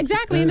hospital. Yeah,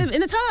 exactly. In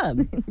the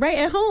tub, right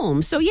at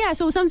home. So yeah,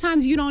 so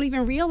sometimes you don't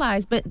even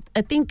realize. But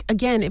I think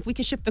again, if we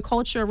could shift the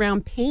culture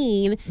around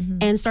pain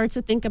and start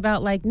to think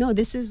about like, no,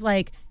 this is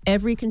like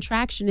every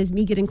contraction is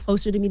me getting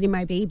closer to meeting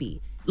my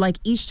baby. Like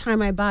each time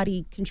my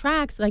body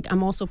contracts, like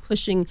I'm also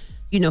pushing,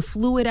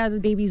 fluid out of the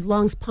baby's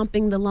lungs,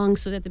 pumping the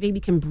lungs so that the baby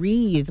can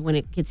breathe when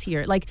it gets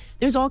here. Like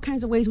there's all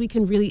kinds of ways we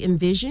can really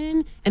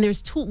envision. And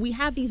we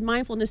have these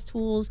mindfulness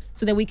tools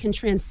so that we can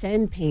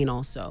transcend pain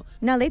also.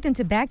 Now, Latham,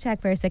 to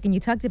backtrack for a second, you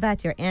talked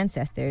about your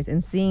ancestors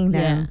and seeing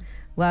them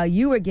while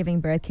you were giving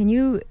birth. Can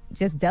you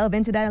just delve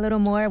into that a little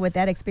more, what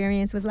that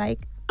experience was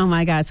like? Oh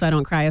my God, so I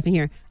don't cry up in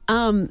here.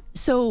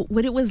 So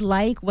what it was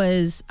like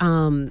was,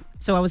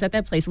 so I was at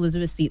that place,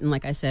 Elizabeth Seton,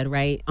 like I said,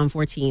 right, on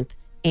 14th.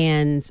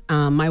 And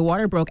my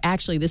water broke.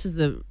 Actually, this is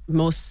the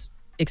most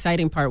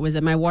exciting part, was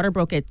that my water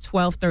broke at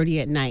 12:30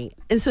 at night.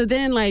 And so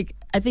then like,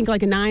 I think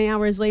like 9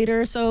 hours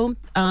later or so,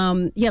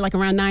 like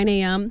around 9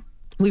 a.m.,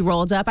 we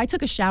rolled up. I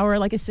took a shower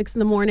like at 6 in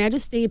the morning. I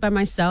just stayed by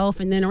myself.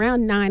 And then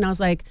around 9, I was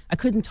like, I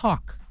couldn't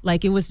talk.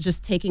 Like it was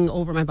just taking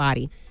over my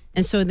body.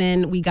 And so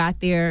then we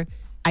got there.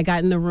 I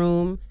got in the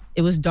room.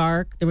 It was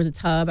dark. There was a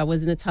tub. I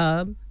was in the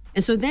tub.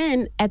 And so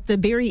then at the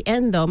very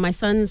end, though, my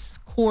son's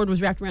cord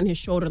was wrapped around his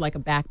shoulder like a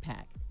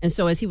backpack. And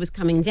so as he was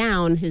coming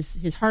down,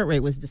 his heart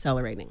rate was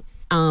decelerating.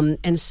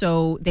 And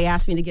so they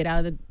asked me to get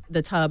out of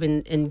the tub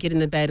and get in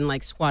the bed and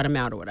like squat him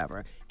out or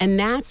whatever. And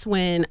that's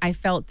when I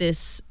felt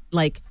this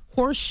like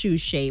horseshoe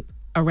shape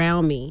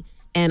around me.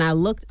 And I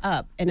looked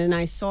up and then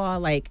I saw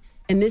like,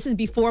 and this is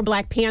before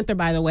Black Panther,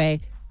 by the way,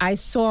 I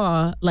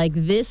saw like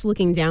this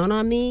looking down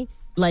on me,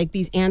 like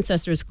these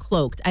ancestors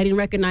cloaked. I didn't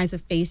recognize the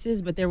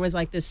faces, but there was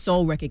like this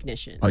soul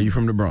recognition. Are you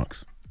from the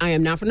Bronx? I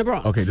am not from the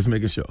Bronx. Okay, just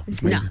making sure.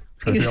 Trying to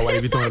figure out why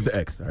you throwing up the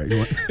X. All right.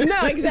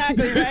 No,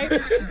 exactly,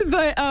 right?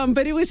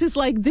 But it was just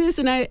like this,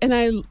 and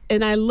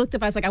I looked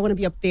up. I was like, I want to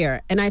be up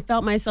there, and I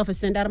felt myself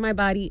ascend out of my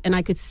body, and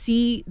I could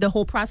see the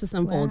whole process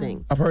unfolding.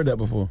 Wow. I've heard that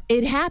before.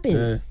 It happens.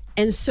 Yeah.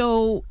 And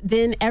so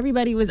then I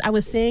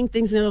was saying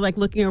things and they were like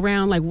looking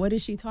around like, what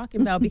is she talking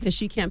about? Because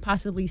she can't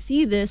possibly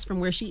see this from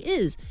where she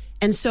is.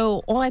 And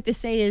so all I have to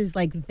say is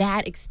like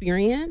that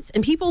experience,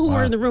 and people who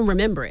were in the room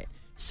remember it.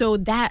 So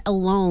that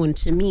alone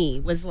to me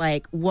was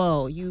like,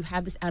 whoa, you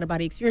have this out of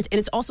body experience. And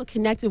it's also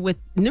connected with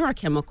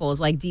neurochemicals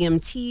like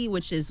DMT,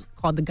 which is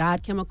called the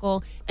God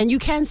chemical. And you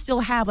can still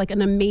have like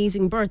an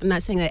amazing birth. I'm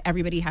not saying that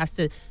everybody has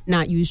to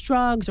not use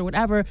drugs or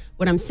whatever.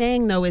 What I'm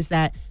saying though is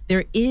that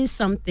there is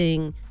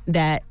something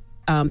that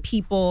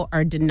people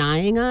are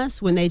denying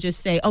us when they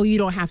just say, oh, you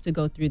don't have to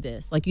go through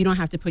this. Like, you don't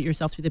have to put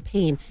yourself through the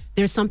pain.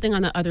 There's something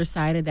on the other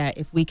side of that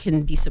if we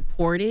can be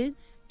supported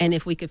and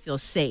if we could feel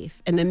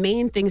safe. And the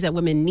main things that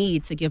women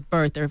need to give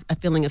birth are a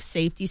feeling of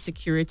safety,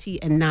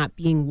 security, and not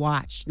being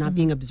watched, not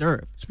being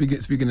observed.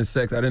 Speaking of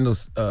sex, I didn't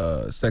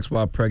know sex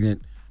while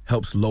pregnant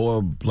helps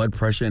lower blood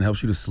pressure and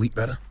helps you to sleep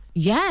better.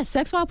 Yeah,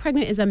 sex while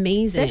pregnant is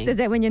amazing. Sex does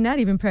that when you're not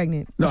even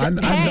pregnant. No, I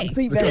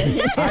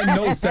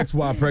know sex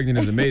while pregnant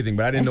is amazing,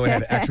 but I didn't know it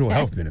had actual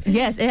health benefits.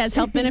 Yes, it has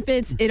health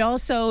benefits. It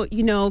also,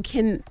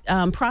 can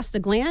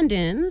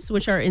prostaglandins,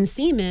 which are in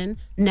semen,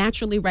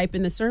 naturally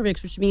ripen the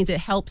cervix, which means it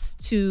helps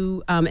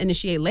to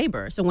initiate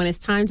labor. So when it's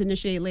time to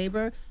initiate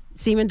labor,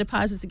 semen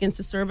deposits against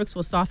the cervix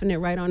will soften it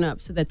right on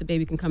up so that the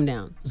baby can come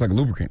down. It's like a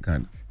lubricant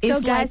kind of. So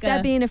guys,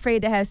 stop being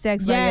afraid to have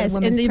sex. Yes,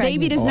 while and the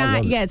pregnant. baby does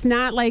not. Yeah, it's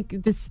not like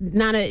this.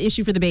 Not an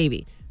issue for the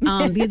baby.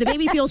 The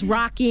baby feels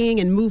rocking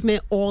and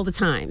movement all the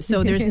time,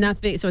 so there's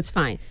nothing. So it's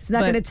fine. It's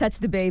not going to touch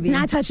the baby. It's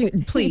not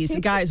touching. Please,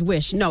 guys,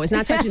 wish no. It's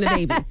not touching the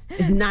baby.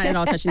 It's not at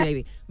all touching the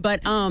baby.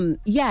 But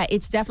yeah,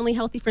 it's definitely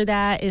healthy for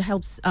that. It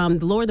helps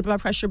lower the blood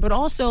pressure, but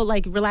also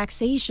like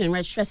relaxation,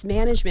 right? Stress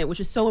management,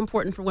 which is so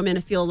important for women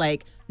to feel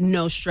like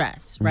no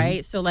stress,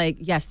 right? So like,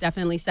 yes,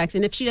 definitely sex.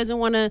 And if she doesn't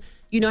want to,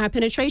 have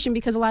penetration,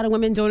 because a lot of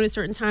women don't at a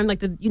certain time, like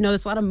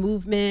there's a lot of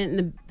movement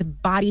and the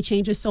body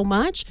changes so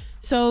much.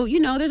 So,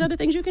 there's other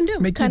things you can do.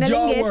 Make your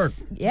jaw work.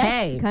 Yes,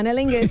 hey.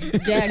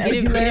 Cunnilingus. Yeah, get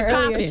it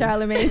popping.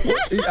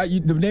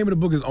 Charlamagne. The name of the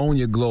book is Own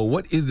Your Glow.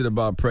 What is it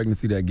about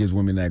pregnancy that gives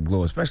women that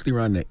glow, especially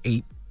around the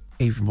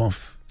eighth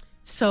month?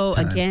 So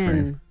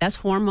again, that's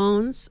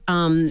hormones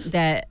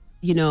that,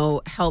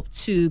 help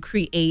to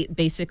create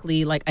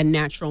basically like a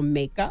natural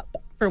makeup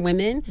for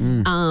women.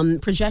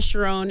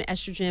 Progesterone,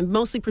 estrogen,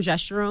 mostly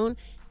progesterone.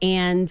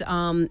 And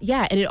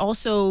and it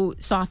also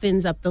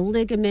softens up the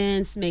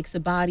ligaments, makes the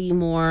body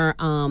more,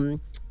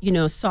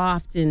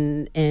 soft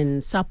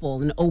and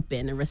supple and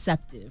open and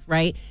receptive,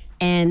 right?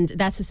 And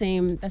that's the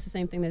same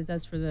thing that it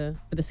does for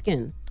the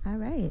skin. All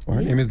right. Well,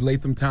 her name is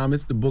Latham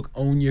Thomas. The book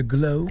Own Your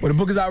Glow. Well, the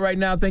book is out right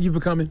now. Thank you for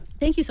coming.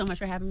 Thank you so much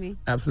for having me.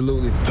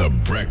 Absolutely. The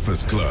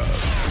Breakfast Club.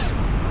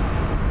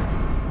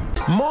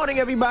 Morning,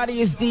 everybody.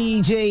 It's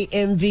DJ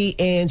MV,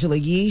 Angela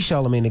Yee,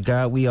 Charlamagne the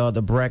God. We are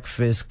the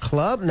Breakfast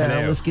Club. Now,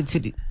 let's get to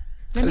the...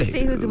 Let me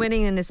see who's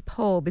winning in this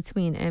poll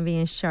between Envy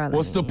and Charlamagne.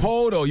 What's the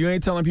poll, though? You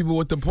ain't telling people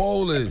what the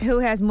poll is. Who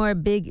has more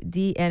big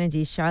D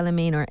energy,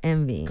 Charlamagne or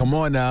Envy? Come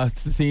on now.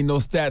 Seeing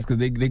those stats, because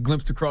they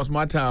glimpsed across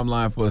my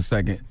timeline for a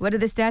second. What are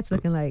the stats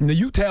looking like? Now,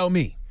 you tell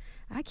me.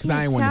 I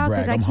can't tell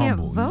because I can't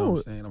vote. You know what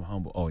I'm saying? I'm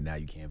humble. Oh, now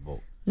you can't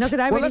vote. No, because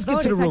I already let's voted,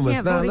 get to the rumors.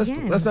 so I can't vote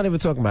again. Let's not even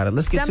talk about it.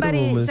 Let's get to the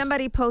rumors.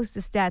 Somebody post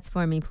the stats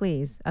for me,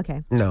 please.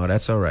 Okay. No,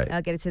 that's all right.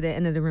 I'll get it to the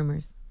end of the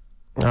rumors.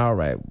 All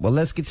right. Well,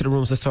 let's get to the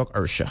rumors. Let's talk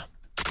Ursha.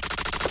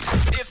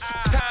 It's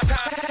time.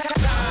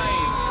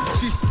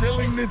 She's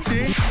spilling the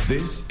tea.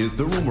 This is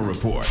the Rumor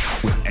Report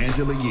with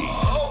Angela Yee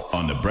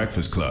on the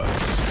Breakfast Club.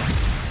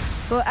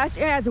 Well,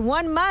 Usher has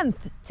 1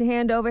 month to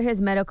hand over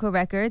his medical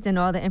records and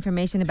all the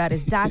information about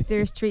his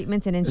doctors,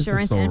 treatments, and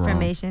insurance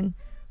information.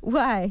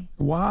 Wrong.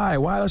 Why?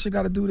 Why Usher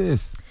got to do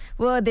this?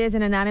 Well, there's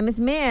an anonymous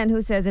man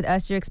who says that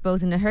Usher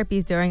exposed him to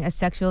herpes during a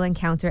sexual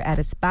encounter at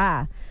a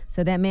spa.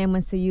 So that man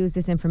wants to use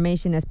this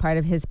information as part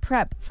of his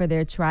prep for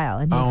their trial.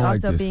 And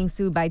he's also being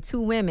sued by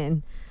 2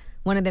 women.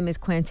 One of them is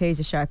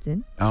Quantasia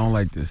Sharpton. I don't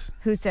like this.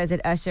 Who says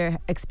that Usher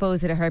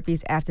exposed her to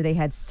herpes after they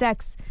had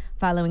sex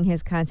following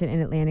his concert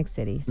in Atlantic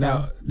City. So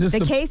now, the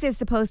case is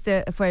supposed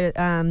to,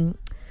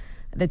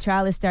 the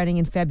trial is starting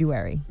in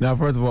February. Now,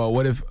 first of all,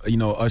 what if,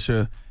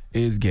 Usher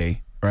is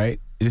gay, right?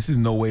 This is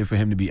no way for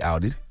him to be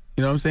outed.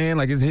 You know what I'm saying?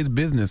 Like, it's his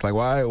business. Like,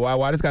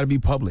 why this got to be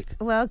public?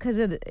 Well, because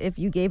if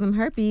you gave him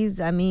herpes,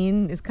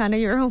 it's kind of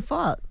your own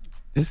fault.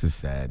 This is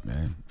sad,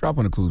 man. Drop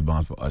on the clues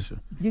bombs for Usher.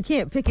 You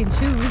can't pick and choose.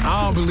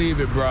 I don't believe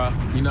it, bro.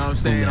 You know what I'm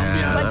saying? You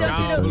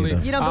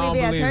don't believe he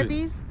has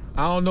herpes?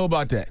 I don't know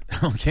about that.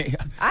 Okay.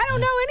 I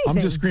don't know anything.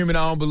 I'm just screaming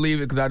I don't believe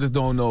it because I just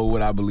don't know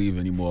what I believe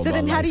anymore. So about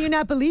then how life. do you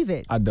not believe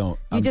it? I don't.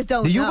 You just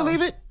don't know. Do you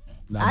believe it?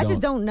 I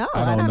just don't know.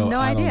 I have no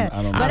idea.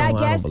 But I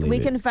guess we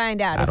can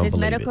find out. If his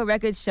medical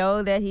records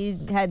show that he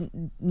had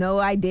no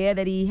idea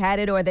that he had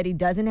it or that he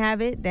doesn't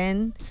have it,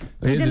 then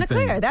he's in the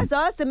clear. That's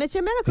all. Submit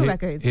your medical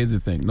records. Here's the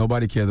thing.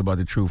 Nobody cares about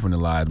the truth when the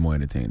lie is more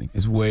entertaining.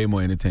 It's way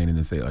more entertaining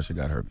than say Usher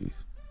got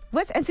herpes.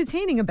 What's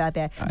entertaining about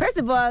that? First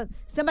of all,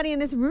 somebody in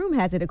this room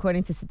has it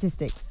according to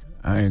statistics.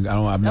 I've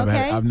never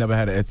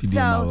had an STD in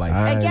my life.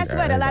 And guess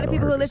what? A lot of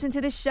people who listen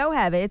to this show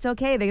have it. It's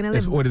okay. They're going to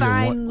live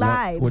fine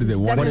lives. What is it?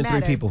 One in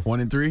 3 people. 1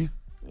 in 3?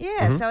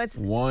 Yeah, so it's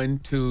 1,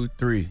 2,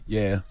 3.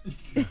 Yeah.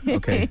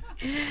 Okay.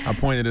 I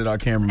pointed at our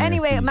cameraman.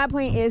 Anyway, my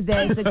point is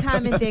that it's a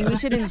common thing. We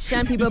shouldn't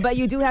shun people, but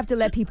you do have to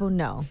let people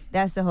know.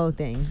 That's the whole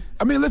thing.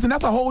 I mean, listen,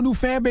 that's a whole new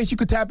fan base you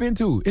could tap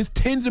into. It's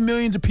tens of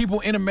millions of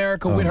people in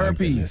America with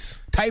herpes,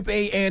 type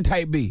A and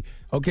type B.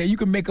 Okay, you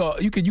can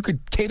you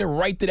could cater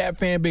right to that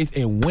fan base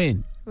and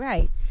win.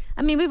 Right.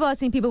 I mean, we've all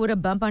seen people with a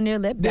bump on their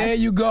lip. There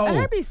you go. A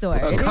herpes sore.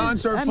 A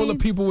concert full of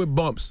people with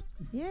bumps.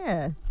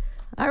 Yeah.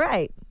 All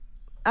right.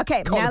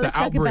 Okay, Call now it let's the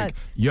talk outbreak. about...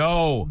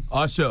 Yo,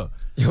 Usher.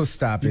 Yo,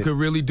 stop it. You could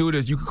really do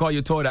this. You could call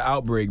your tour the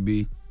Outbreak,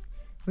 B.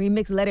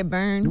 Remix Let It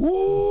Burn.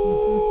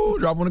 Woo!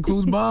 Drop one of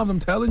Clues bombs, I'm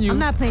telling you. I'm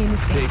not playing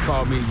this game. They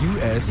call me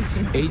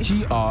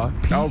USHERPES.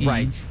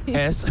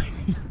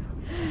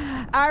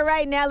 All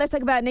right, now let's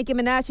talk about Nicki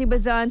Minaj. She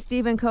was on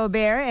Stephen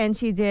Colbert, and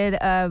she did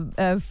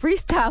a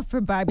freestyle for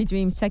Barbie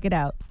Dreams. Check it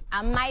out.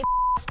 I might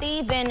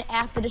Stephen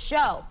after the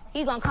show.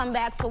 He gonna come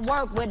back to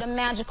work with a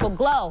magical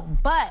glow.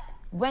 But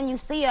when you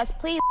see us,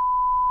 please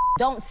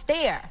don't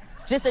stare.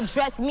 Just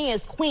address me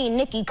as Queen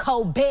Nicki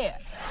Colbert.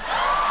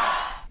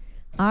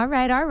 All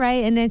right.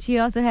 And then she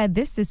also had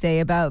this to say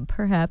about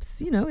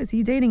perhaps, is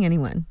he dating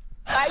anyone?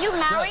 Are you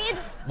married?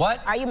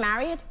 What? Are you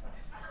married?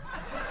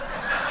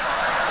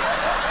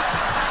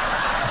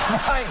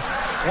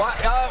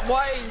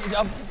 Why?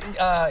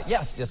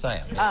 Yes, I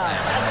am.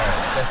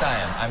 Yes, I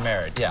am. I'm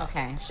married. Yeah.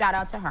 Okay. Shout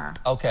out to her.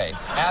 Okay.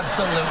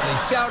 Absolutely.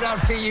 Shout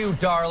out to you,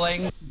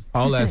 darling.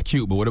 All that's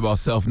cute, but what about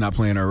Self not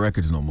playing her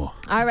records no more?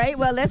 All right,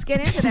 well, let's get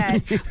into that.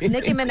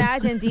 Nicki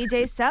Minaj and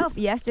DJ Self,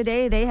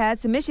 yesterday they had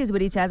some issues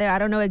with each other. I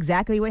don't know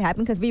exactly what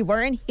happened because we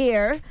weren't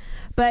here.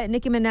 But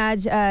Nicki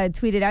Minaj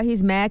tweeted out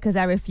he's mad because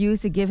I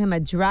refused to give him a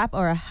drop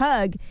or a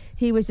hug.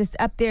 He was just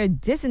up there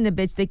dissing the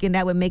bitch thinking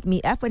that would make me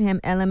F with him.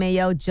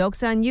 LMAO,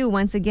 joke's on you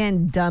once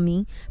again,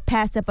 dummy.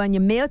 Passed up on your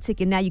meal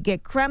ticket, now you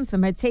get crumbs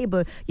from her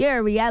table. You're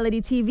a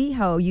reality TV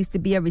hoe, used to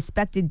be a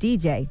respected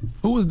DJ.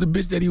 Who was the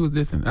bitch that he was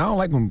dissing? I don't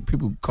like when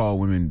people call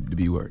women to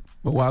be word.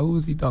 But why? Who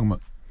was he talking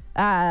about?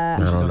 I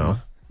don't know.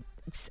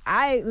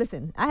 I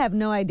have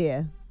no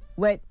idea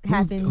what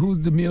happened. Who's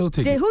the meal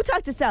ticket? Who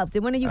talked to Self?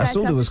 Did one of you guys talk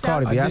to Self? I assumed it was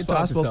Cardi B. I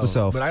spoke to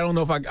Self. But I don't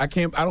know if I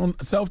can't.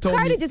 Self told me.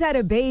 Cardi just had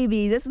a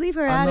baby. Let's leave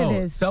her out of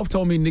this. Self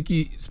told me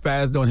Nicki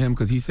spazzed on him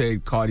because he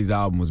said Cardi's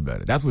album was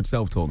better. That's what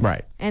Self told me.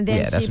 Right. And then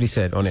that's what he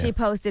said on there. She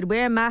posted,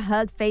 "Wearing my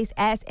hug face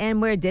ass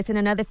N-word, dissing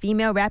another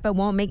female rapper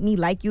won't make me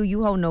like you.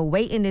 You hold no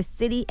weight in this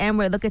city.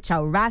 N-word, look at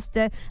your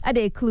roster. I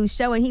did Clue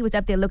show and he was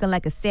up there looking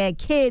like a sad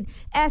kid,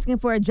 asking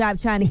for a drop,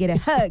 trying to get a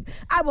hug.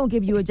 I won't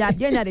give you a drop.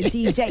 You're not a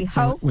DJ,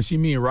 ho." When she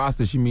mean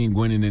roster, she mean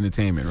Gwenin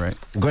Entertainment, right?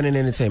 Gwenin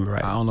Entertainment,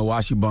 right. I don't know why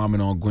she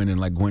bombing on Gwenin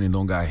like Gwenin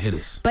don't got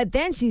hitters. But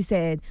then she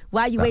said,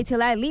 "While you wait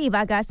till I leave,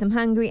 I got some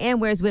hungry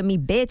N-words with me,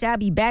 bitch. I'll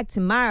be back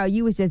tomorrow.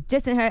 You was just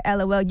dissing her,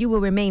 LOL. You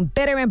will remain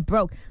bitter and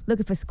broke,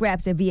 looking for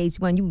scraps at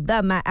VH1. You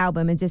love my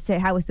album and just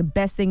said how it's the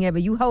best thing ever.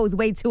 You hoes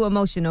way too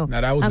emotional.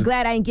 I'm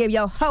glad I ain't give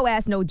your hoe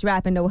ass no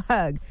drop and no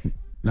hug."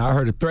 Now I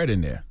heard a threat in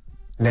there.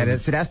 Now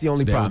that's the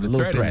only problem. A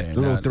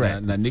little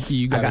threat. Now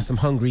Nicki, I got some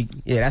hungry.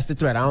 Yeah, that's the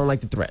threat. I don't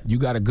like the threat. You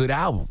got a good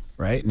album,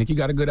 right? Nicki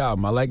got a good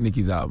album. I like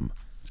Nicki's album.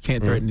 You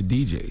can't threaten the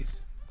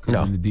DJs.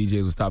 Because then the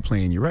DJs will stop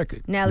playing your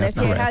record. Now let's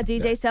hear how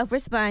DJ Self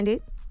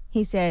responded.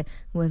 He said,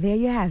 "Well, there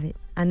you have it.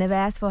 I never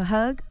asked for a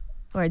hug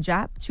or a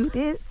drop. Truth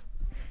is,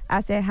 I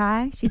said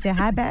hi. She said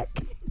hi back."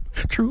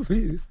 Truth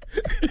is.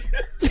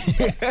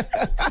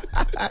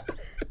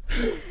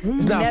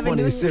 It's not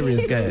funny, it's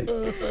serious,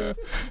 guy.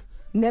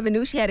 Never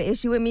knew she had an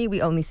issue with me.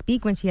 We only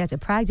speak when she has a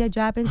project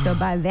dropping. So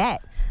by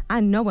that, I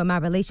know what my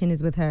relation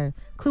is with her.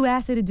 Clue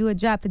asked her to do a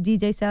drop for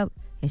DJ Self,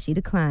 and she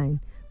declined,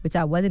 which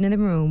I wasn't in the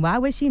room. Why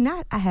would she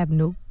not? I have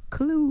no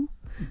clue.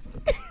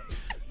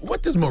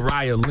 What does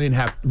Mariah Lynn,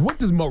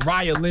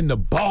 the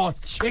boss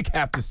chick,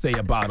 have to say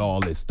about all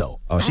this, though?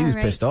 Oh, she was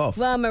pissed off.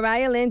 Well,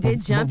 Mariah Lynn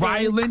did jump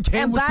Mariah in. Lynn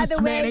came and with by this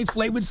the way, mayonnaise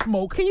flavored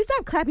smoke. Can you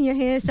stop clapping your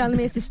hands,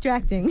 Charlamagne? It's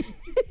distracting.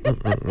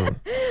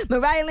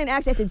 Mariah Lynn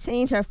actually had to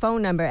change her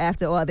phone number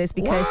after all this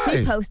because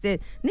she posted,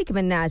 "Nicki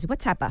Minaj, what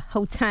type of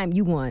hoe time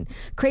you on?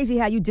 Crazy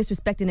how you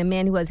disrespecting a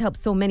man who has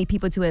helped so many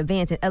people to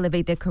advance and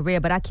elevate their career,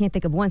 but I can't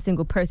think of one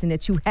single person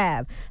that you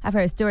have. I've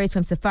heard stories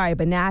from Safari,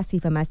 but now I see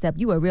for myself,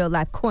 you a real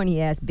life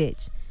corny ass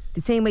bitch.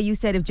 The same way you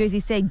said if Jersey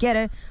said get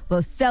her,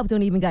 well, Self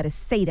don't even got to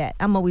say that.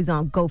 I'm always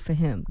on go for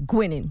him.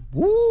 Gwenin."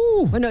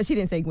 Woo! Well, no, she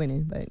didn't say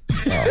Gwenin, but...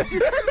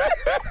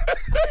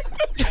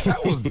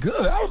 That was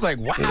good. I was like,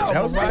 wow. Yeah,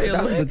 that was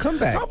a good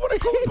comeback. I want a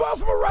cool ball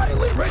from Mariah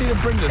Lynn, ready to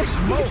bring the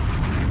smoke.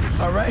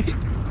 All right.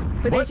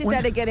 But then she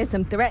started getting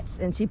some threats,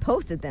 and she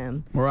posted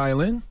them. Mariah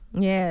Lynn?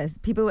 Yes,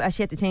 people.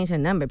 She had to change her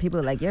number. People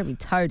were like, "You're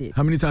retarded."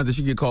 How many times did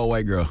she get called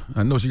white girl?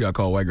 I know she got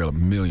called white girl a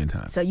million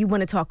times. So you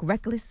want to talk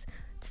reckless?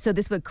 So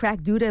this would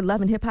crack dude at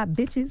loving hip hop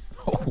bitches?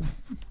 Oh,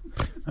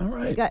 all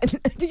right.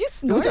 Did you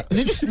snort?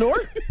 Did you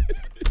snort?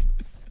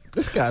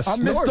 This guy's I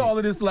missed all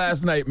of this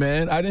last night,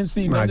 man. I didn't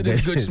see none of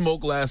this good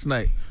smoke last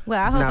night. Well,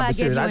 I hope I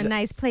gave you a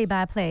nice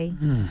play-by-play.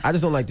 I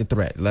just don't like the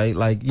threat.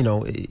 Like you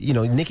know,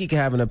 Nikki can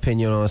have an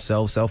opinion on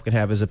Self. Self can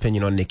have his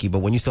opinion on Nikki. But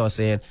when you start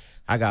saying,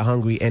 "I got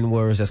hungry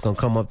N-words," that's gonna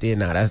come up there.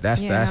 Nah, that's the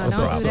problem.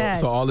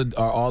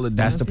 So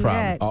that's the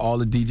problem. Are all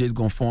the DJs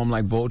gonna form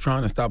like Voltron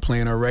and stop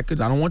playing our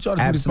records? I don't want y'all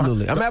to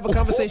Absolutely. I'm gonna have a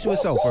conversation with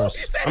Self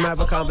first. I'm gonna have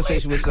a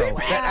conversation with Self.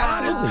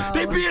 Absolutely.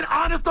 They being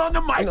honest on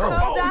the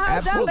microphone.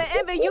 Absolutely. But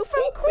Envy, you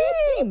from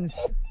Queens?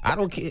 I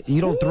don't care.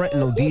 You don't threaten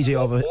no DJ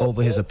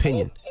over his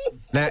opinion.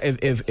 Now,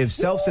 if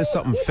Self says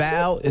something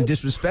foul and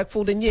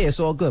disrespectful, then yeah, it's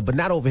all good. But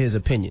not over his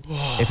opinion.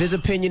 If his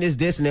opinion is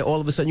this, and then all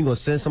of a sudden you're gonna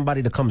send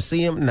somebody to come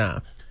see him, nah.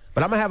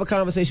 But I'm gonna have a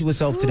conversation with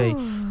Self today,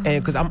 and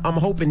because I'm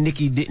hoping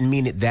Nikki didn't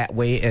mean it that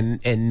way,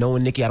 and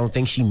knowing Nikki, I don't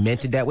think she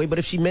meant it that way. But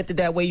if she meant it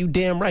that way, you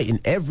damn right. And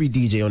every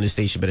DJ on this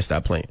station better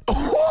stop playing.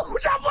 Oh,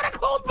 y'all want to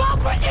close ball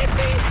for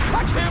Envy?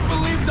 I can't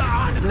believe the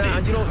honesty. Nah,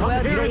 you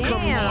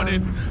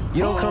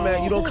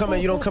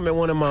don't come at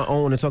one of my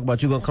own and talk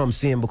about you gonna come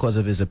see him because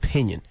of his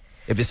opinion.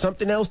 If it's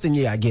something else, then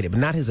yeah, I get it, but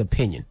not his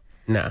opinion.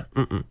 Nah.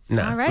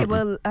 All right,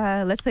 well,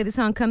 let's play the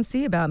song "Come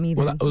See About Me."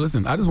 Then. Well,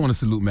 listen, I just want to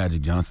salute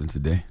Magic Johnson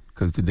today.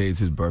 Because today is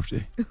his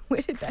birthday.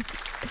 Where did that?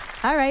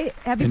 All right.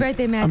 Happy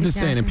birthday, Magic I'm just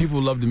Johnson. saying, and people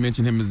love to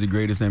mention him as the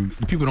greatest, and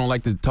people don't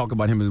like to talk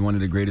about him as one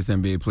of the greatest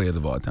NBA players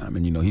of all time.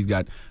 And, he's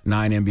got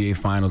 9 NBA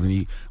finals, and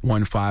he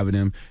won 5 of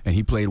them, and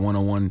he played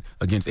one-on-one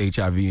against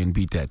HIV and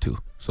beat that, too.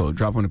 So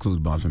drop on the clues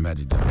bombs for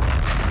Magic Johnson.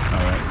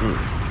 All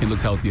right? He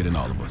looks healthier than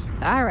all of us.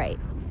 All right.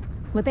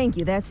 Well, thank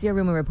you. That's your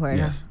rumor report.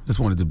 Yes. Just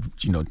wanted to,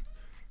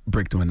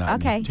 break to a knot.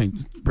 Okay.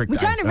 We're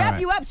trying to wrap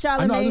you up,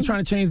 Charlamagne. I know, I was just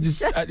trying to change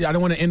this. I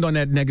don't want to end on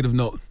that negative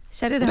note.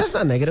 Shut it up. That's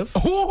not negative.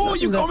 Oh,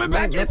 you coming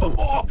back in for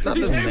more.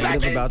 Nothing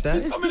negative about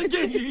that. He's coming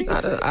again.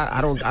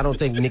 I don't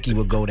think Nikki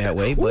would go that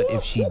way, but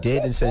if she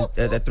did and said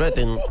that threat,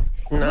 then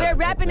we're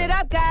wrapping it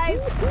up, guys.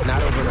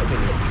 Not over an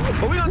opinion.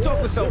 But we're gonna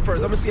talk to Self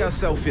first. I'm gonna see how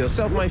Self feels.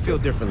 Self might feel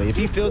differently. If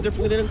he feels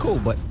differently, then cool.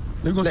 But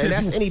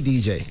that's any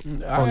DJ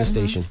on the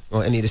station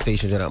or any of the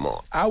stations that I'm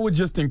on. I would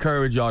just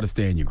encourage y'all to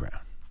stand your ground.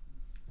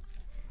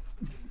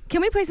 Can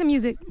we play some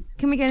music?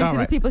 Can we get into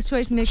the People's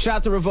Choice Mix? Shout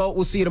out to Revolt.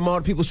 We'll see you tomorrow.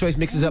 The People's Choice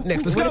Mix is up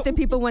next. Let's go. What if the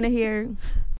people want to hear